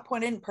is a plot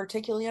point I didn't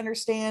particularly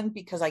understand,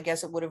 because I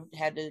guess it would have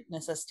had to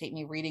necessitate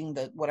me reading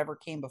whatever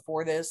came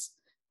before this.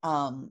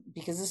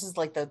 Because this is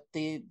like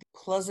the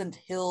Pleasant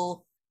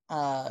Hill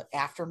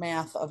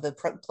aftermath of the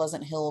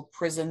Pleasant Hill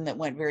prison that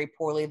went very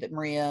poorly that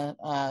Maria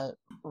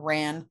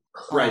ran.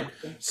 Right.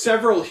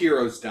 Several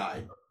heroes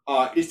died.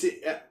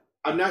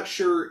 I'm not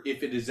sure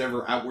if it is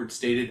ever outward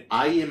stated.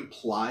 I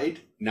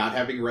implied, not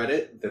having read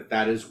it,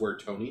 that is where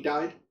Tony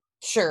died.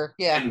 Sure,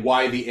 yeah. And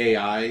why the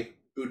AI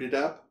booted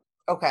up.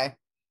 Okay.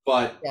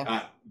 But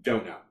I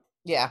don't know.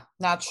 Yeah,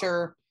 not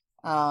sure.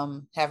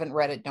 Haven't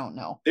read it, don't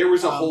know. There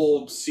was a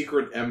whole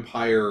Secret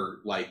Empire,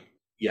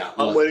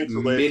 I'm waiting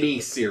for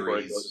mini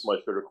series. My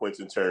favorite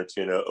Quentin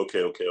Tarantino.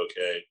 Okay.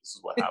 This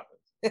is what happened.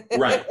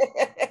 Right.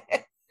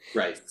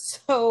 Right.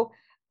 So,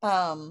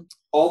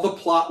 all the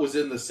plot was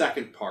in the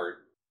second part.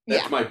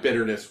 That's my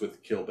bitterness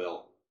with Kill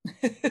Bill.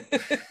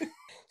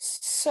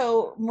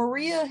 So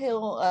Maria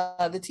Hill,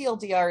 the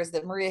TLDR is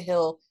that Maria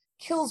Hill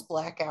kills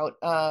Blackout,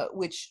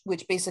 which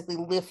basically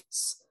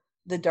lifts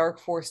the Dark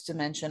Force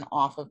dimension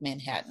off of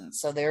Manhattan.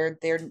 So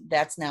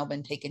that's now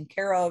been taken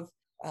care of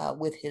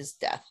with his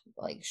death.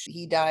 Like,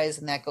 he dies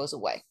and that goes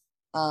away.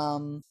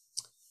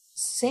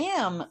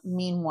 Sam,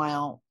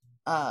 meanwhile,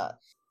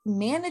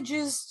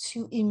 manages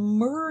to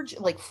emerge,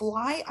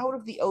 fly out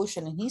of the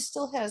ocean, and he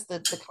still has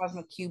the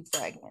cosmic cube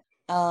fragment.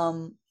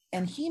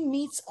 And he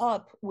meets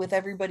up with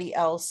everybody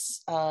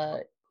else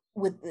over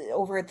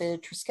at the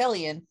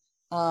Triskelion,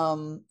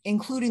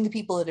 including the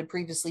people that had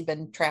previously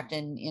been trapped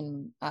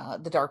in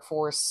the Dark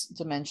Force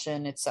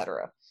dimension,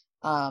 etc.,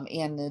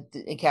 and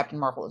the Captain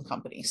Marvel and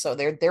company. So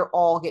they're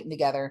all getting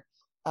together.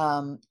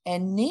 And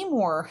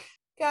Namor,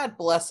 God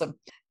bless him,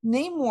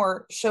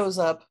 Namor shows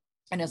up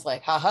and is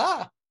like,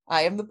 haha,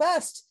 I am the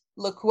best.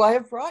 Look who I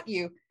have brought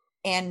you.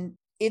 And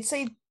it's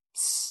a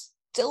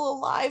still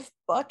alive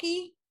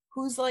Bucky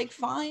who's like,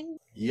 fine.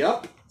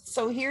 Yep.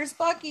 So here's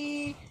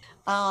Bucky.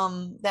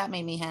 That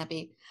made me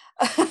happy.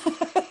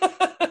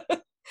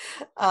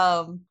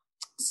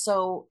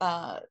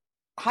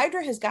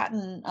 Hydra has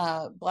gotten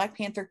Black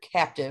Panther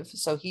captive,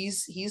 so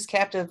he's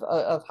captive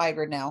of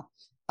Hydra now.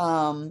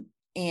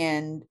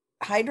 And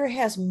Hydra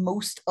has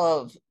most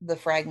of the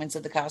fragments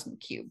of the Cosmic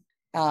Cube.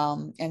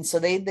 And so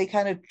they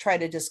kind of try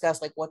to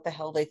discuss like what the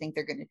hell they think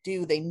they're going to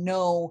do. They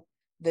know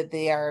that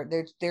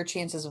their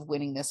chances of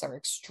winning this are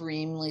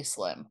extremely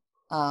slim.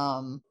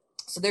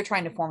 So they're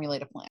trying to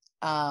formulate a plan.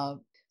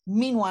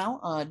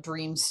 Meanwhile,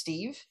 Dream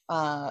Steve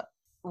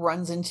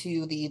runs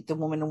into the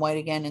woman in white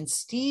again, and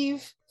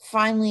Steve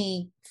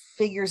finally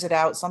figures it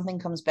out. Something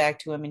comes back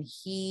to him, and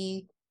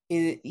he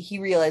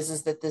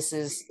realizes that this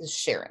is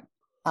Sharon.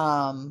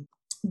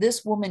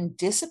 This woman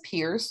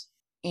disappears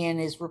and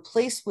is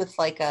replaced with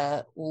like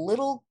a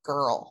little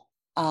girl.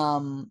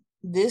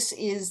 This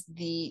is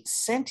the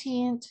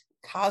sentient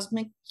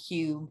cosmic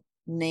cube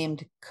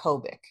named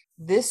Kobik.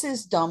 This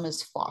is dumb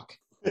as fuck.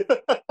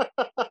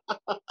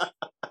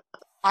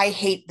 I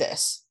hate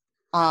this.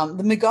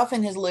 The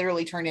MacGuffin has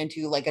literally turned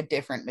into like a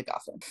different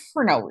MacGuffin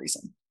for no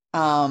reason.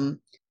 And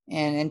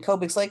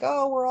Kobik's like,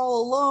 oh, we're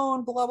all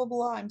alone, blah, blah,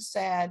 blah. I'm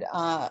sad.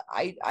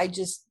 I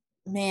just,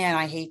 man,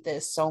 I hate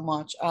this so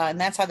much. And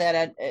that's how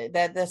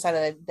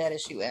that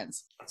issue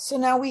ends. So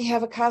now we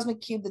have a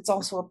cosmic cube that's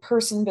also a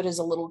person, but is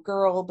a little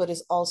girl, but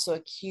is also a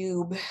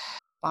cube.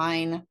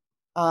 Fine.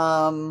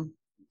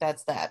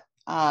 That's that.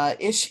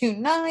 Issue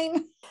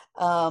 9.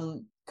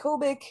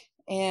 Kobik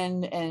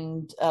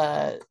and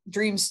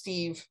Dream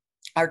Steve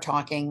are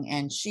talking,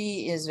 and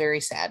she is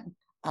very sad.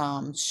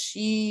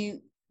 She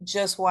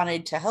just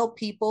wanted to help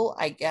people,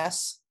 I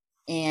guess,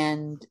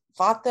 and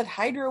thought that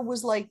Hydra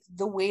was like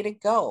the way to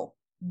go.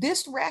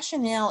 This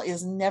rationale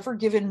is never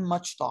given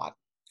much thought.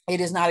 It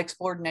is not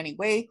explored in any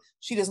way.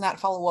 She does not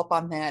follow up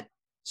on that.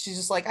 She's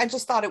just like, I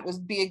just thought it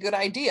would be a good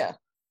idea.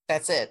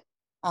 That's it.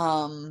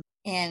 And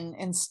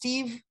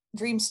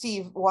Dream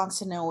Steve wants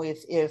to know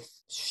if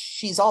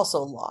she's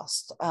also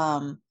lost.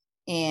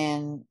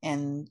 And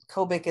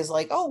Kobik is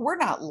like, oh, we're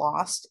not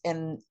lost,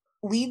 and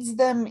leads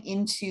them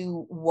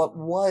into what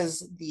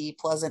was the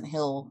Pleasant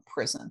Hill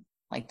prison,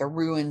 like the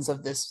ruins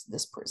of this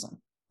prison.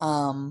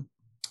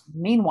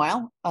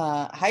 Meanwhile,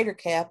 Hydra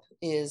Cap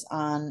is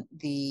on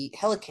the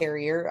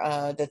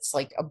helicarrier that's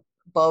like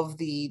above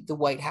the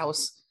White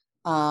House.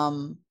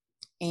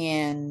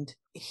 And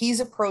he's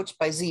approached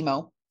by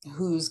Zemo,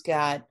 who's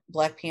got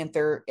Black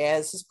Panther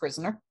as his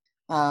prisoner.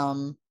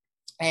 And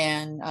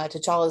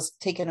T'Challa's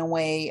taken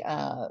away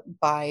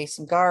by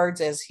some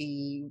guards as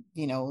he,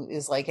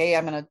 is like, hey,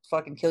 I'm going to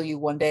fucking kill you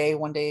one day.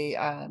 One day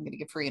I'm going to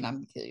get free and I'm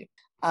going to kill you.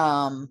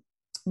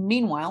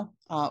 Meanwhile,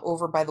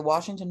 over by the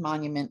Washington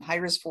Monument,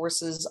 Hydra's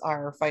forces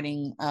are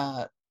fighting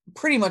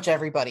pretty much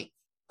everybody.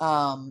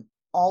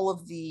 All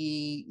of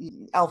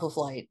the Alpha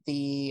Flight,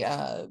 the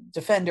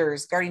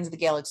Defenders, Guardians of the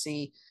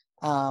Galaxy,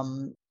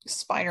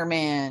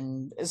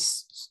 Spider-Man,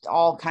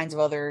 all kinds of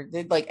other,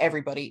 like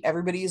everybody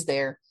is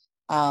there.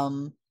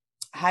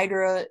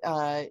 Hydra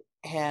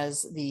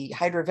has the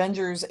Hydra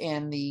Avengers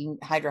and the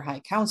Hydra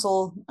High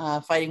Council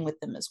fighting with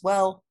them as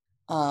well.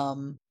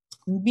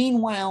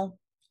 Meanwhile,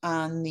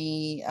 on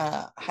the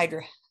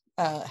Hydra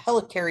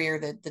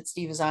helicarrier that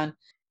Steve is on,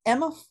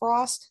 Emma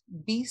Frost,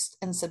 Beast,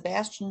 and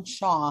Sebastian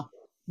Shaw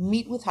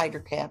meet with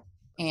Hydra Cap,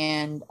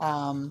 and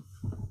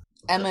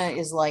Emma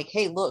is like,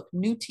 hey, look,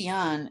 New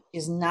Tian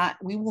is not,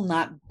 we will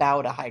not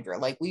bow to Hydra.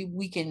 Like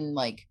we can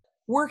like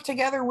work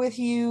together with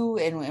you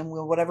and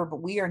we'll whatever,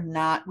 but we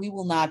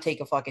will not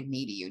take a fucking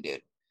knee to you,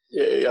 dude.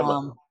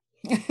 Yeah.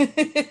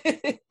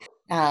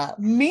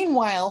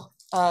 Meanwhile,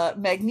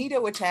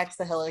 Magneto attacks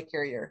the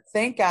helicarrier.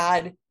 Thank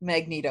God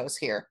Magneto's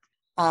here.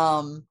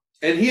 And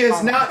he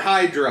is not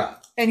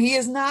Hydra. And he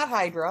is not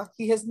Hydra.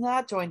 He has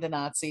not joined the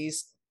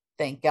Nazis.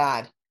 Thank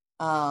God.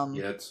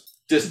 It's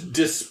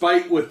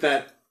despite what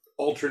that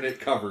alternate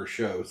cover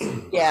shows.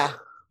 Yeah,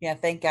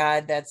 thank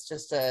God. That's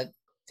just a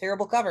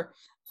terrible cover.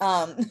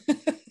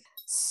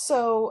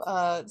 So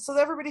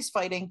everybody's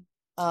fighting.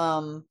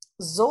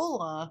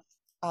 Zola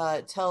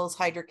tells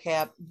Hydra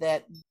Cap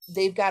that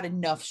they've got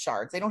enough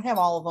shards. They don't have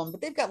all of them,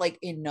 but they've got like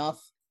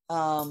enough.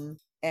 And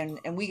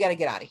we got to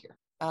get out of here.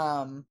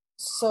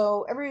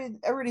 So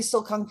everybody's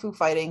still kung fu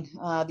fighting.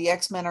 The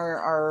X-Men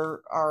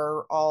are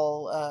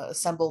all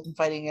assembled and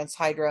fighting against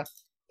Hydra,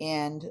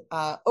 and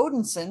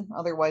Odinson,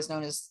 otherwise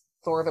known as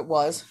Thor,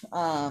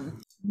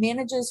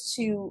 manages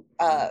to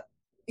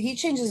he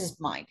changes his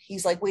mind.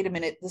 He's like, wait a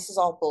minute, this is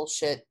all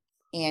bullshit.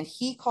 And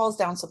he calls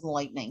down some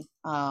lightning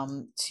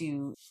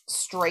to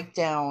strike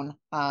down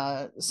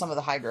some of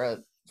the Hydra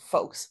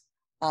folks.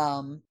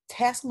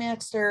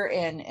 Taskmaster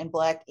and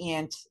Black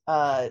Ant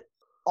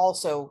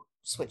also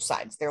switch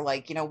sides. They're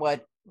like, you know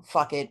what?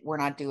 fuck it, we're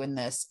not doing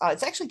this.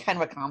 It's actually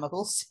kind of a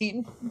comical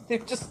scene. They're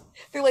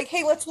like,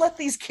 hey, let's let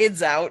these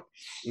kids out.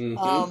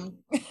 Mhm.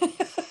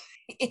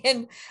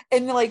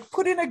 And like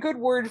put in a good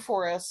word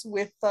for us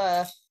with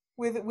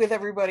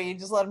everybody.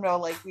 Just let them know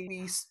like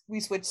we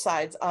switch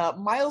sides.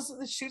 Miles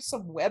shoots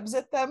some webs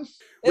at them.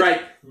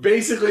 Right.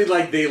 Basically,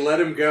 like they let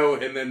him go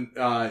and then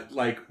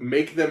like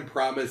make them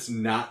promise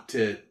not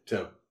to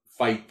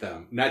fight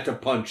them, not to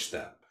punch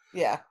them.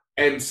 Yeah.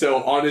 And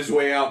so on his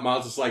way out,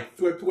 Miles is like,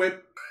 whip,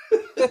 whip.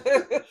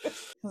 It's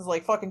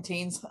like fucking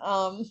teens.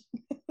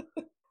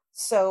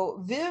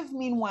 So Viv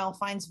meanwhile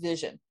finds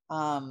Vision.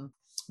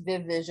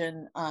 Viv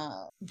Vision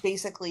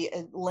basically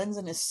lends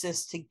an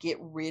assist to get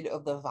rid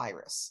of the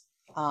virus.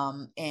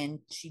 And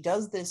she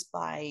does this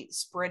by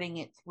spreading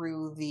it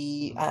through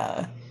the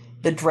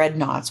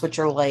dreadnoughts, which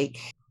are like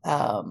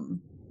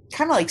kind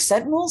of like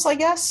sentinels, I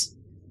guess.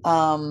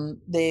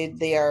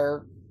 They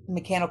are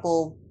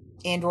mechanical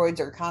androids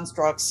or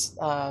constructs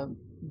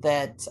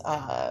that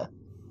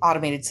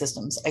automated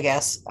systems, I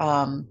guess.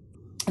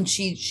 And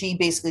she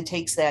basically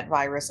takes that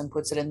virus and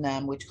puts it in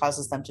them, which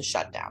causes them to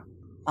shut down.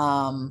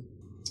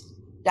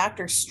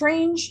 Doctor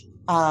Strange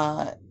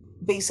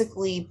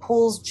basically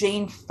pulls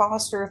Jane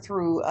Foster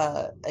through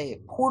a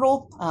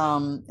portal,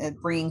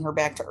 bringing her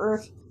back to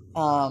Earth,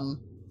 and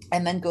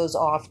then goes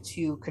off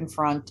to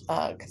confront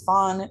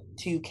Chthon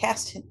to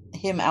cast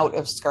him out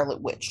of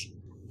Scarlet Witch.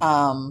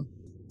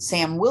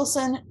 Sam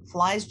Wilson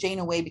flies Jane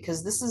away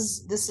because this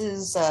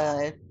is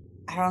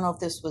I don't know if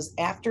this was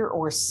after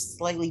or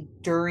slightly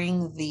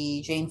during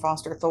the Jane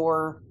Foster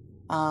Thor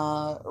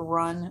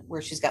run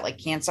where she's got like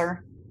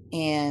cancer,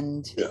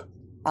 and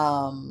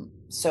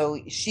so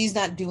she's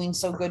not doing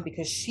so good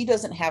because she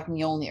doesn't have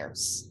Mjolnir.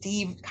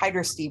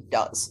 Hydra Steve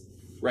does.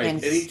 Right.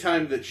 And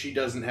anytime that she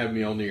doesn't have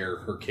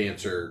Mjolnir, her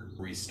cancer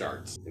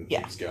restarts and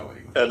keeps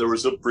going. And there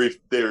was a brief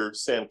there,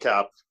 Sam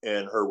Cap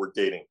and her were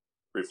dating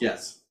briefly.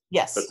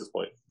 Yes. At this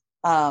point.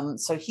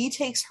 So he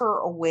takes her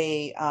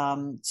away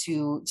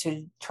to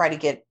try to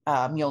get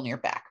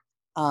Mjolnir back.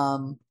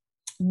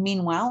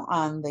 Meanwhile,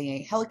 on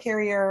the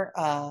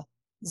helicarrier,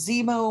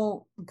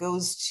 Zemo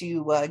goes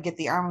to get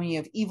the army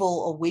of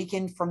evil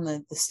awakened from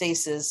the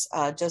stasis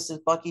just as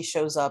Bucky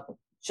shows up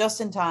just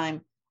in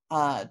time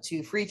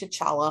to free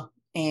T'Challa,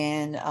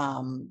 and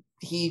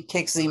he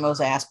kicks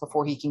Zemo's ass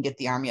before he can get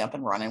the army up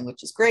and running,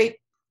 which is great.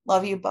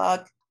 Love you,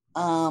 Buck.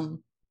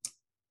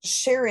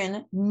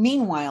 Sharon,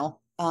 meanwhile,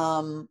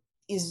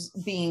 is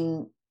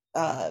being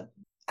on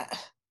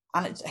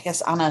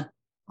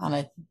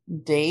a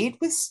date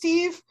with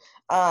Steve.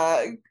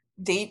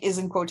 Date is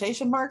in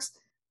quotation marks.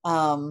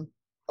 A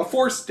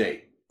forced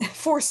date.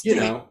 Forced you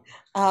date. know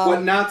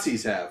what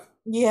Nazis have.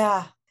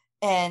 Yeah,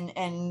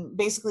 and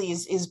basically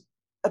is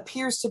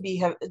appears to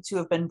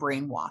have been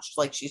brainwashed.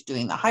 Like she's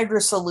doing the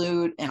Hydra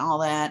salute and all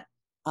that.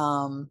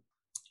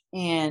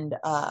 And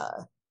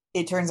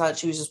it turns out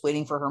she was just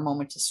waiting for her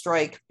moment to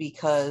strike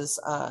because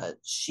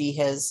she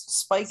has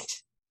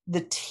spiked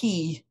the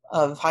T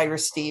of Hydra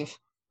Steve,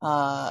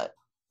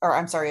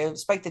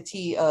 spiked the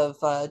T of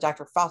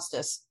Dr.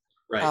 Faustus,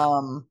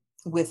 right?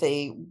 With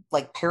a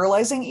like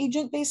paralyzing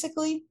agent,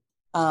 basically.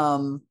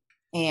 Because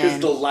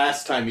the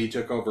last time he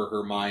took over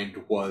her mind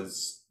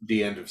was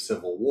the end of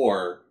Civil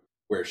War,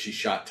 where she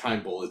shot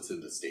time bullets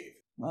into Steve.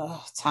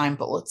 Time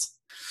bullets.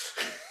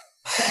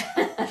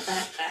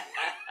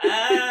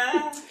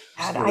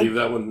 God, leave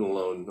that one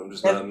alone.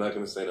 I'm not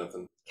going to say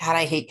nothing. God,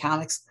 I hate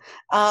comics.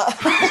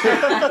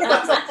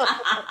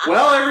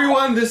 Well,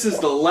 everyone, this is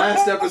the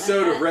last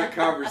episode of Rec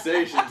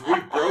Conversations.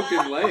 We've broken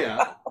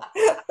Leia.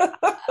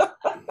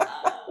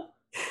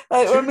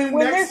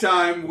 Next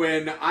time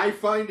when I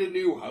find a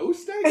new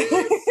host, I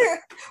guess.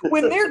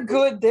 When they're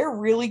good, they're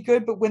really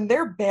good. But when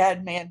they're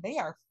bad, man, they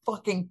are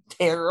fucking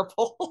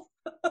terrible.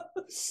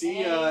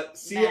 See,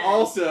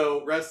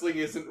 also, wrestling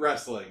isn't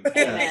wrestling.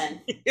 Yes.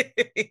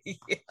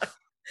 Yeah.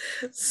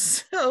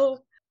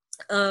 So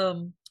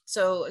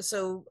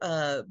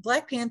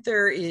Black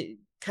Panther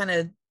kind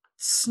of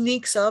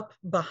sneaks up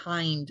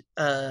behind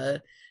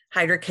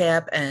Hydra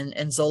Cap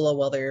and Zola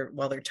while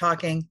they're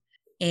talking,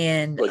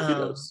 and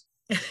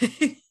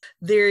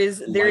there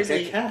is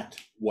a cat,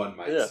 one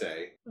might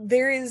say.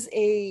 There is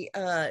a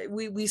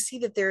we see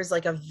that there's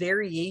like a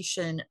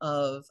variation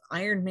of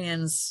Iron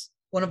Man's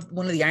one of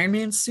the Iron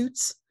Man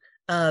suits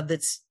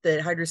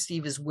that Hydra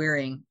Steve is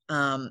wearing,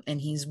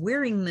 and he's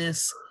wearing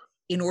this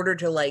in order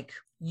to like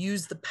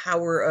use the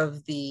power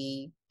of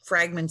the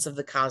fragments of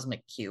the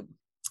cosmic cube.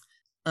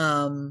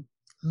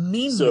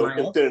 Meanwhile, so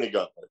Infinity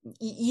Gauntlet.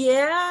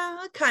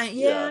 Yeah.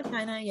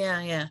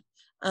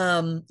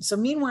 So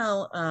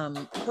meanwhile,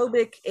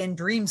 Kobik and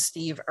Dream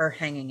Steve are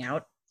hanging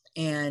out,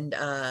 and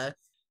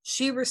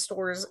she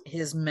restores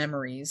his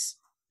memories,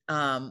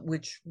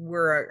 which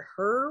were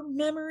her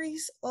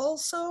memories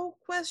also, ?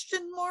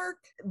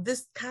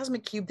 This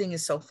cosmic cube thing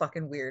is so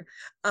fucking weird.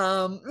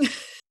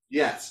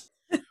 Yes.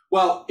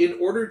 Well, this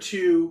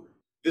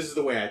is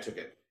the way I took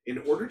it. In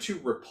order to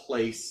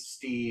replace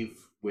Steve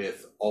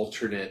with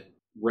alternate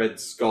Red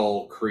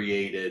Skull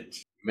created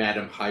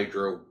Madam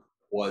Hydra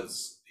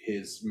was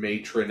his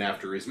matron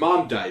after his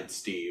mom died,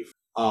 Steve.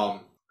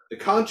 The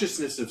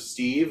consciousness of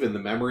Steve and the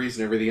memories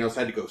and everything else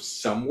had to go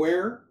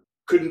somewhere.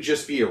 Couldn't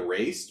just be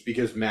erased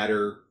because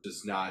matter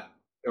does not,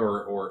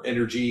 or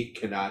energy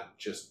cannot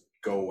just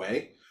go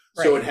away.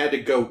 Right. So it had to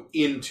go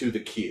into the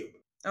cube.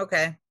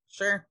 Okay,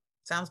 sure.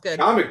 Sounds good.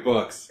 Comic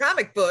books.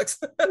 Comic books.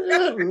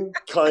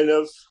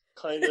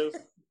 Kind of.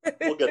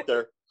 We'll get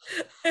there.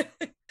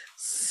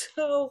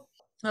 So,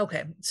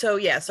 okay. So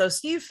yeah, so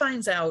Steve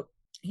finds out,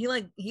 he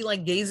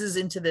gazes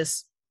into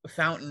this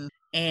fountain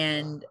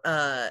and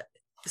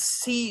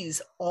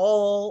sees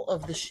all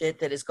of the shit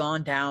that has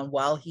gone down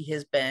while he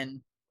has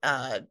been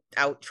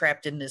out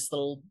trapped in this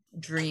little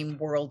dream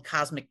world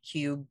cosmic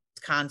cube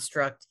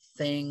construct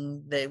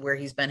thing where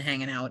he's been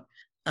hanging out.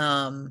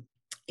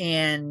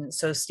 And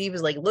so Steve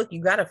is like, look,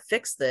 you got to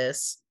fix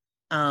this.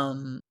 We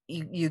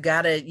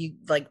got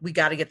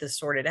to get this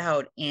sorted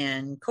out.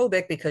 And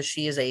Kobik, because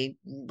she is a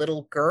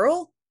little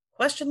girl, ?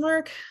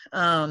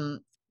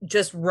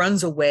 Just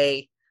runs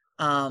away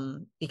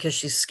because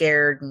she's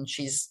scared and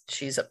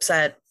she's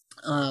upset.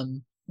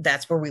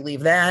 That's where we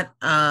leave that.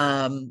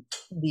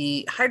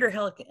 The Hydra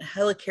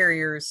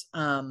helicarriers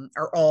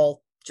are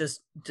all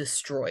just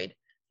destroyed.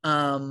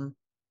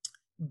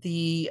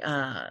 The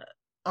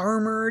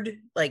armored,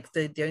 like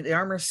the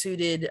armor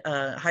suited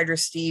Hydra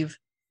Steve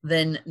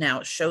then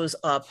now shows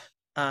up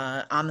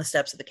on the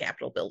steps of the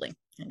Capitol building,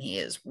 and he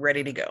is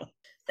ready to go.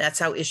 That's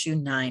how issue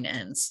 9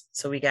 ends.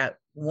 So we got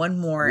one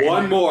more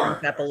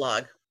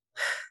epilogue.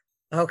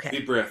 Okay,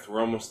 deep breath,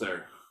 we're almost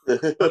there.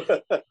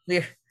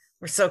 We're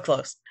so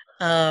close.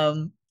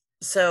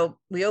 So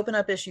we open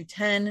up issue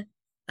 10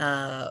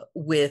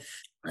 with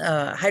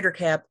Hydra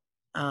Cap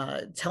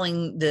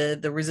telling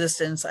the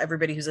resistance,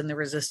 everybody who's in the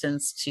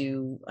resistance,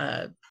 to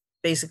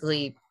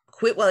basically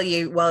quit while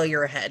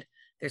you're ahead.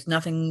 There's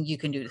nothing you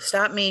can do to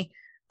stop me.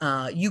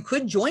 You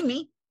could join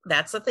me.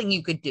 That's the thing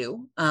you could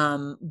do.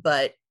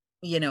 But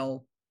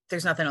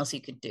there's nothing else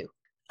you could do.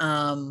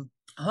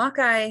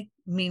 Hawkeye,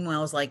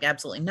 meanwhile, is like,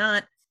 absolutely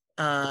not.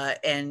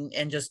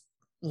 And just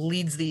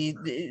leads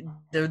the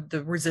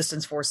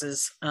resistance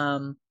forces.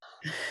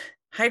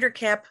 Hydra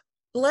Cap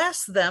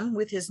blasts them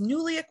with his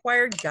newly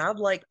acquired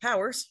godlike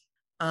powers,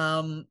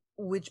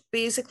 which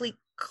basically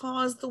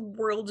caused the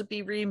world to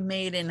be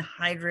remade in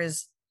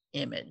Hydra's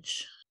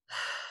image.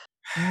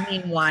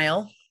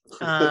 Meanwhile,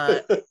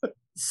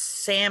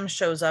 Sam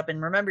shows up,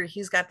 and remember,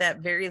 he's got that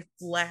very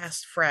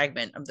last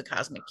fragment of the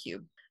cosmic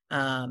cube.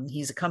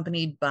 He's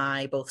accompanied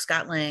by both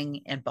Scott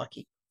Lang and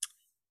Bucky.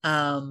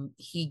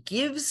 He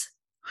gives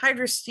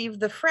Hydra Steve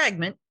the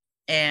fragment,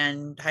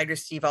 and Hydra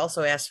Steve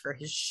also asks for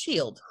his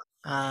shield.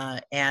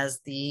 As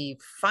the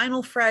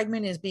final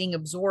fragment is being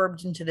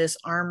absorbed into this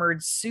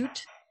armored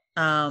suit,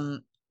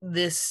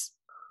 this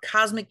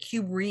cosmic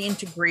cube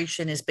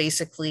reintegration is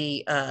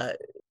basically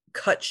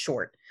cut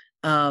short.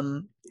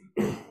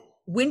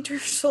 Winter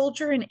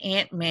Soldier and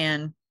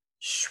Ant-Man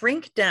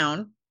shrink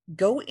down,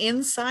 go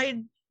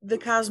inside the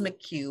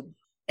cosmic cube,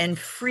 and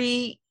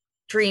free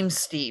Dream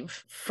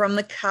Steve from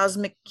the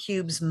cosmic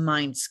cube's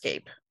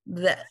mindscape.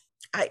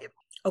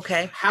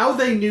 Okay. How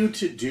they knew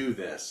to do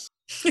this,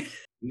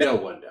 no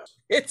one knows.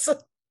 It's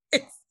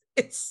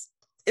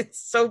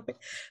so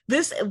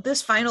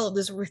this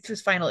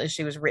final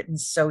issue is written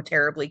so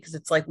terribly because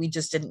it's like we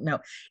just didn't know.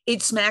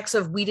 It smacks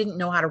of we didn't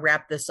know how to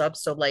wrap this up.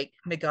 So like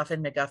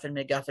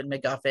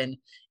MacGuffin,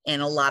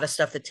 and a lot of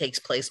stuff that takes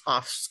place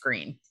off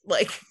screen.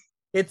 Like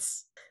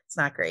it's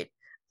not great.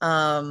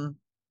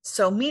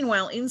 So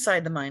meanwhile,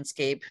 inside the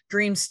Mindscape,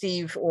 Dream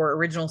Steve, or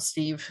Original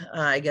Steve,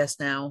 I guess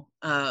now,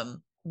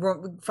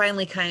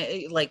 finally kind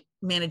of like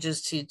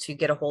manages to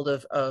get a hold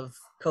of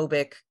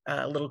Kobik,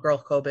 little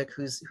girl Kobik,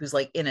 who's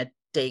like in a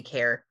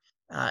daycare,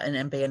 an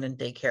abandoned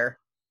daycare,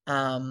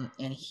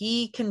 and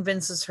he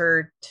convinces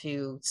her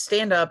to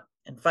stand up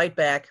and fight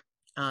back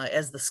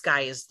as the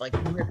sky is like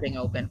ripping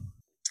open.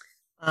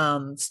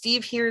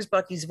 Steve hears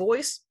Bucky's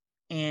voice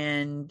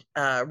and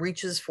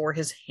reaches for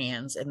his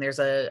hands, and there's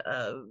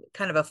a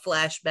kind of a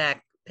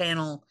flashback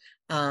panel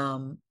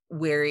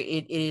where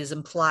it is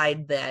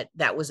implied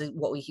that was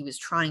what he was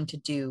trying to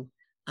do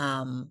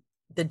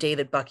the day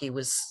that Bucky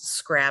was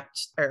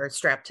strapped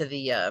to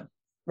the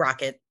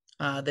rocket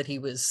that he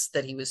was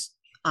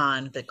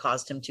on, that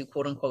caused him to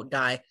quote unquote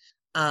die.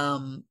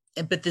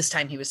 But this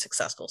time he was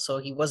successful, so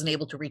he wasn't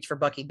able to reach for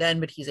Bucky then,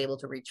 but he's able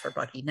to reach for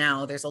Bucky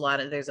now. There's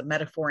a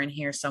metaphor in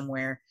here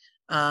somewhere.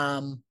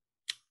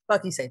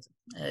 Bucky saves him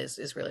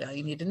is really all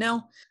you need to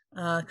know,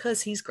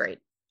 because he's great.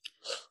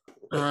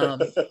 Oh,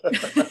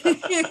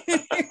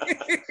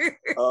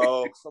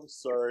 I'm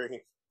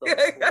sorry. What am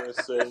I going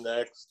to say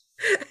next?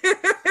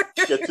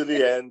 Get to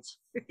the end.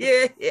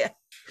 Yeah.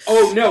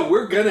 Oh no,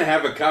 we're gonna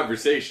have a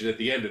conversation at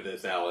the end of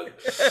this, Alan.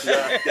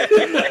 Yeah, get to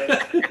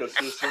the end, because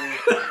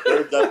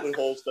there are definitely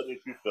holes that need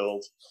to be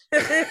filled.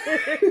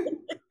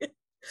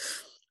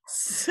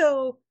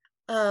 So,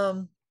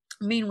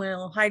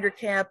 meanwhile, Hydra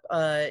Cap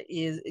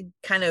is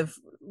kind of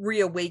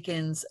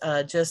reawakens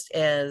just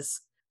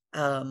as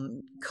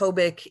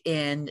Kobik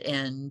and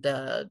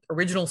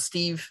Original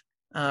Steve,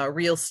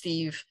 Real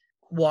Steve,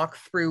 walk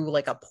through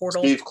like a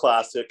portal. Steve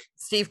Classic.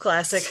 Steve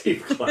Classic.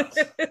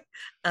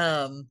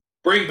 um,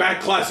 Bring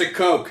back classic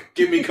Coke.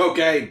 Give me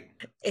cocaine.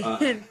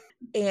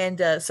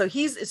 So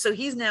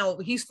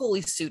he's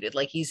fully suited.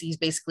 Like he's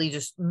basically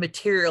just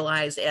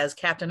materialized as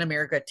Captain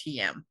America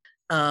TM.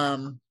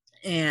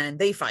 And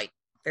they fight.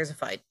 There's a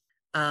fight.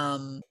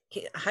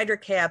 Hydra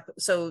Cap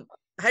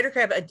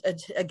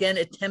again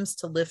attempts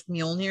to lift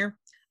Mjolnir,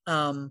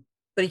 but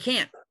he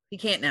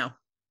can't now.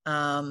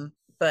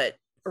 But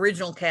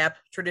original Cap,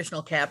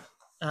 traditional Cap,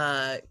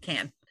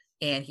 can,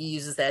 and he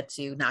uses that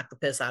to knock the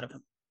piss out of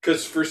him.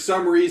 Because for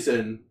some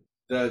reason,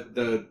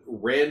 the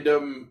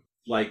random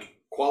like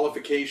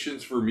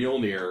qualifications for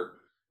Mjolnir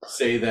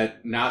say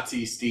that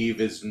Nazi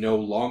Steve is no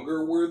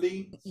longer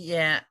worthy.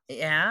 Yeah.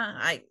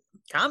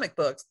 Comic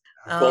books.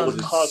 Well,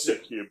 the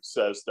Cosmic Cube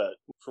says that,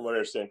 from what I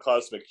understand,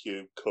 Cosmic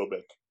Cube,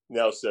 Kobik,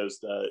 now says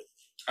that.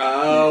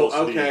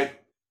 Oh, okay.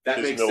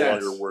 That makes no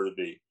sense. Longer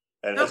worthy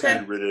and has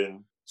been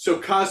written. So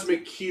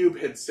Cosmic Cube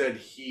had said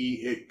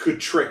it could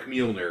trick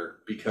Mjolnir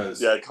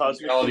because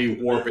Cosmic reality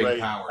Cube warping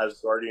powers. Has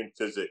guardian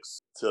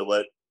physics to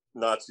let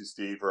Nazi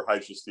Steve or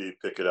Hydra Steve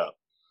pick it up.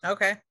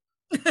 Okay.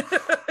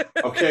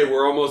 Okay,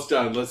 we're almost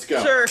done. Let's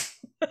go. Sure.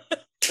 Well,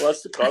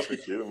 that's the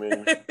Cosmic Cube. I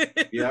mean,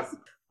 yep.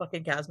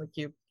 Fucking Cosmic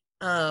Cube.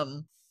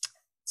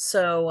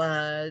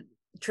 So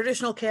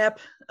traditional Cap,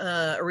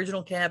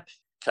 original Cap,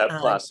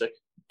 Classic,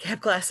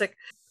 Cap Classic,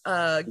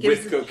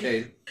 with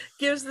cocaine,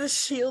 gives the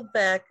shield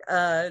back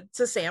to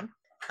Sam,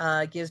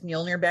 gives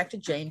Mjolnir back to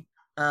Jane.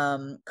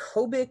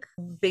 Kobik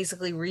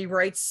basically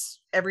rewrites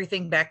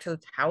everything back to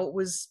how it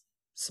was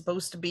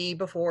supposed to be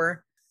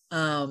before,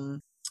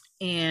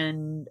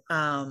 and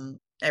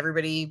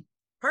everybody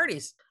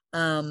parties.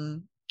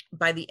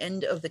 By the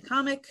end of the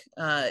comic,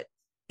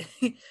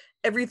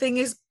 everything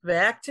is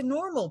back to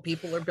normal.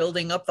 People are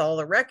building up all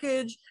the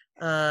wreckage.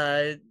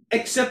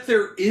 Except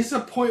there is a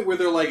point where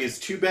they're like, it's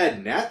too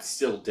bad Nat's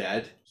still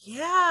dead.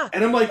 Yeah.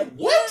 And I'm like,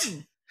 what?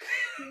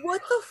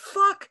 What the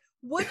fuck?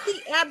 What the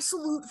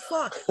absolute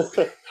fuck?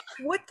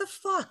 What the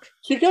fuck?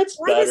 She gets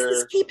Why better.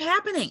 does this keep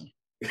happening?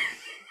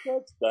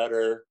 Gets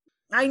better.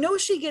 I know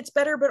she gets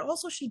better, but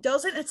also she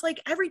doesn't. It's like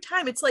every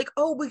time it's like,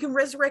 oh, we can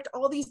resurrect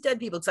all these dead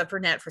people except for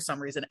Nat for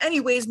some reason.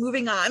 Anyways,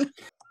 moving on.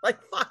 Like,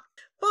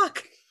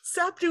 fuck.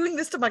 Stop doing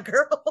this to my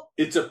girl.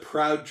 It's a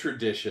proud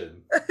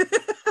tradition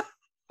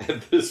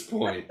at this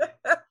point.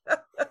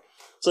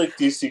 It's like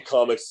DC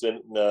Comics and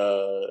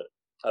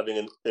having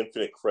an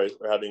infinite crisis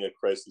or having a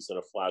crisis and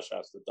a Flash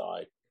has to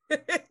die.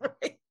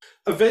 Right.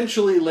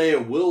 Eventually,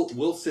 Leia,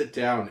 we'll sit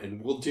down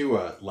and we'll do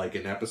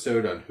an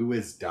episode on who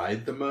has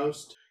died the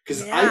most.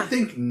 Because I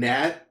think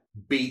Nat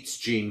beats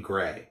Jean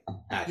Grey,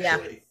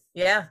 actually.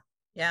 Yeah.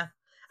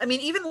 I mean,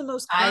 even the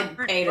most I'd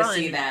pay to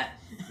see that.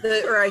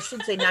 Or I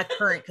should say not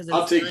current, because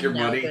I'll take your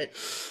money. But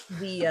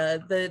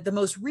the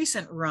most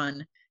recent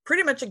run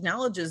pretty much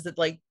acknowledges that,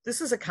 like,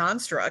 this is a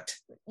construct,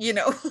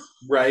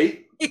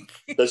 Right?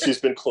 That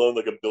she's been cloned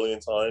like a billion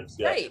times.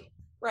 Yeah.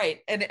 Right.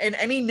 And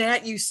any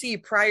Nat you see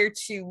prior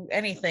to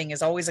anything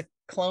is always a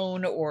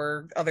clone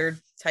or other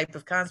type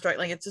of construct.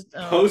 Like, it's just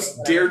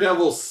Post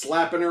Daredevil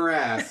slapping her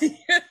ass.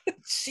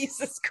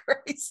 Jesus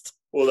Christ.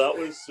 Well, that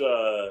was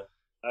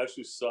I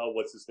actually saw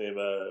what's his name,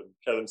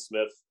 Kevin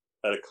Smith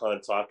at a con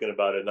talking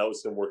about it, and that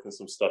was him working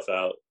some stuff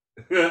out.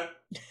 And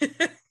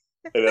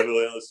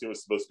everyone else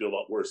was supposed to be a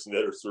lot worse than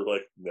that, or sort of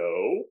like,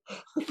 no.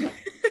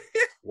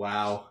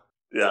 Wow.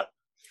 Yeah.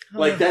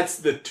 Like, that's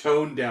the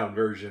toned down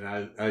version.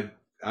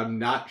 I'm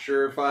not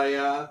sure if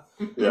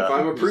if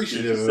I'm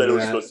appreciative he of said it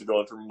was that. supposed to go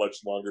on for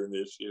much longer in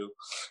the issue.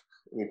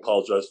 And he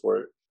apologized for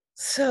it.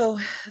 So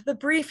the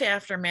brief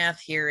aftermath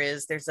here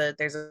is there's an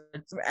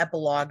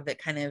epilogue that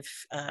kind of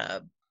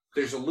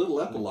There's a little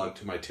epilogue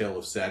to my tale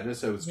of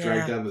sadness. I was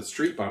dragged down the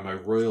street by my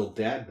royal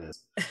dadness.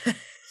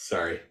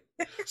 Sorry.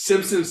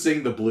 Simpsons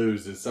Sing the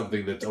Blues is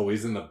something that's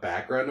always in the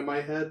background of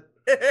my head.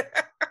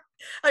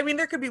 I mean,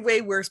 there could be way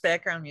worse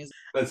background music.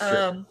 That's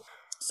true.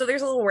 So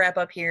there's a little wrap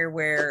up here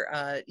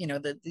where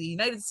the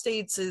United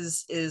States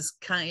is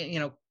kind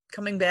of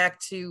coming back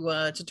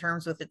to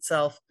terms with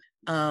itself.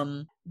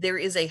 There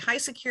is a high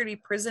security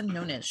prison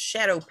known as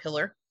Shadow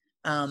Pillar,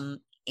 and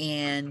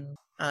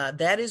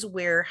that is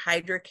where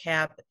Hydra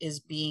Cap is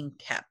being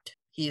kept.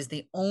 He is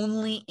the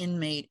only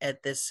inmate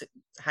at this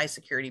high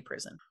security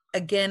prison.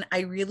 Again,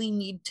 I really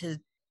need to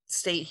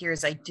state here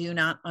is I do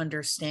not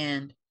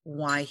understand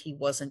why he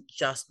wasn't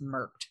just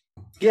murked.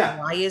 Yeah.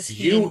 Why is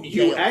he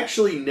you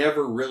actually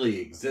never really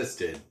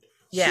existed.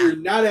 Yeah. So you're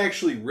not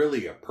actually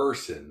really a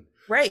person.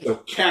 Right. So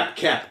cap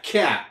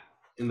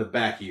in the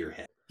back of your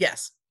head.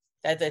 Yes.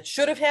 That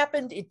should have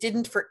happened. It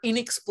didn't for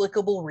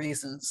inexplicable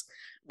reasons.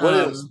 What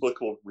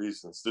inexplicable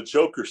reasons? The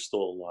Joker's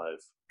still alive.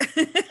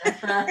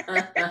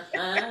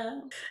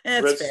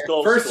 That's fair.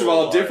 First of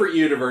all, different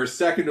universe.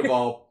 Second of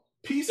all,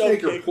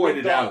 Peacemaker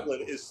pointed out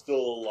Goblin is still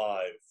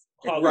alive.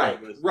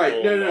 Right.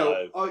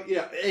 No. Oh,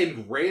 yeah,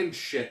 and ran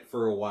shit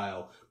for a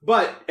while.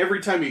 But every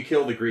time you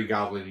kill the Green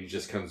Goblin, he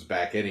just comes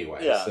back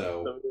anyway. Yeah.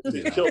 So if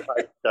you killed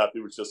Cap, he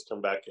would just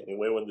come back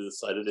anyway when they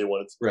decided they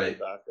wanted to bring him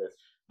back.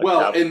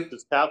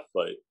 This Cap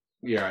fight.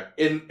 Yeah,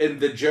 and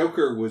the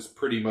Joker was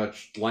pretty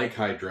much like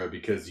Hydra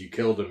because you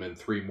killed him and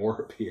 3 more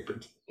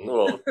appeared.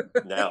 Well,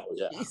 now,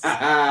 yeah.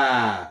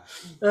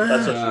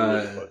 That's actually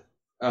really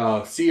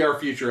fun. See our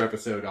future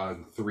episode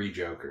on 3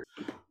 Jokers.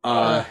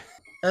 I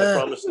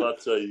promise not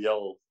to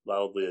yell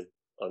loudly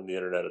on the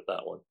internet at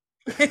that one.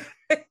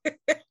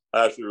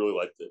 I actually really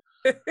liked it.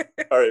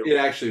 All right. It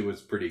actually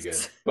was pretty good,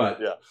 but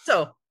yeah.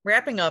 So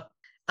wrapping up,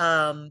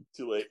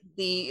 too late.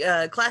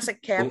 The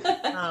classic Cap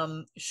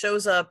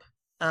shows up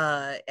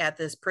at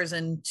this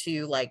prison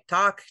to like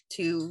talk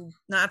to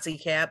Nazi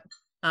Cap,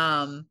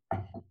 and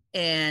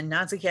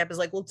Nazi Cap is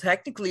like, well,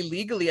 technically,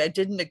 legally, I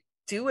didn't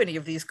do any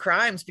of these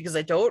crimes because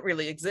I don't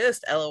really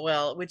exist,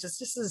 LOL, which is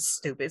just as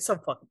stupid. It's so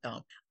fucking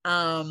dumb.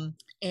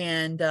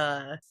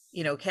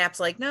 Cap's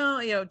like,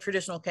 no,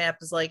 traditional Cap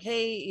is like,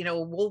 hey,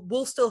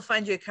 we'll still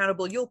find you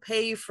accountable. You'll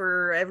pay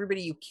for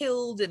everybody you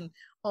killed and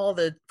all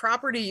the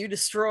property you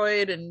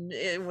destroyed and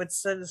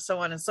so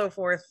on and so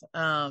forth.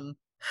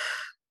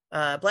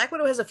 Black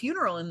Widow has a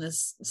funeral in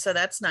this, so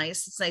that's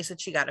nice. It's nice that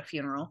she got a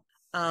funeral.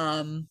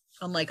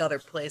 Unlike other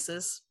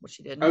places, which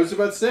she didn't. I was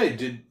about to say,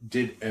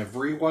 did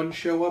everyone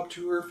show up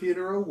to her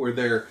funeral? Were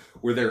there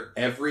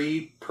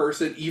every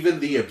person, even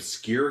the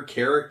obscure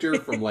character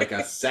from like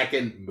a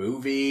second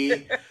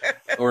movie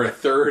or a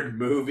third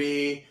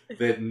movie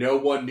that no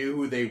one knew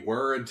who they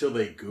were until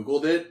they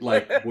Googled it?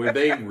 Like, were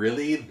they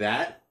really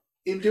that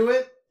into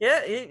it?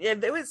 Yeah,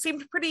 it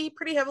seemed pretty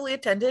heavily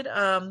attended.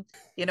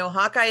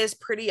 Hawkeye is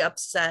pretty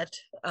upset.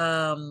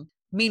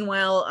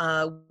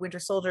 Meanwhile, Winter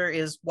Soldier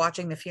is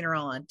watching the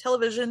funeral on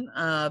television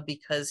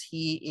because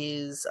he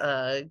is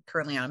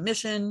currently on a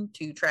mission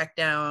to track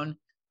down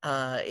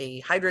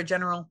a Hydra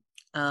general.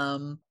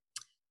 However,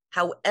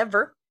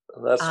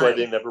 that's why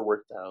they never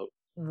worked out.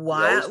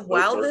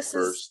 While this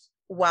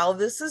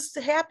is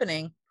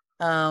happening,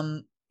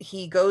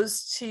 he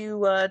goes to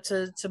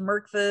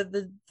murk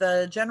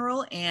the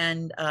general,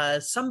 and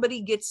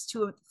somebody gets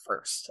to him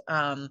first.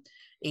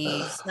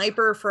 A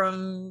sniper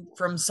from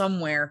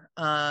somewhere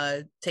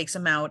takes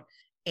him out,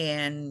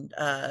 and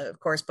of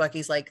course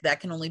Bucky's like, that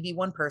can only be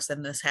one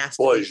person. This has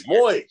to be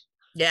Ned.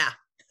 Yeah.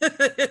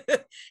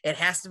 It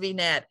has to be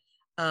Ned.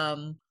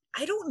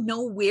 I don't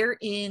know where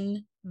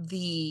in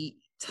the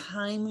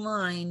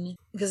timeline,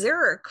 because there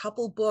are a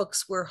couple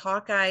books where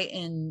Hawkeye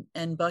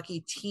and Bucky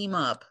team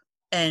up,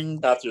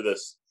 and after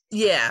this,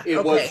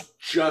 it was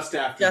just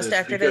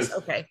after this.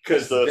 Okay,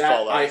 because the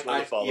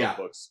Fallout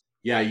books.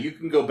 Yeah, you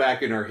can go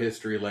back in our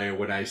history, Leia,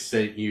 when I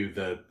sent you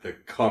the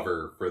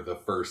cover for the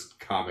first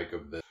comic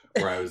of this,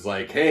 where I was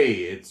like, "Hey,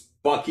 it's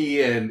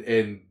Bucky and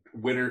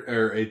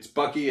it's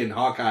Bucky and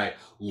Hawkeye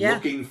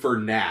looking for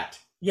Nat."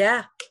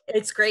 Yeah,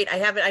 it's great. I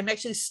have it. I'm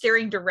actually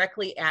staring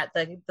directly at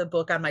the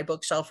book on my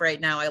bookshelf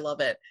right now. I love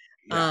it.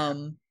 Yeah.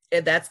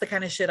 That's the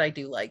kind of shit I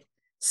do like.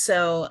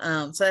 So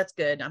that's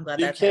good. I'm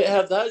glad you can't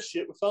have that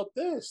shit without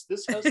this.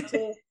 This has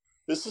to.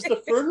 This is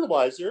the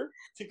fertilizer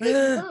to get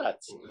that.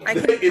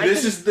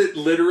 This is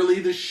literally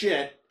the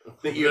shit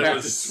that you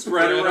have to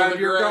spread around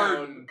your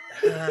garden.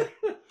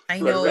 I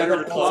know.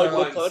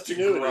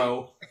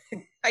 Continuity.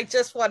 I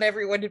just want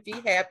everyone to be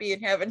happy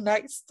and have a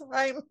nice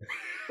time.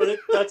 But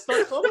that's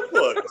not comic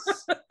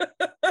books.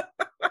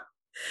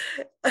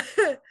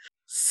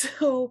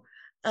 So,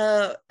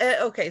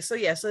 okay, so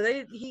yeah,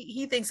 so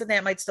he thinks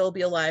that might still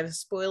be alive.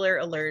 Spoiler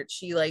alert: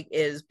 she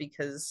is,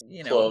 because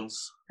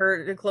clones.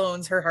 Her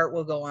clones, her heart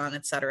will go on,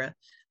 etc.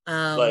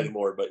 Not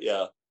anymore, but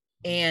yeah.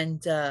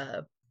 And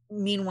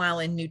meanwhile,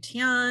 in New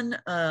Tian,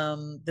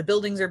 the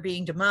buildings are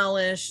being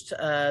demolished.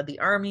 The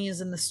army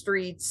is in the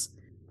streets.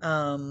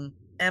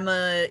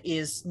 Emma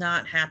is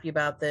not happy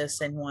about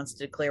this and wants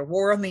to declare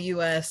war on the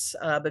U.S.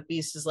 But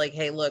Beast is like,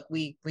 "Hey, look,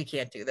 we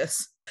can't do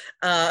this."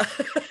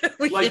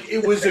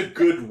 It was a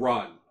good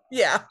run.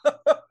 Yeah.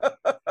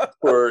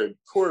 Poor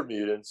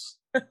mutants.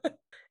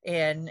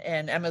 And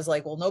Emma's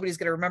like, well, nobody's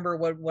gonna remember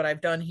what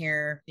I've done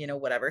here,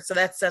 whatever. So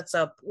that sets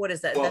up, what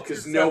is that? Well,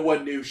 because no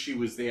one knew she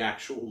was the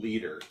actual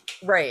leader,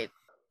 right?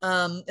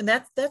 And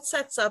that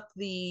sets up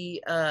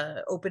the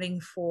opening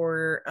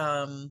for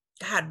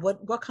God,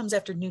 what comes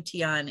after New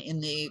Tian in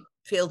the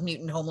failed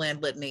mutant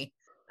homeland litany?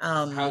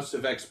 House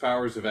of X,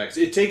 Powers of X.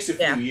 It takes a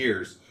few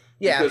years,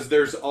 because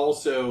there's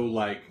also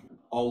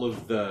all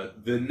of the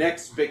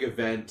next big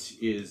event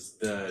is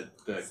the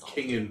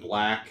King in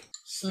Black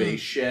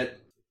space shit.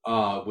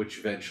 Which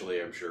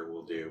eventually I'm sure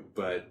we'll do.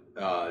 But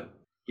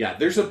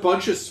there's a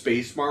bunch of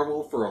space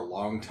Marvel for a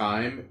long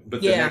time,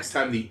 but the next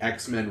time the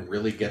X-Men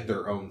really get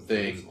their own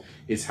thing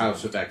is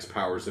House of X,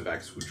 Powers of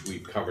X, which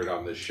we've covered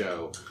on this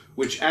show,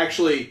 which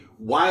actually,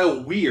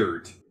 while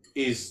weird,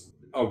 is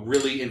a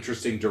really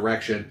interesting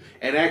direction.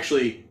 And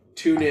actually,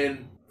 tune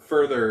in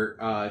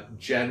further.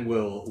 Jen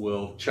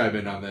will chime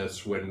in on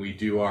this when we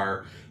do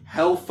our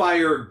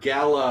Hellfire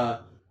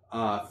Gala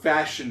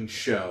fashion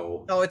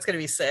show. Oh, it's gonna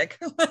be sick.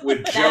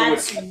 With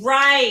That's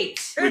right.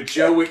 With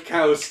Joe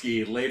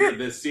Witkowski later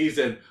this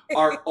season.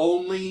 Our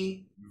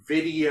only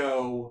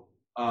video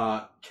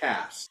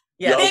cast.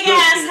 Yeah, big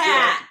ass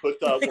hat.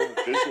 Put that one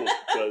visual,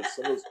 because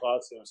some of those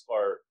costumes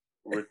are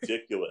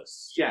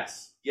ridiculous.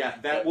 Yes, yeah,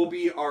 that will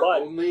be our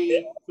But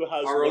only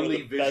our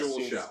only visual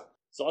show.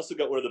 It's also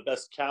got one of the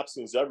best cap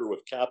scenes ever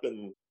with Cap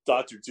and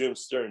Dr. Doom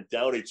staring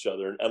down each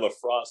other and Emma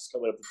Frost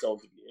coming up to tell him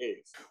to behave.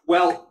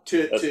 Well,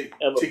 to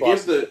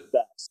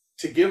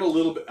give a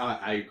little bit,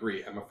 I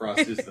agree. Emma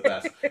Frost is the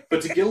best.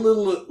 But to give a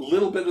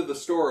little bit of the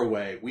store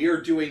away, we are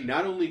doing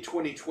not only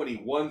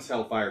 2021's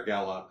Hellfire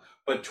Gala,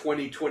 but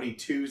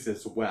 2022's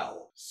as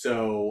well.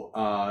 So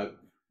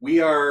we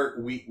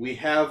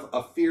have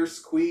a fierce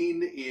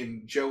queen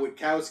in Joe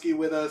Witkowski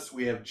with us.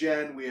 We have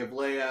Jen. We have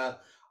Leia.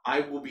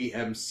 I will be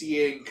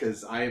emceeing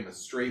because I am a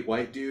straight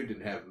white dude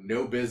and have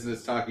no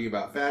business talking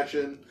about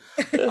fashion.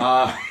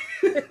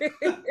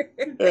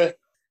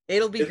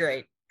 It'll be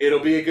great. It'll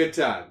be a good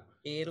time.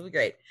 It'll be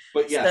great.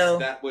 But yes, so,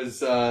 that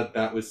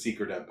was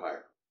Secret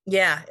Empire.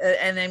 Yeah,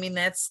 and I mean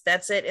that's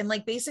it. And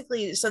like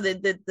basically, so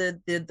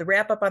the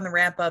wrap up on the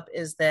wrap up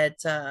is that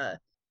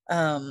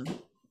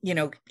you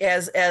know,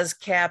 as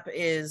Cap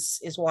is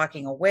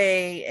walking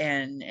away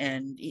and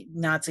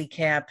Nazi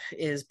Cap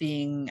is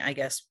being, I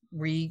guess,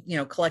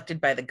 collected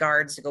by the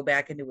guards to go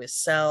back into his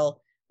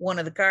cell. One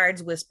of the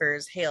guards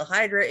whispers "Hail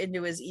Hydra"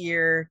 into his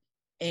ear,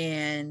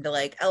 and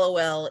like,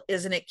 "LOL,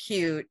 isn't it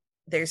cute?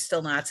 There's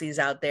still Nazis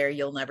out there.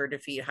 You'll never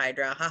defeat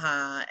Hydra.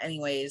 Haha.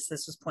 Anyways,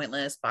 this was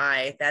pointless.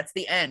 Bye." That's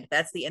the end.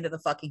 That's the end of the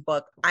fucking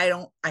book.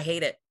 I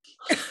hate it.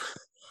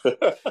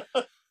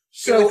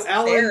 So,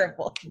 Alan,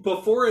 terrible.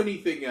 Before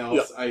anything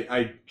else, yeah.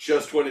 I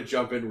just want to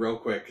jump in real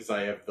quick because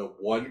I have the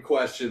one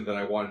question that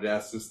I wanted to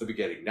ask since the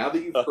beginning. Now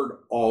that you've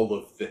heard all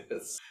of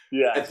this,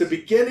 at the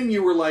beginning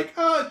you were like,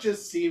 "Oh, it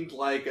just seemed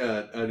like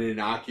an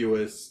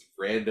innocuous,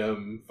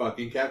 random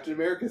fucking Captain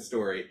America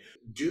story."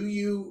 Do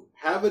you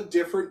have a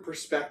different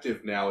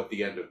perspective now at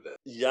the end of this?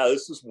 Yeah,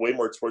 this is way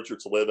more torture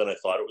to live than I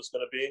thought it was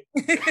going to be.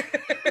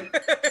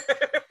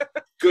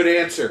 Good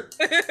answer.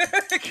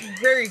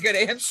 Very good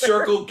answer.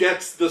 Circle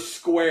gets the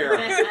square.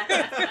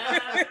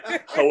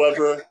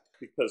 However,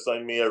 because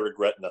I'm me, I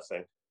regret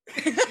nothing.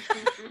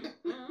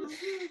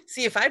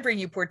 See, if I bring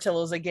you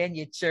Portillo's again,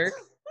 you jerk.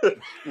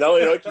 Now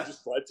I know I can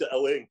just fly to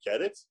LA and get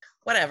it.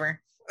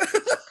 Whatever.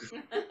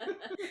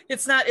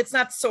 It's not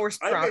sourced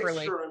properly.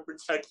 I make sure I'm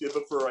protected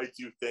before I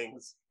do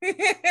things.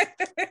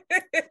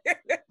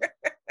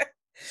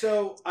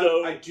 So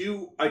I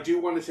do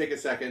want to take a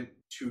second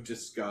to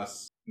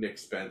discuss Nick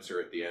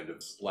Spencer at the end of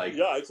this. Like,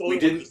 yeah, I totally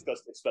want to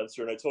discuss Nick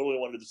Spencer, and I totally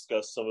want to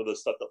discuss some of the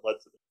stuff that led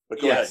to it. But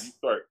go ahead, you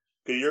start.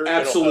 You're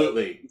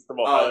absolutely Ohio, from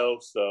Ohio,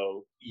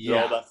 so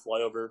you're all that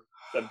flyover.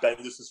 And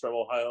Bendis is from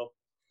Ohio.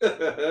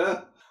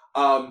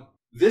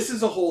 This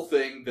is a whole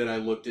thing that I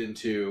looked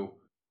into.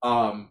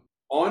 On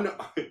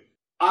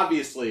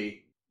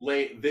obviously,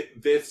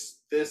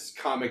 this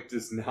comic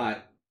does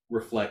not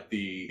reflect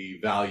the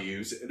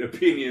values and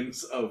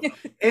opinions of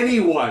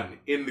anyone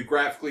in the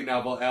Graphically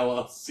Novel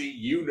LLC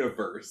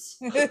universe.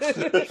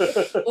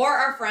 Or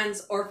our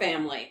friends or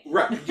family.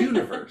 Right,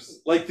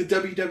 universe. Like the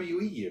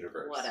WWE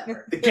universe.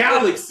 Whatever. The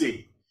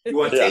galaxy. You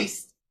want to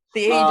taste?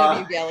 The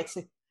AEW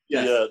galaxy.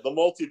 Yes. Yeah, the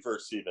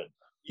multiverse even.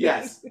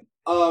 Yes.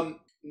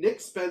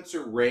 Nick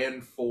Spencer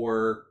ran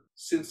for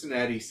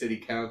Cincinnati City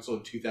Council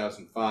in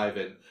 2005,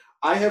 and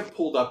I have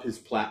pulled up his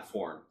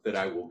platform that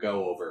I will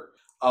go over.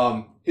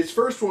 His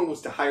first one was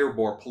to hire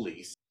more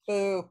police.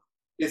 Boo.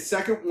 His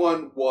second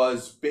one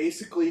was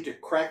basically to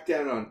crack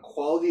down on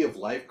quality of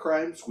life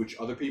crimes, which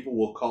other people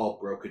will call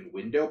broken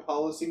window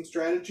policing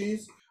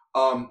strategies,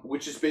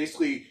 which is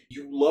basically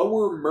you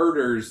lower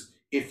murders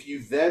if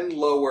you then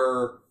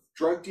lower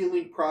drug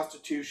dealing,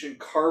 prostitution,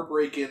 car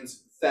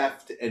break-ins,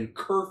 theft, and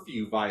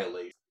curfew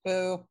violations.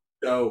 Boo.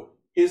 So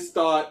his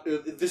thought,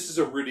 this is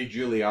a Rudy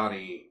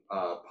Giuliani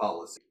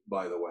policy,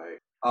 by the way.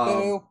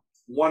 Boo.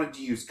 Wanted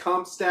to use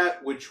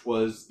CompStat, which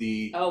was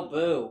the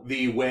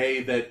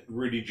way that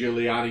Rudy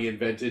Giuliani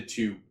invented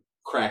to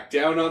crack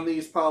down on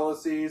these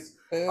policies,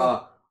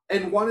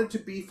 and wanted to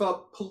beef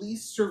up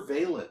police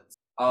surveillance.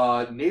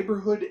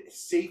 Neighborhood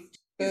safety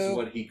is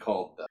what he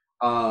called them.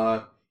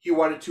 He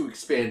wanted to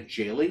expand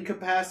jailing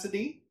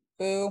capacity.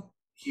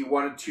 He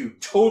wanted to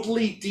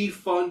totally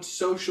defund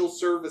social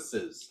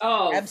services.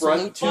 Oh,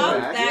 absolutely.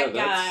 Fuck that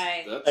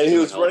guy. That's and he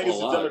was running as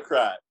a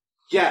Democrat.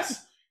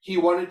 Yes. He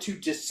wanted to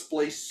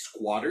displace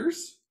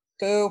squatters.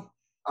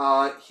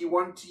 He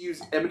wanted to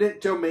use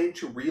eminent domain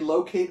to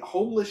relocate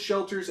homeless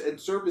shelters and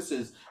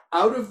services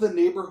out of the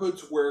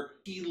neighborhoods where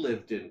he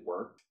lived and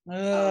worked.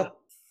 Fuck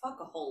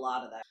a whole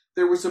lot of that.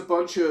 There was a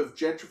bunch of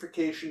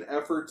gentrification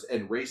efforts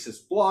and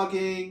racist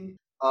blogging.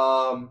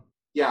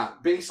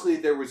 Basically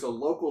there was a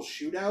local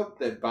shootout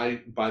that,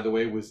 by the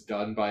way, was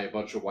done by a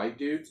bunch of white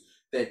dudes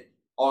that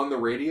on the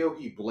radio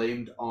he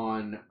blamed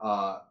on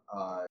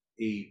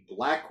a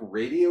black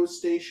radio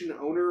station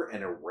owner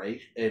and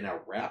a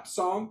rap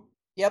song.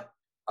 Yep.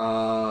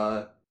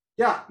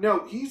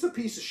 He's a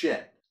piece of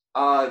shit.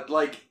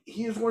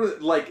 He is one of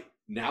the,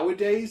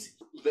 nowadays,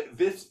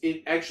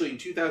 in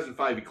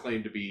 2005 he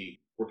claimed to be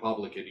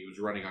Republican. He was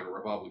running on a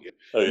Republican.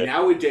 Oh, yeah.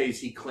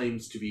 Nowadays he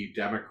claims to be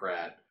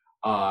Democrat.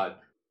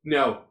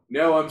 No,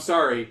 I'm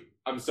sorry,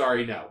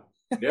 no.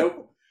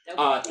 Nope.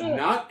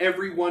 Not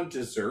everyone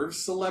deserves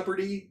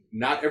celebrity.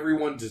 Not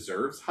everyone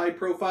deserves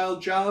high-profile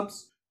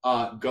jobs.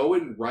 Go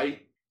and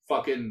write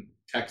fucking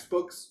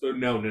textbooks.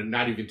 No,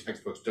 not even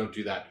textbooks. Don't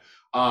do that.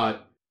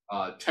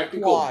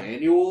 Technical Blog.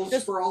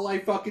 manuals for all I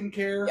fucking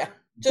care. Yeah,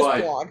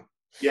 just blog.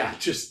 Yeah,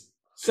 just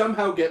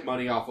somehow get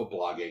money off of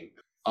blogging.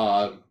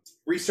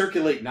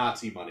 Recirculate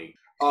Nazi money.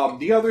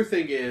 The other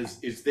thing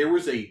is there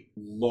was a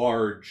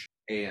large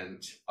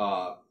and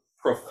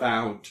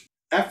profound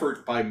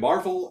effort by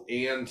Marvel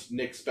and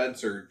Nick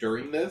Spencer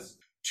during this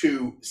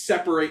to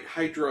separate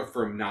Hydra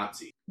from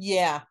Nazi.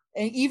 Yeah,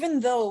 and even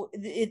though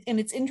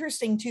it's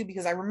interesting too,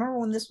 because I remember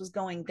when this was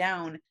going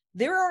down,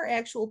 there are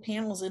actual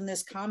panels in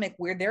this comic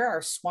where there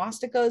are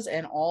swastikas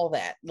and all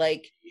that.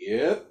 Like,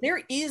 yep,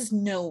 there is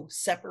no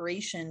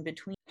separation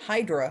between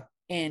Hydra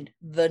and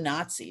the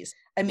Nazis.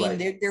 I mean,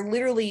 right. they're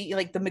literally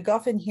like the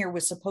MacGuffin here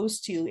was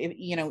supposed to,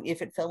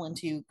 if it fell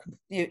into,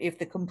 if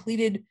the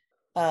completed,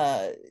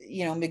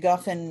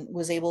 MacGuffin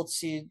was able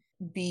to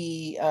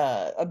be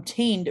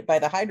obtained by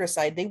the Hydra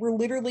side, they were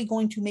literally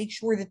going to make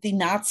sure that the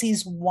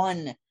Nazis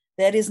won.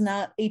 That is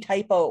not a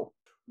typo.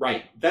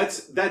 Right.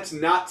 That's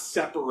not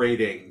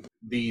separating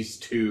these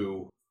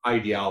two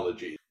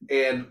ideologies.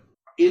 And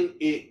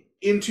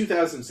in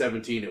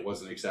 2017, it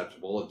wasn't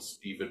acceptable. It's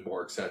even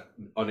more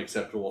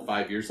unacceptable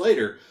 5 years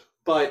later.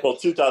 But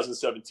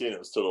 2017, it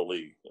was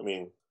totally. I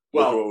mean,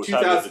 what was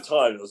happening at the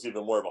time, it was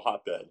even more of a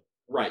hotbed.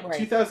 Right.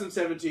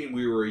 2017,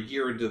 we were a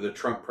year into the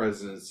Trump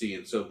presidency,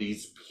 and so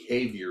these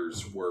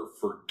behaviors were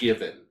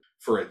forgiven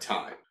for a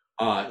time.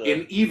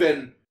 And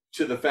even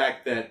to the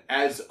fact that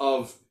as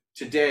of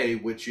today,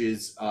 which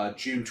is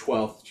June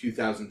 12th,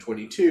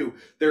 2022,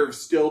 there have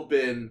still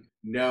been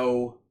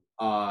no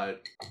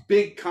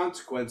big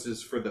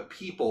consequences for the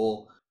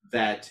people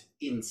that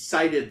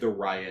incited the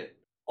riot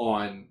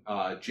on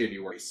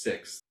January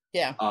 6th.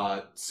 Yeah.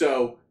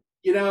 So,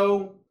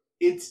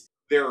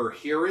 there are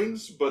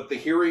hearings, but the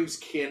hearings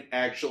can't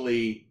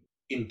actually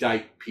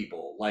indict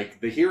people. Like,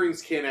 the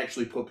hearings can't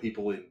actually put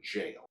people in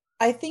jail.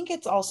 I think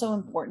it's also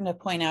important to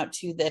point out,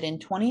 too, that in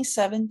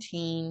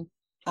 2017,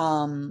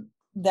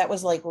 that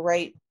was like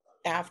right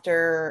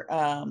after, so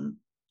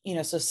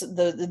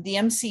the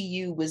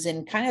MCU was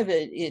in kind of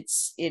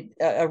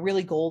a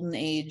really golden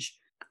age.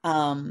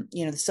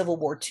 The Civil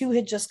War II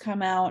had just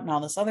come out and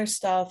all this other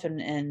stuff,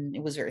 and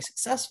it was very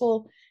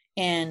successful.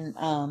 And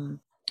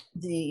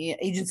the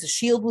Agents of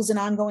S.H.I.E.L.D. was an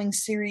ongoing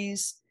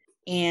series,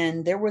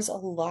 and there was a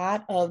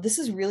lot of, this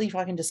is really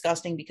fucking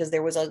disgusting, because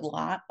there was a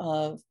lot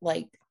of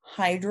like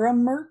Hydra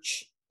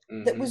merch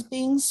that was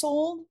being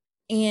sold,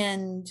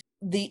 and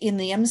in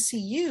the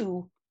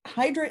MCU,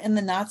 Hydra and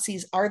the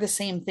Nazis are the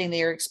same thing.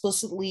 They are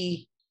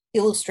explicitly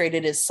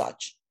illustrated as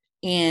such,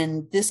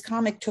 and this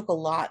comic took a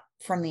lot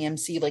from the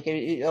MCU. Like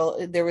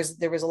there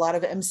was a lot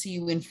of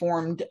MCU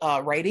informed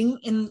writing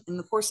in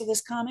the course of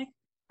this comic,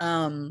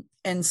 and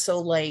so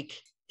like,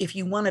 if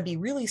you want to be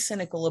really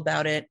cynical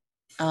about it,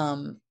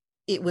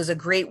 it was a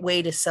great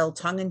way to sell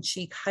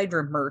tongue-in-cheek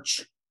Hydra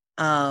merch,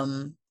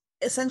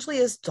 essentially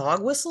as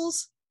dog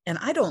whistles, and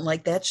I don't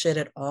like that shit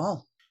at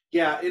all.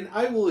 Yeah, and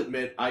I will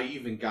admit, I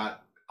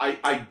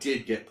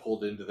did get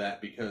pulled into that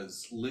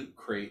because Loot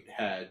Crate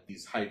had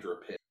these Hydra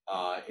pins,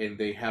 and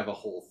they have a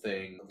whole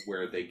thing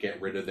where they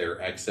get rid of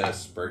their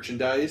excess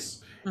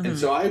merchandise, and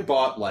so I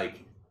bought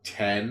like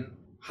 10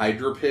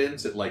 Hydra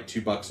pins at like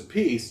 $2 a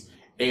piece,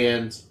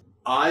 and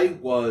I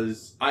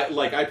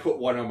put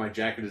one on my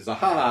jacket as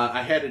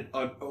I had it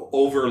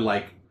over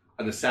like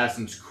an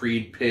Assassin's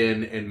Creed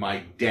pin and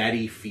my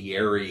Daddy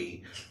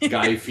Fieri,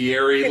 Guy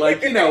Fieri,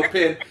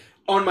 pin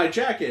on my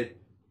jacket.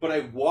 But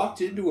I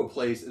walked into a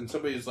place and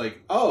somebody was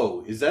like,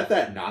 "Oh, is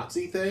that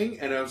Nazi thing?"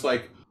 And I was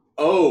like,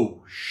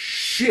 "Oh,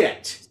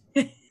 shit."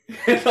 And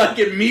like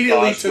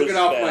immediately took it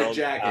off my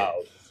jacket.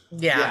 Out.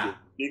 Yeah.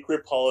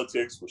 Secret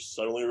politics were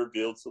suddenly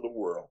revealed to the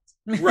world.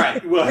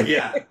 Right. Well,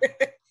 yeah.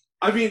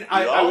 I mean,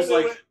 I was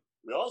like...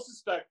 We all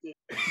suspected.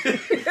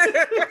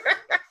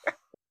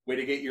 Way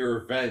to get your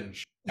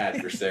revenge,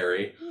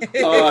 adversary.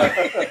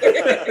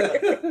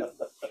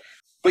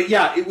 But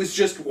yeah, it was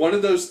just one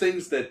of those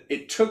things that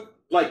it took,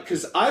 like,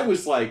 because I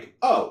was like,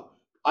 oh,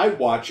 I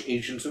watch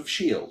Agents of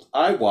S.H.I.E.L.D.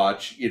 I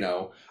watch,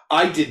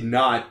 I did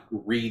not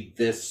read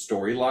this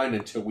storyline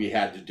until we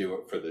had to do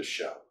it for this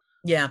show.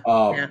 Yeah.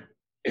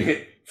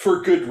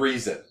 For good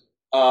reason.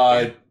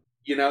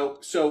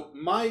 So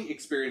my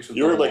experience with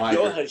you were like,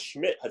 Johann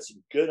Schmidt had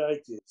some good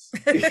ideas.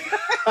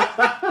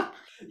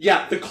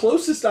 Yeah, the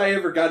closest I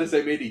ever got is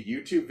I made a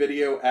YouTube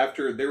video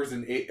after there was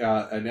an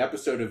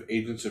episode of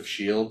Agents of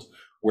S.H.I.E.L.D.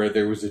 where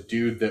there was a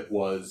dude that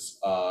was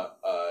a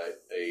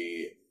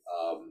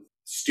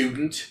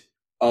student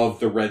of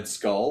the Red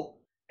Skull,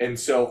 and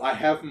so I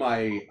have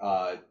my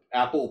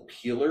apple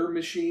peeler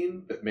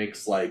machine that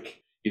makes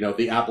like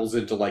the apples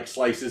into like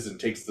slices and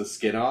takes the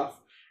skin off,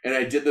 and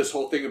I did this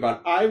whole thing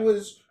about I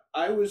was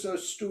a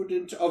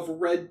student of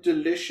Red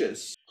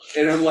Delicious.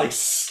 And I'm like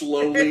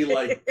slowly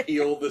like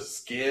peel the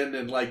skin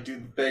and like do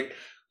the thing.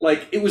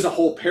 Like it was a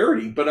whole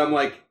parody, but I'm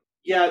like,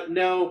 yeah,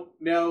 no,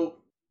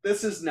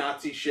 this is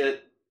Nazi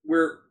shit.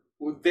 We're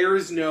there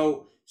is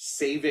no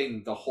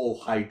saving the whole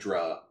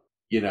Hydra,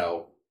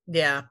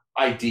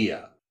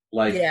 idea.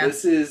 Like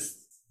this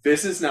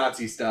is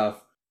Nazi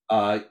stuff.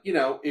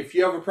 If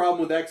you have a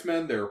problem with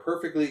X-Men, they're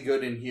perfectly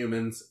good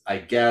Inhumans, I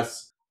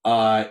guess.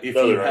 If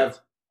you have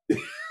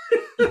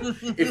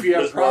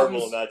problems,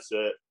 Marvel, that's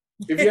it.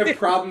 If you have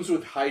problems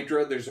with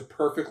Hydra, there's a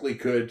perfectly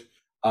good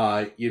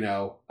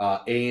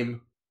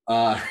AIM.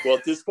 Well,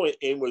 at this point,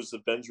 AIM was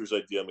Avengers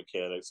Idea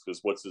Mechanics because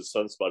what's his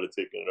Sunspot had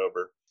taken it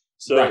over.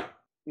 So right.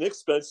 Nick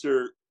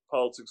Spencer,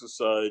 politics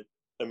aside,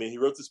 I mean, he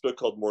wrote this book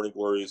called Morning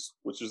Glories,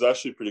 which is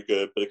actually pretty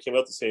good, but it came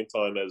out the same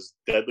time as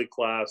Deadly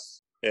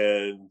Class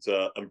and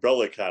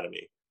Umbrella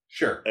Academy.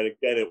 Sure. And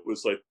again, it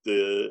was like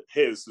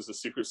this is a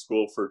secret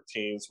school for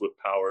teens with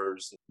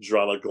powers,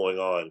 drama going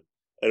on.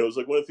 And it was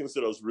like one of the things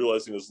that I was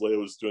realizing as Leia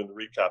was doing the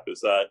recap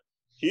is that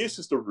he is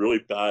just a really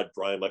bad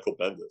Brian Michael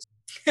Bendis.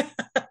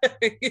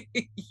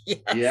 Yes.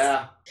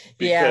 Yeah.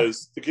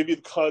 Because to give you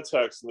the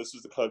context, and this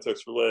is the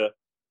context for Leia,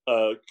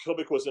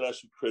 Kobik wasn't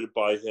actually created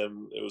by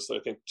him. It was, I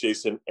think,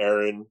 Jason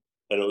Aaron,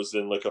 and it was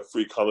in like a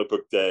free comic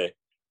book day.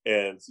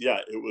 And yeah,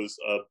 it was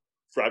a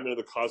fragment of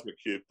the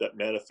Cosmic Cube that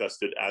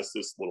manifested as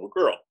this little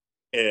girl.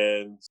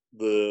 And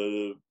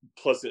the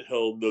Pleasant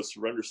Hill No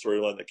Surrender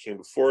storyline that came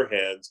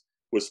beforehand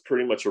was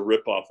pretty much a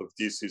ripoff of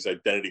DC's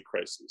Identity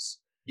Crisis.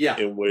 Yeah.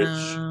 In which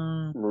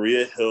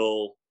Maria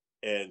Hill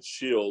and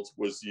S.H.I.E.L.D.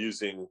 was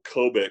using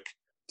Kobik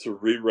to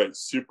rewrite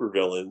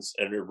supervillains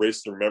and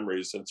erase their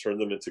memories and turn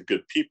them into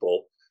good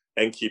people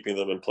and keeping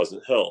them in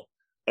Pleasant Hill.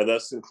 And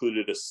that's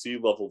included a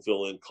sea-level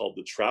villain called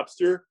the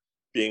Trapster,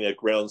 being a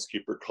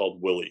groundskeeper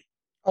called Willie.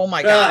 Oh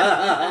my God.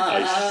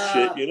 I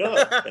shit you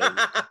not. And,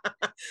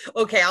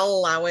 okay, I'll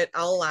allow it.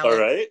 All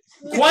right.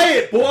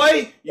 Quiet,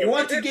 boy! You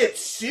want to get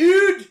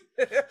sued?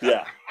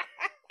 Yeah.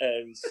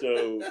 And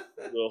so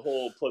the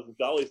whole Pleasant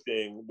Valley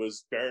thing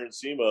was Baron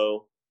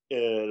Zemo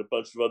and a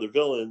bunch of other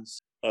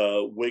villains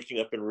waking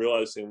up and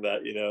realizing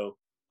that,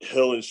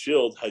 Hill and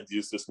S.H.I.E.L.D. had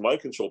used this mind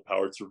control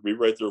power to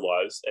rewrite their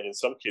lives, and in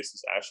some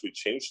cases actually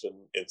changed them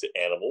into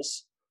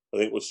animals. I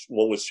think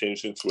one was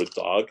changed into a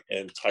dog,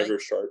 and Tiger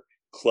Shark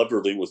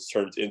cleverly was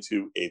turned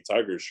into a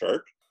tiger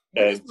shark.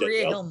 What is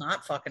Maria Hill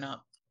not fucking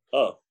up?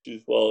 Oh,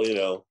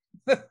 well,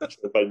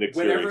 by Nick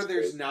Whenever Fury,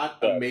 there's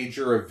not a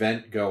major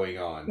event going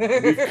on,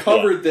 we've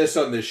covered this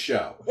on this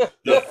show.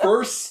 The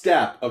first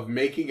step of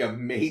making a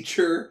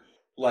major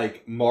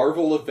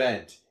Marvel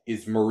event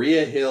is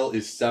Maria Hill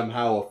is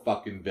somehow a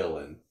fucking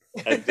villain.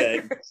 And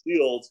then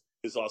S.H.I.E.L.D.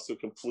 is also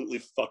completely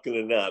fucking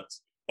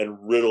inept and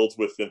riddled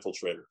with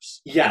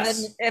infiltrators.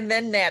 Yes. And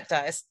then Nat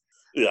dies.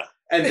 Yeah.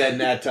 And then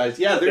Nat dies.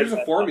 Yeah, there's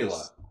a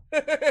formula.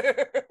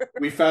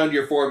 We found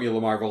your formula,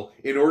 Marvel.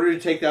 In order to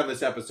take down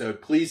this episode,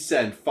 please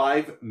send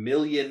 $5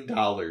 million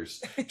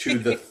to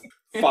the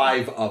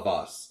five of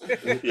us.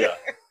 Yeah.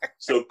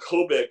 So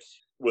Kobik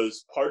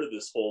was part of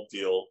this whole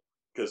deal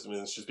because,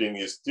 she's being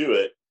used to do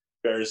it.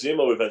 Baron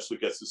Zemo eventually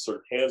gets his sort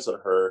of hands on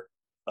her.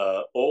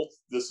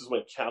 This is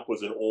when Cap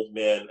was an old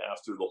man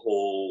after the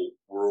whole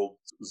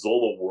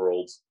Zola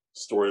world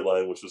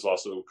storyline, which was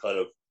also kind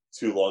of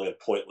too long and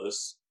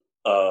pointless.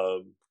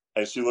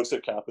 And she looks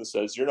at Cap and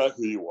says, "You're not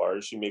who you are."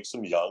 And she makes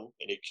him young,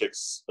 and he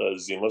kicks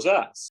Zemo's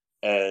ass.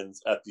 And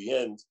at the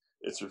end,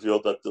 it's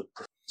revealed that the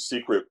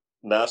secret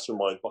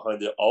mastermind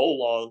behind it all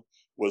along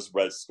was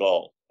Red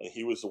Skull. And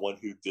he was the one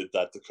who did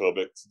that to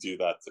Kobik to do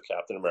that to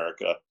Captain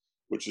America,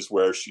 which is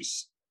where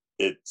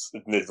it's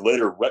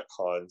later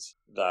retconned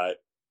that,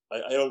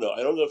 I don't know.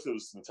 I don't know if it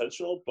was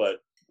intentional,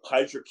 but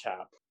Hydra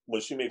Cap,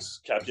 when she makes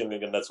Cap young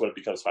again, that's when it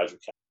becomes Hydra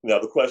Cap. Now,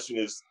 the question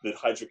is, did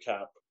Hydra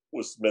Cap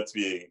was meant to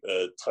be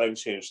a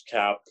time-changed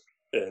Cap,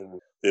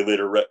 and they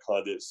later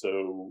retconned it,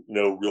 so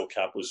no, real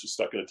Cap was just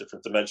stuck in a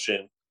different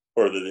dimension,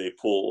 or did they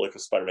pull like a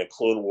Spider-Man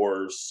Clone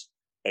Wars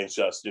and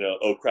just,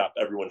 oh crap,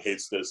 everyone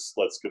hates this,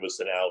 let's give us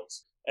an out.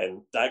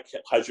 And that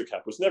Hydra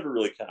Cap was never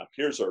really Cap.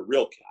 Here's our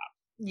real Cap.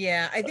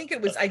 Yeah,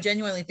 I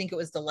genuinely think it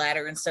was the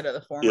latter instead of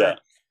the former.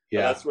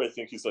 Yeah. That's where I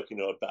think he's a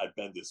bad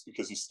Bendis,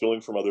 because he's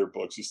stealing from other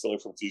books, he's stealing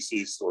from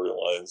DC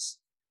storylines,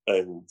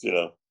 and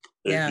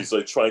he's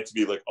trying to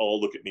be oh,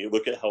 look at me,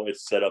 look at how I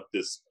set up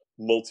this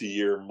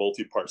multi-year,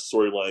 multi-part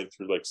storyline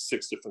through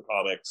 6 different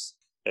comics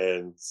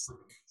and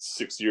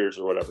 6 years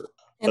or whatever.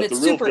 And it's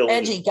super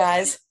edgy,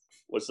 guys.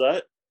 What's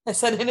that? I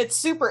said, and it's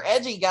super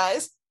edgy,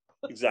 guys.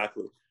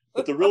 Exactly.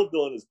 But the real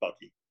villain is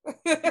Bucky.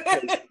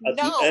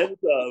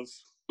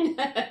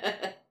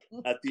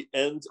 At the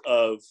end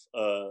of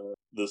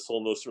this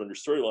whole No Surrender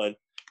storyline,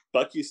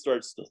 Bucky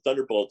starts the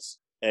Thunderbolts,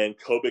 and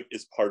Kobik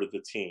is part of the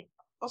team.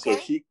 Okay. So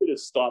he could have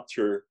stopped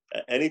her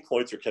at any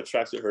point or kept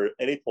track of her at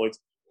any point,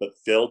 but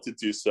failed to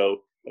do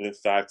so, and in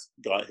fact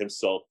got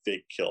himself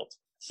fake killed.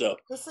 So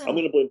listen, I'm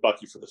going to blame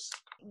Bucky for this.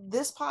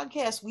 This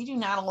podcast, we do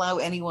not allow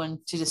anyone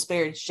to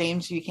disparage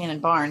James Buchanan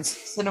Barnes.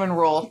 Cinnamon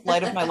roll,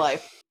 light of my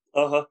life.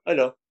 I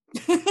know.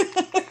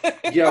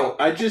 Yo,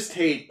 I just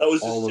hate I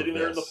was just sitting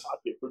there in the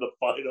pocket for the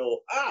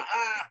final.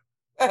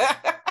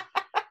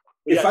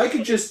 If I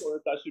could just,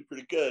 it's actually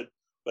pretty good.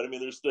 But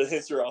there's the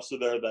hints are also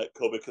there that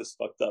Kobik has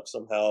fucked up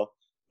somehow,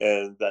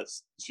 and that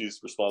she's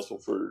responsible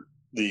for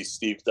the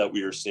Steve that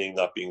we are seeing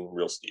not being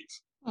real Steve.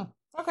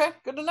 Okay,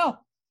 good to know.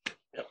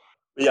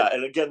 Yeah,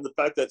 and again, the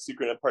fact that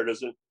Secret Empire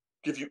doesn't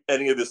give you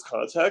any of this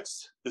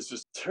context is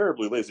just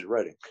terribly lazy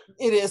writing.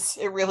 It is.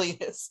 It really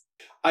is.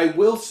 I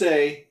will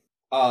say,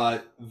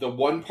 the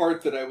one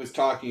part that I was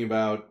talking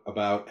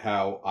about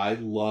how I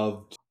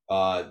loved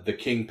the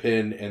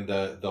Kingpin and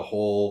the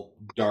whole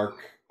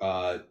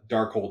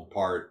Darkhold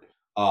part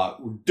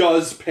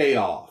does pay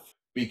off,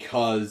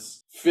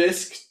 because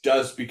Fisk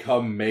does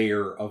become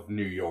mayor of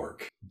New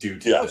York due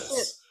to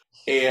this.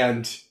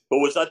 But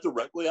was that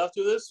directly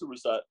after this, or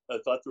was that? I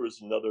thought there was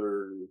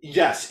another.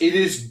 Yes, it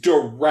is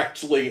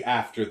directly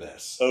after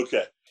this.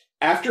 Okay.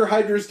 After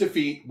Hydra's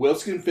defeat,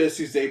 Wilson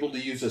Fisk is able to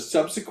use a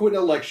subsequent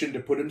election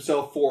to put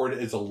himself forward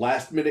as a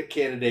last-minute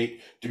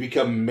candidate to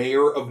become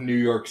mayor of New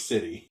York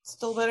City.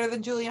 Still better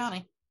than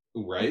Giuliani.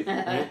 Right?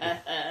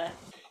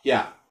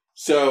 Yeah.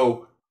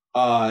 So,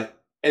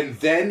 and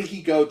then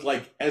he goes,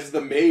 like, as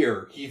the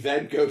mayor, he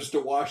then goes to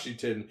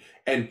Washington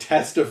and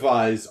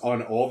testifies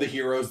on all the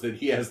heroes that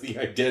he has the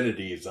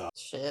identities of.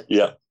 Shit.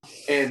 Yeah.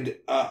 And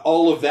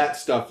all of that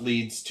stuff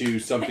leads to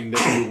something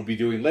that we will be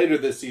doing later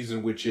this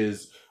season, which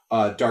is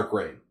Dark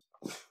Reign.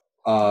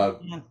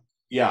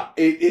 Yeah,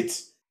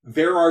 it's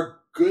there are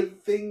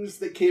good things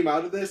that came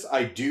out of this.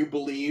 I do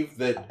believe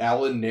that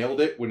Alan nailed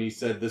it when he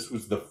said this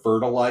was the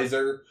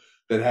fertilizer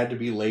that had to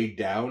be laid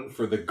down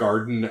for the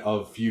garden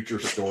of future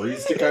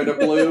stories to kind of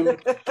bloom.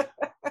 But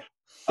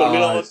I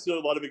mean, also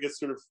a lot of it gets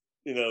sort of,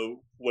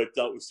 wiped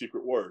out with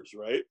Secret Wars,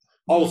 right?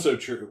 Also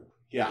true.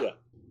 Yeah.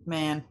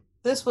 Man,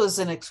 this was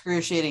an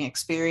excruciating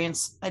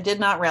experience. I did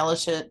not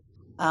relish it.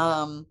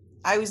 I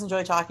always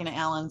enjoy talking to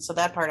Alan, so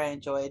that part I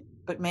enjoyed.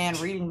 But man,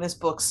 reading this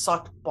book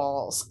sucked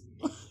balls.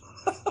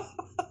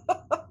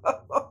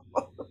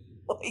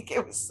 Like,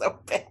 it was so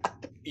bad.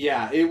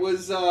 Yeah, it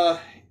was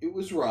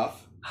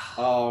rough.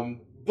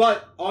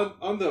 But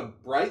on the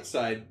bright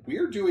side,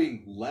 we're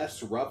doing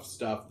less rough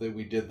stuff than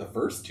we did the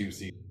first two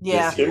seasons.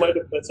 Yeah. In my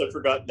defense, I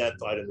forgot Nat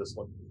died in this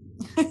one.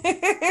 I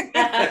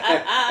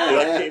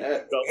came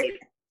about like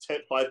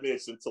 5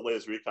 minutes into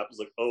Leia's recap. I was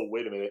like, oh,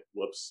 wait a minute.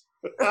 Whoops.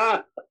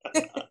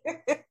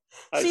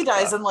 She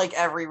dies in like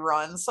every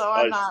run, so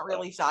I'm not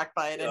really shocked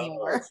by it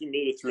anymore. She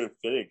made it through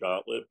Infinity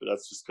Gauntlet, but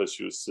that's just because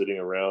she was sitting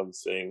around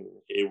saying,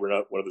 hey, we're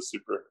not one of the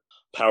super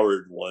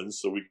powered ones,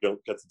 so we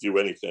don't get to do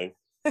anything.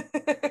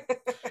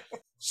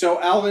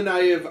 So, Alvin,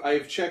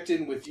 I've checked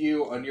in with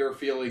you on your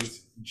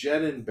feelings.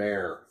 Jen and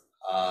Bear,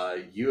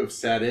 you have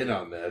sat in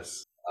on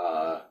this.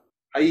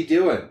 How you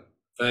doing?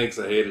 Thanks,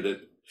 I hated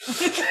it.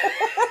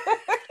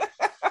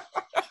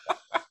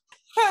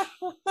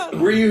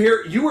 Were you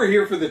here? You were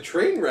here for the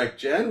train wreck,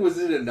 Jen. Was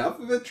it enough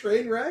of a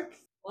train wreck?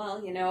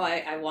 Well,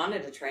 I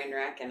wanted a train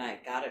wreck, and I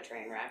got a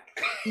train wreck.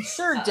 You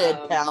sure did,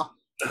 pal.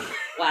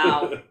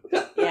 Wow.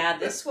 Yeah,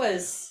 this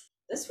was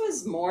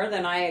more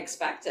than I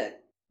expected.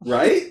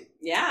 Right?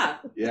 Yeah.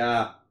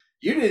 Yeah.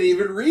 You didn't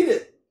even read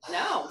it.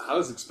 No. I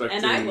was expecting,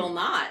 and I will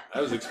not. I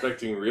was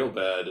expecting real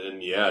bad, and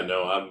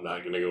no, I'm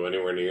not going to go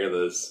anywhere near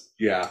this.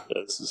 Yeah.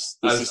 This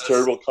is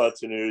terrible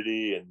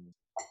continuity and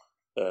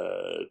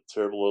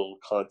terrible little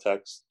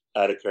context,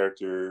 out of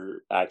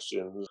character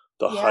actions,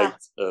 the height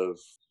of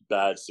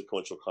bad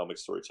sequential comic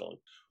storytelling.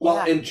 Well,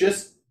 and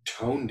just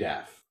tone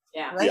deaf.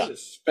 Yeah. Right?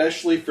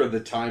 Especially for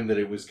the time that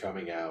it was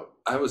coming out.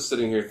 I was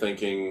sitting here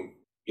thinking,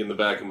 in the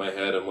back of my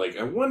head, I'm like,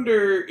 I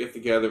wonder if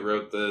the guy that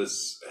wrote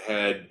this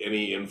had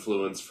any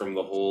influence from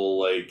the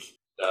whole,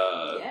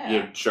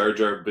 Jar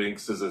Jar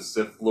Binks as a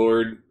Sith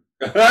Lord.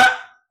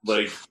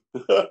 like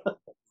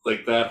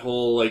that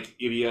whole,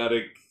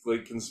 idiotic,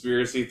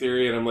 conspiracy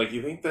theory. And I'm like,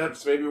 you think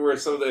that's maybe where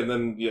some of the... And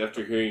then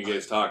after hearing you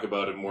guys talk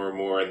about it more and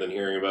more, and then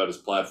hearing about his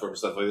platform,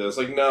 stuff like that, it's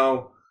like,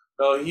 no,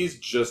 he's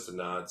just a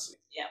Nazi.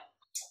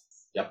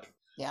 Yep.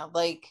 Yeah,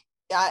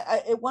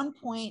 I at one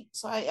point,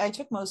 so I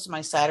took most of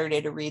my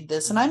Saturday to read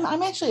this, and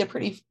I'm actually a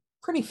pretty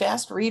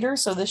fast reader,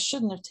 so this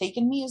shouldn't have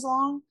taken me as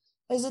long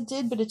as it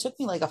did, but it took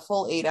me like a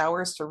full 8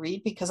 hours to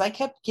read because I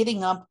kept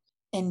getting up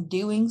and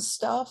doing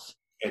stuff.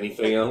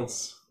 Anything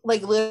else?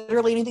 Like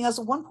literally anything else.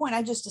 At one point,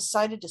 I just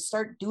decided to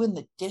start doing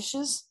the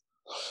dishes.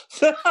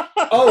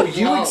 Oh,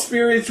 you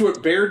experienced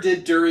what Bear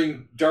did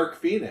during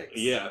Dark Phoenix.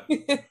 Yeah.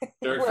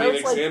 Dark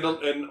Phoenix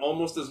and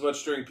almost as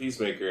much during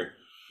Peacemaker.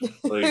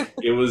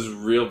 It was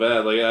real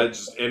bad. I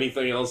just,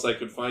 anything else I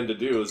could find to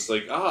do. It's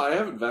like, I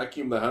haven't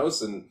vacuumed the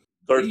house and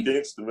Dark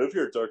Phoenix the movie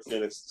or Dark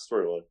Phoenix the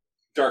storyline?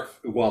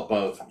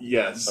 Both.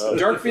 Yes.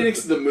 Dark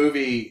Phoenix the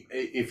movie,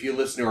 if you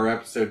listen to our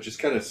episode, just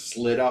kind of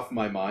slid off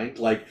my mind.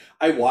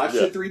 I watched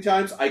it 3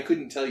 times. I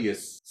couldn't tell you a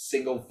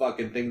single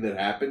fucking thing that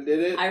happened in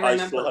it. I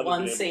remember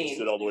one scene.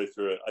 Sit all the way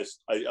through it.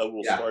 I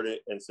will start it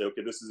and say,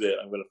 okay, this is it.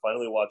 I'm going to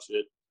finally watch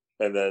it.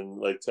 And then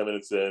 10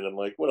 minutes in, I'm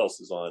like, what else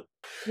is on?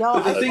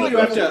 But the thing you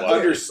have to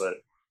understand...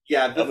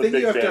 I'm a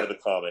big fan of the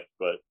comic,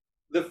 but...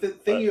 The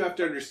thing you have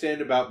to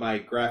understand about my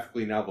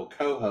graphically novel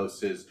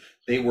co-hosts is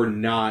they were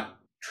not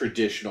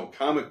traditional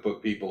comic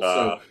book people.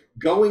 So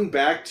going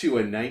back to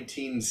a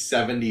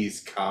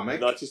 1970s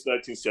comic... Not just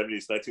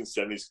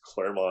 1970s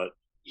Claremont.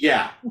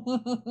 Yeah.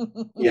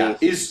 Yeah,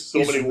 is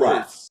many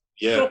rough. words.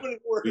 Yeah. So many He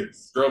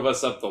words. drove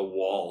us up the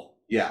wall.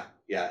 Yeah,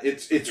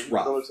 it's He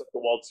rough. drove us up the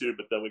wall too,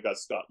 but then we got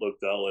Scott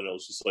Lobdell, and it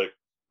was just like,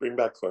 bring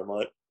back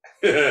Claremont.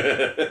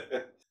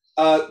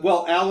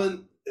 Well,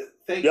 Alan,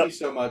 thank Yep. you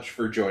so much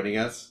for joining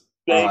us.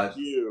 Thank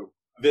you.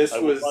 This I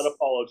was will not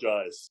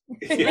apologize.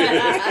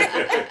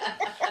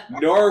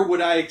 nor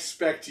would I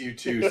expect you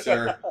to,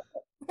 sir.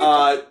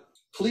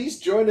 Please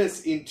join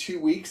us in 2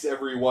 weeks,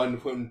 everyone,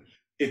 when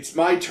it's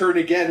my turn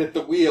again at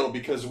the wheel,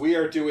 because we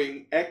are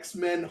doing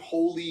X-Men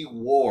Holy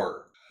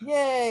War.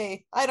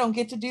 Yay! I don't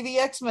get to do the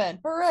X-Men.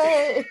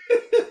 Hooray!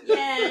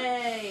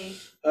 Yay!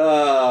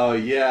 Oh,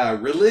 yeah.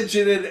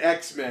 Religion and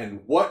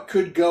X-Men. What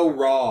could go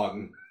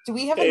wrong? Do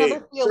we have Hey,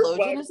 another Kurt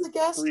theologian as the Wagner's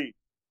guest? free.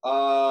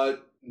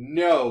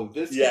 No.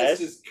 This Yes.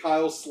 guest is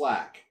Kyle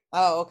Slack.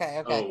 Oh,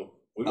 okay. Oh,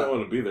 we might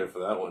want to be there for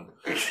that one.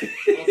 We'll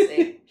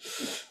see.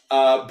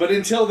 But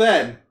until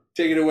then,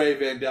 take it away,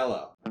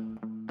 Vandello.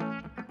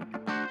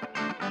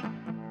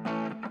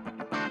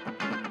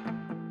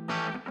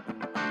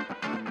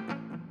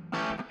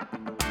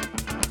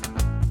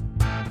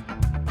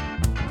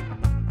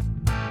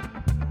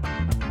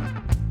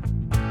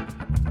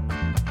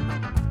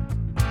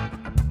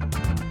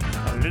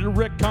 A little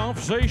wreck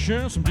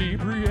conversation, some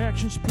deep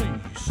reactions,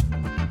 please.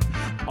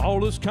 All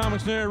this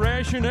comics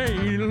narration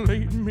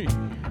alienating me.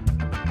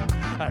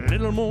 A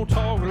little more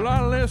talk, a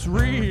lot less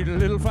read. A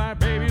little fight,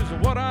 baby, is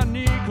what I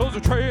need. Close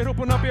the trade,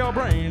 open up your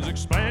brains.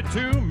 Explain it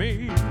to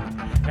me.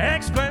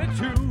 Explain it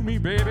to me,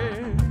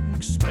 baby.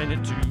 Explain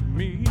it to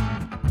me.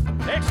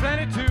 Explain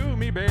it to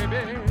me, baby.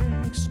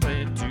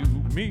 Explain it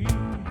to me.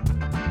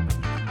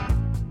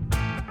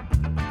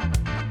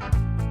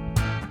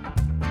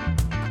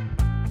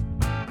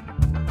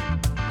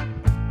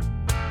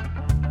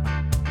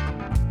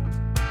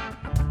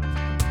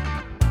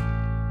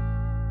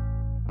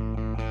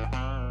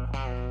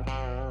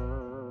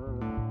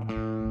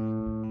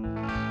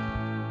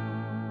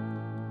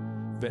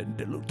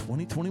 Vandello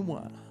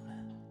 2021.